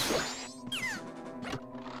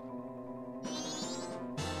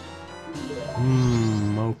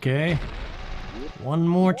 Okay. One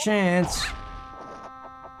more chance.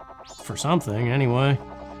 For something, anyway.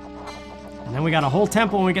 And then we got a whole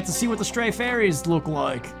temple and we get to see what the stray fairies look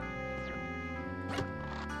like.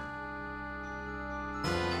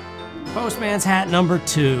 Postman's hat number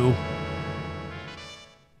 2.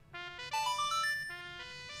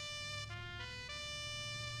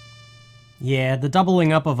 Yeah, the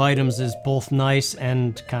doubling up of items is both nice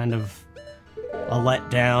and kind of a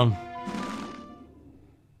letdown.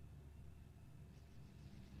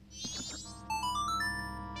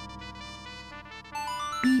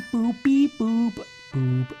 Boop,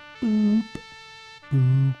 boop, boop,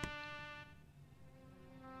 boop.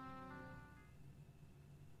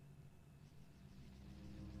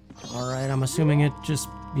 Alright, I'm assuming it just,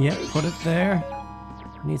 yep, put it there.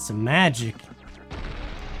 Need some magic.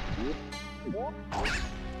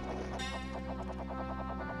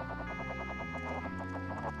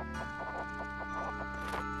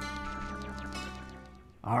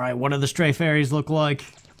 Alright, what do the stray fairies look like?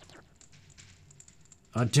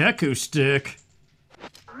 A Deku stick.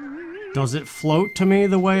 Does it float to me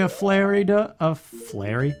the way a fairy does? A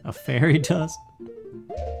fairy does?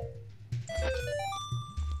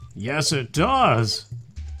 Yes, it does.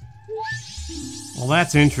 Well,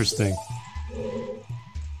 that's interesting.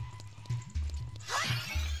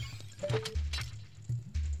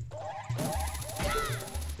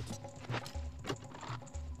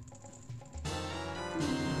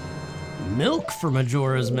 Milk for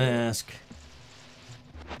Majora's Mask.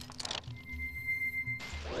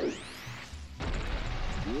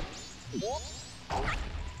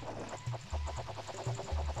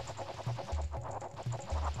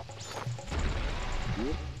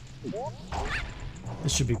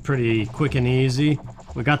 This should be pretty quick and easy.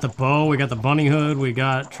 We got the bow, we got the bunny hood, we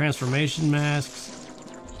got transformation masks.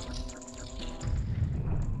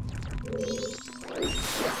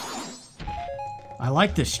 I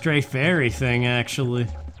like this stray fairy thing, actually.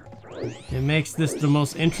 It makes this the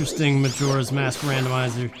most interesting Majora's Mask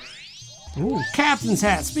randomizer. Ooh, captain's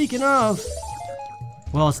hat, speaking of!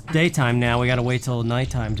 Well, it's daytime now, we gotta wait till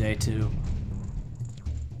nighttime day 2.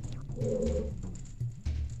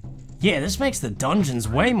 Yeah, this makes the dungeons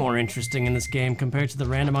way more interesting in this game compared to the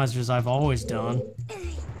randomizers I've always done.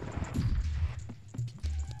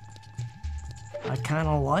 I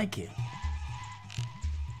kinda like it.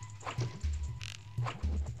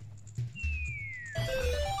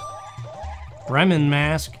 Bremen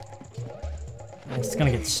mask. It's gonna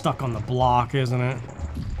get stuck on the block, isn't it?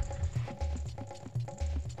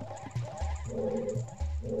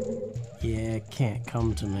 Yeah, it can't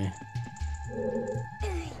come to me.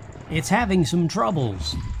 It's having some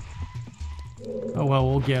troubles. Oh well,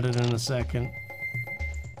 we'll get it in a second.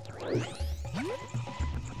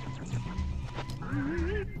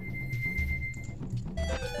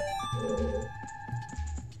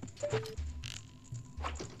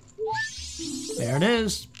 There it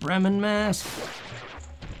is, Bremen mask.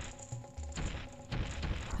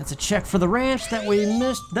 That's a check for the ranch that we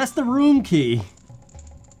missed. That's the room key.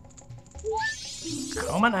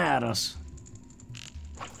 Coming at us.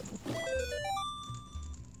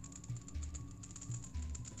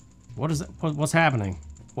 What is that? What's happening?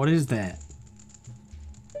 What is that?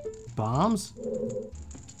 Bombs?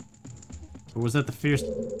 Or was that the fierce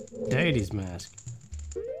deity's mask?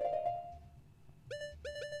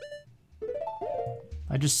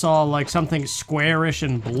 I just saw like something squarish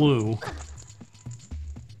and blue.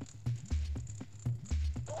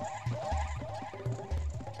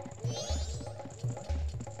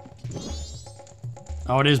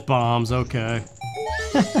 Oh, it is bombs, okay.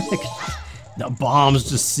 The bomb's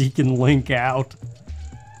just seeking Link out.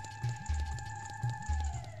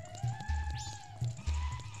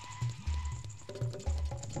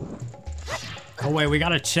 Oh wait, we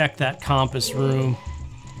gotta check that compass room.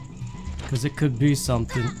 Because it could be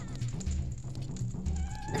something.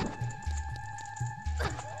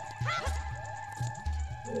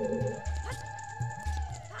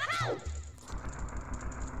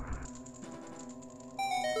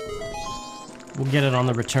 We'll get it on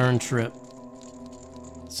the return trip.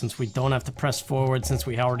 Since we don't have to press forward, since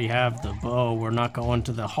we already have the bow, we're not going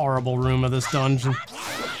to the horrible room of this dungeon.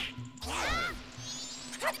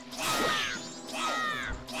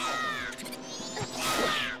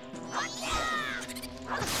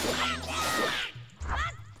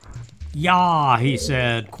 Yah, he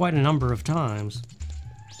said, quite a number of times.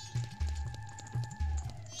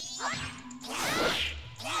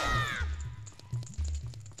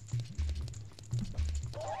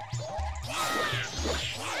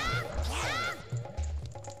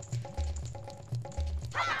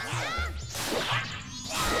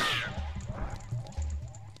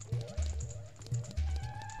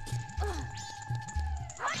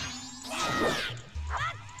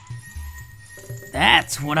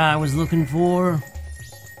 That's what I was looking for.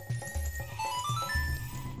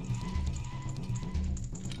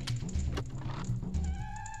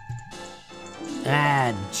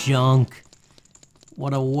 Ah, junk.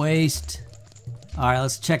 What a waste. Alright,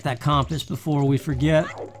 let's check that compass before we forget.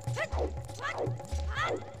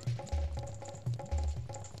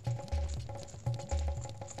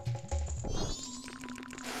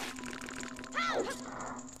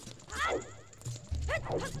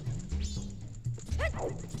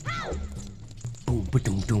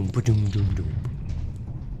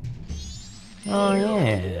 Oh,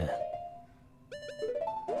 yeah.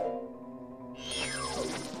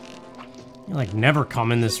 You, like, never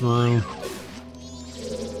come in this room.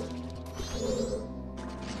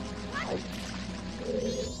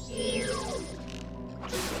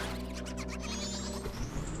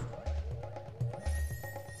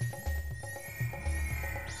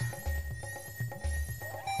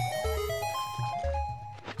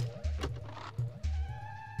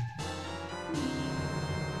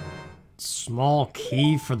 Small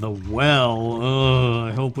key for the well. Ugh,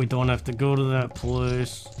 I hope we don't have to go to that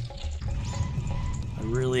place. I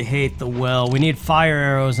really hate the well. We need fire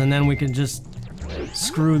arrows and then we can just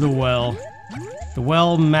screw the well. The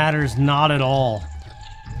well matters not at all.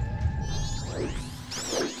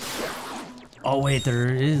 Oh wait,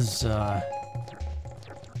 there is a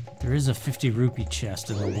 50 rupee chest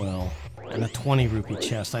in the well. And a 20 rupee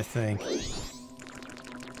chest, I think.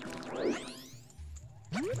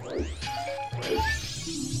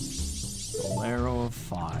 Arrow of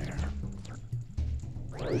fire.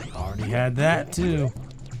 Already had that too.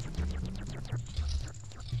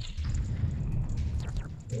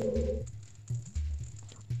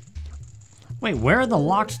 Wait, where are the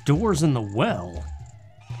locked doors in the well?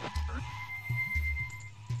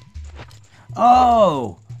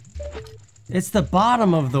 Oh! It's the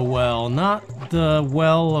bottom of the well, not the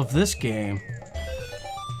well of this game.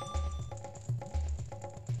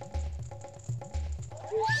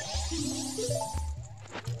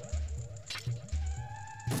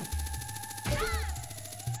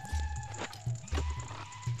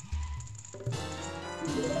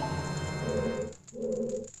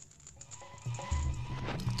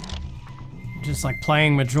 Just like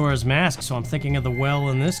playing Majora's Mask, so I'm thinking of the well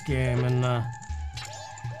in this game, and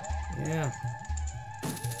yeah.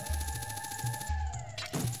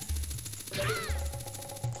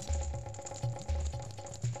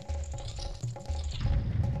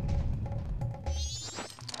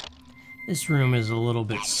 This room is a little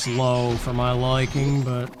bit slow for my liking,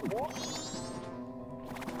 but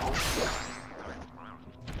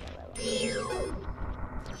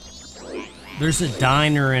there's a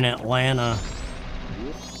diner in Atlanta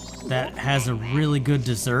that has a really good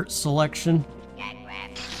dessert selection.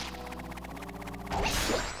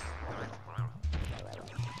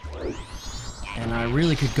 And I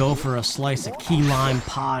really could go for a slice of key lime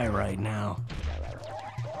pie right now.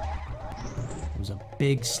 It was a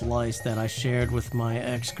big slice that I shared with my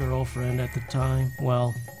ex-girlfriend at the time.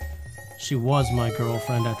 Well, she was my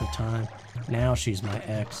girlfriend at the time. Now she's my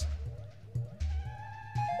ex.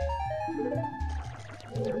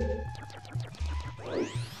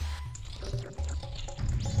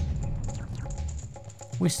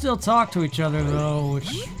 We still talk to each other though,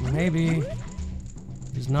 which maybe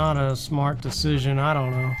is not a smart decision, I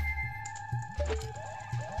don't know.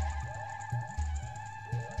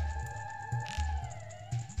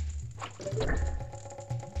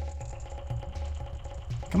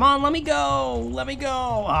 Come on, let me go! Let me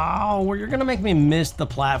go! Oh, you're gonna make me miss the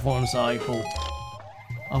platform cycle.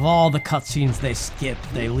 Of all the cutscenes they skip,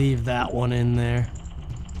 they leave that one in there.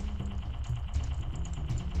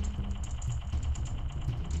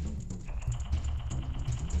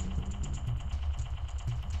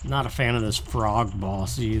 Not a fan of this frog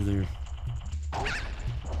boss either.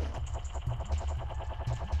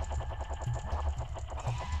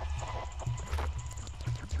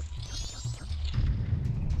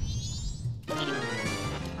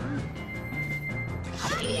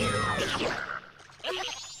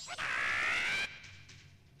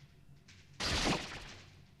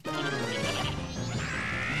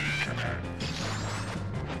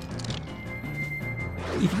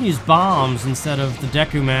 You can use bombs instead of the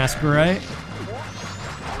Deku Mask, right?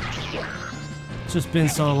 It's just been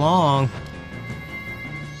so long.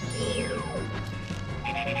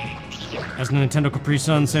 As Nintendo Capri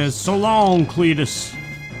Sun says, so long, Cletus.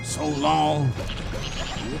 So long.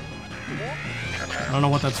 I don't know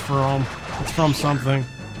what that's from. It's from something.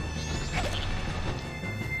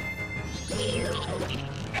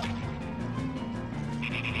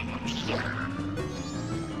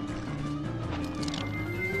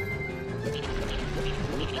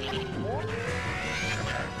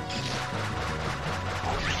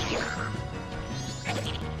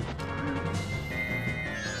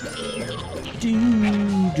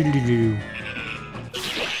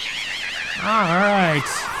 Alright.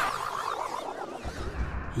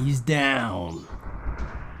 He's down.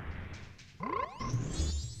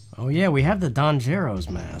 Oh yeah, we have the Dangero's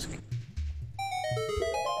mask.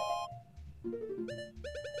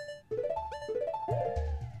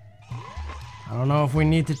 I don't know if we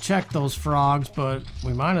need to check those frogs, but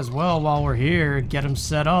we might as well while we're here get them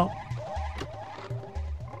set up.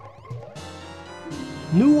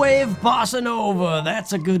 New Wave Bossa Nova,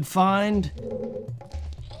 that's a good find.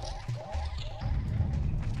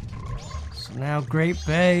 So now Great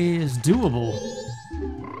Bay is doable.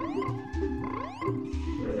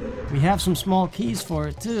 We have some small keys for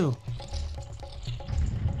it too.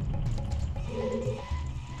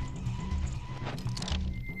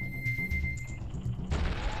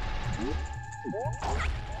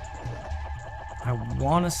 I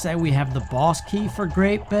want to say we have the boss key for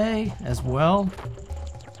Great Bay as well.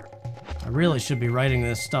 I really should be writing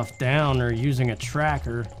this stuff down or using a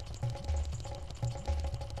tracker.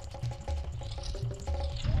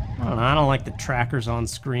 I don't know, I don't like the trackers on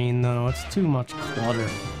screen though, it's too much clutter.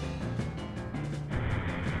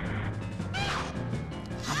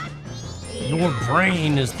 Your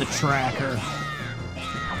brain is the tracker.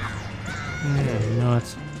 Yeah,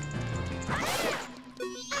 nuts.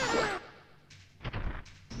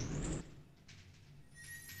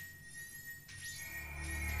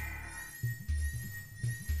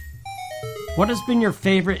 What has been your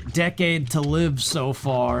favorite decade to live so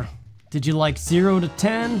far? Did you like 0 to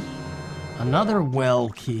 10? Another well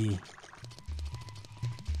key.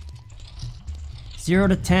 0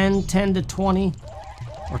 to 10, 10 to 20,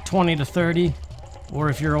 or 20 to 30, or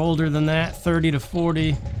if you're older than that, 30 to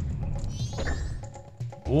 40.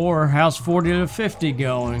 Or how's 40 to 50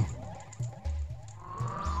 going?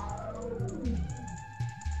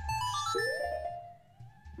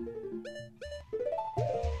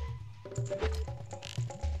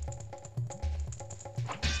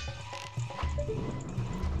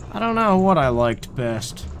 I don't know what I liked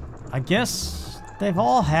best. I guess they've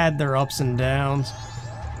all had their ups and downs.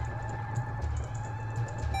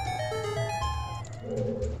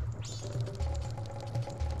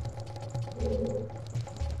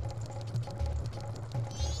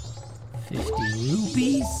 $50.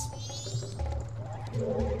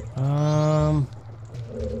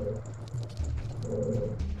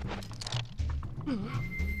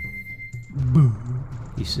 Boo.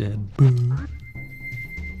 He said boo.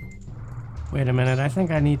 Wait a minute, I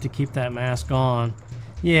think I need to keep that mask on.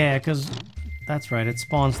 Yeah, because that's right, it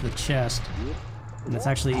spawns the chest. And it's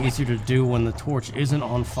actually easier to do when the torch isn't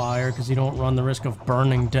on fire because you don't run the risk of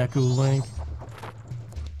burning Deku Link.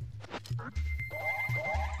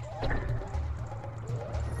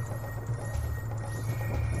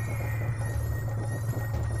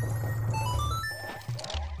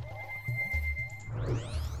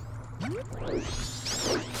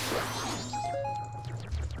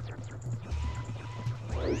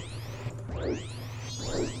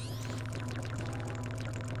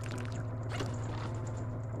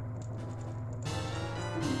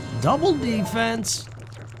 Double defense?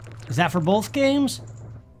 Is that for both games?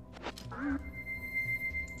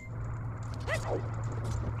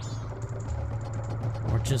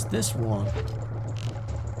 Or just this one?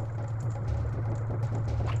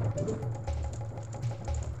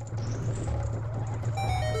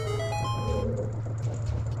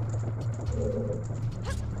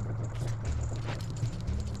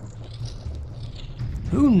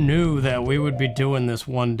 Who knew that we would be doing this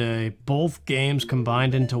one day? Both games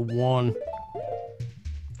combined into one.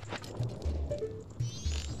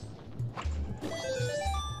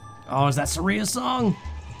 Oh, is that Saria's song?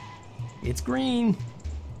 It's green.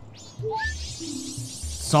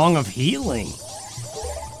 Song of Healing.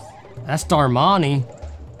 That's Darmani.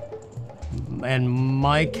 And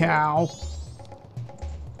my cow.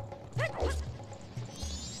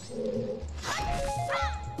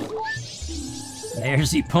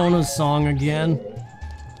 There's Epona's song again.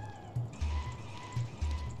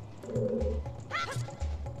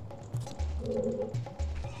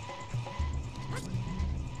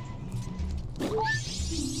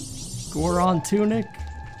 Goron tunic.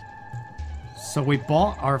 So we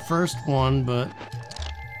bought our first one, but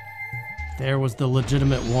there was the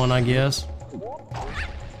legitimate one, I guess.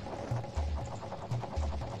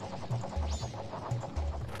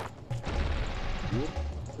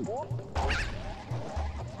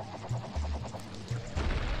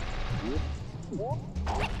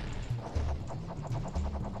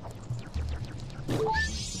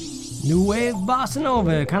 New Wave Bossa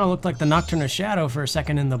Nova. It kind of looked like the Nocturne of Shadow for a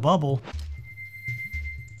second in the bubble.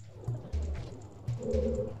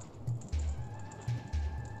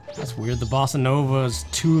 That's weird. The Bossa Nova's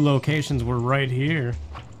 2 locations were right here.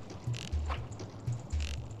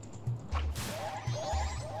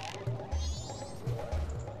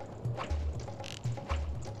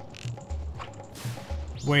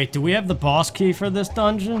 Wait, do we have the boss key for this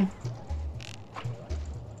dungeon?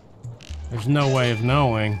 There's no way of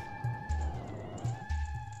knowing.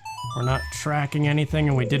 We're not tracking anything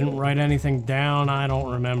and we didn't write anything down. I don't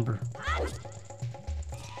remember.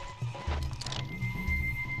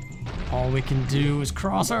 All we can do is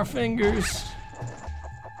cross our fingers.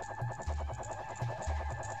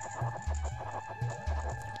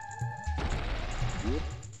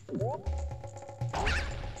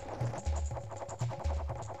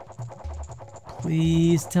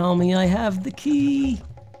 Please tell me I have the key.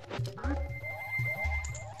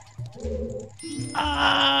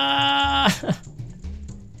 Ah!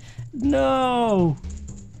 No!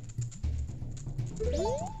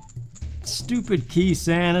 Stupid key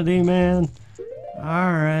sanity, man.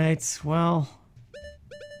 Alright, well...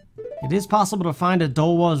 It is possible to find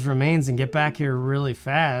Adolwa's remains and get back here really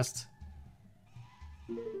fast.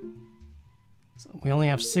 So we only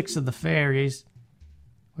have 6 of the fairies.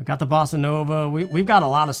 We got the Bossa Nova. We've got a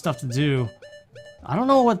lot of stuff to do. I don't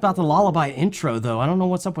know what about the lullaby intro, though. I don't know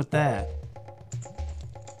what's up with that.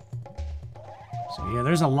 So yeah,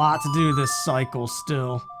 there's a lot to do this cycle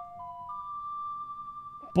still.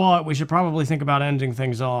 But we should probably think about ending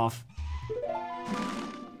things off.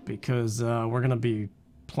 Because we're gonna be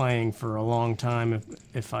playing for a long time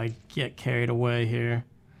if I get carried away here.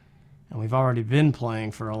 And we've already been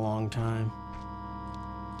playing for a long time.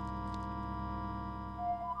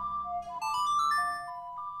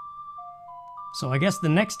 So I guess the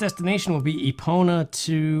next destination will be Epona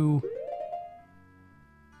to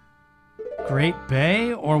Great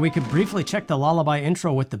Bay, or we could briefly check the lullaby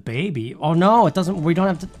intro with the baby. Oh no, it doesn't. We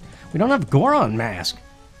don't have Goron mask.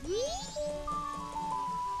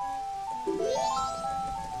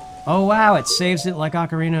 Oh wow, it saves it like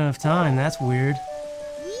Ocarina of Time. That's weird.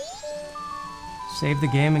 Save the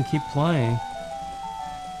game and keep playing.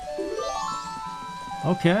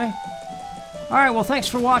 Okay. All right. Well, thanks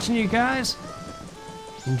for watching, you guys.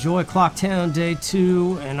 Enjoy Clocktown Day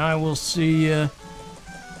 2, and I will see you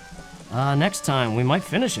next time. We might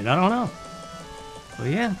finish it, I don't know.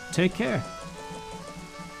 But yeah, take care.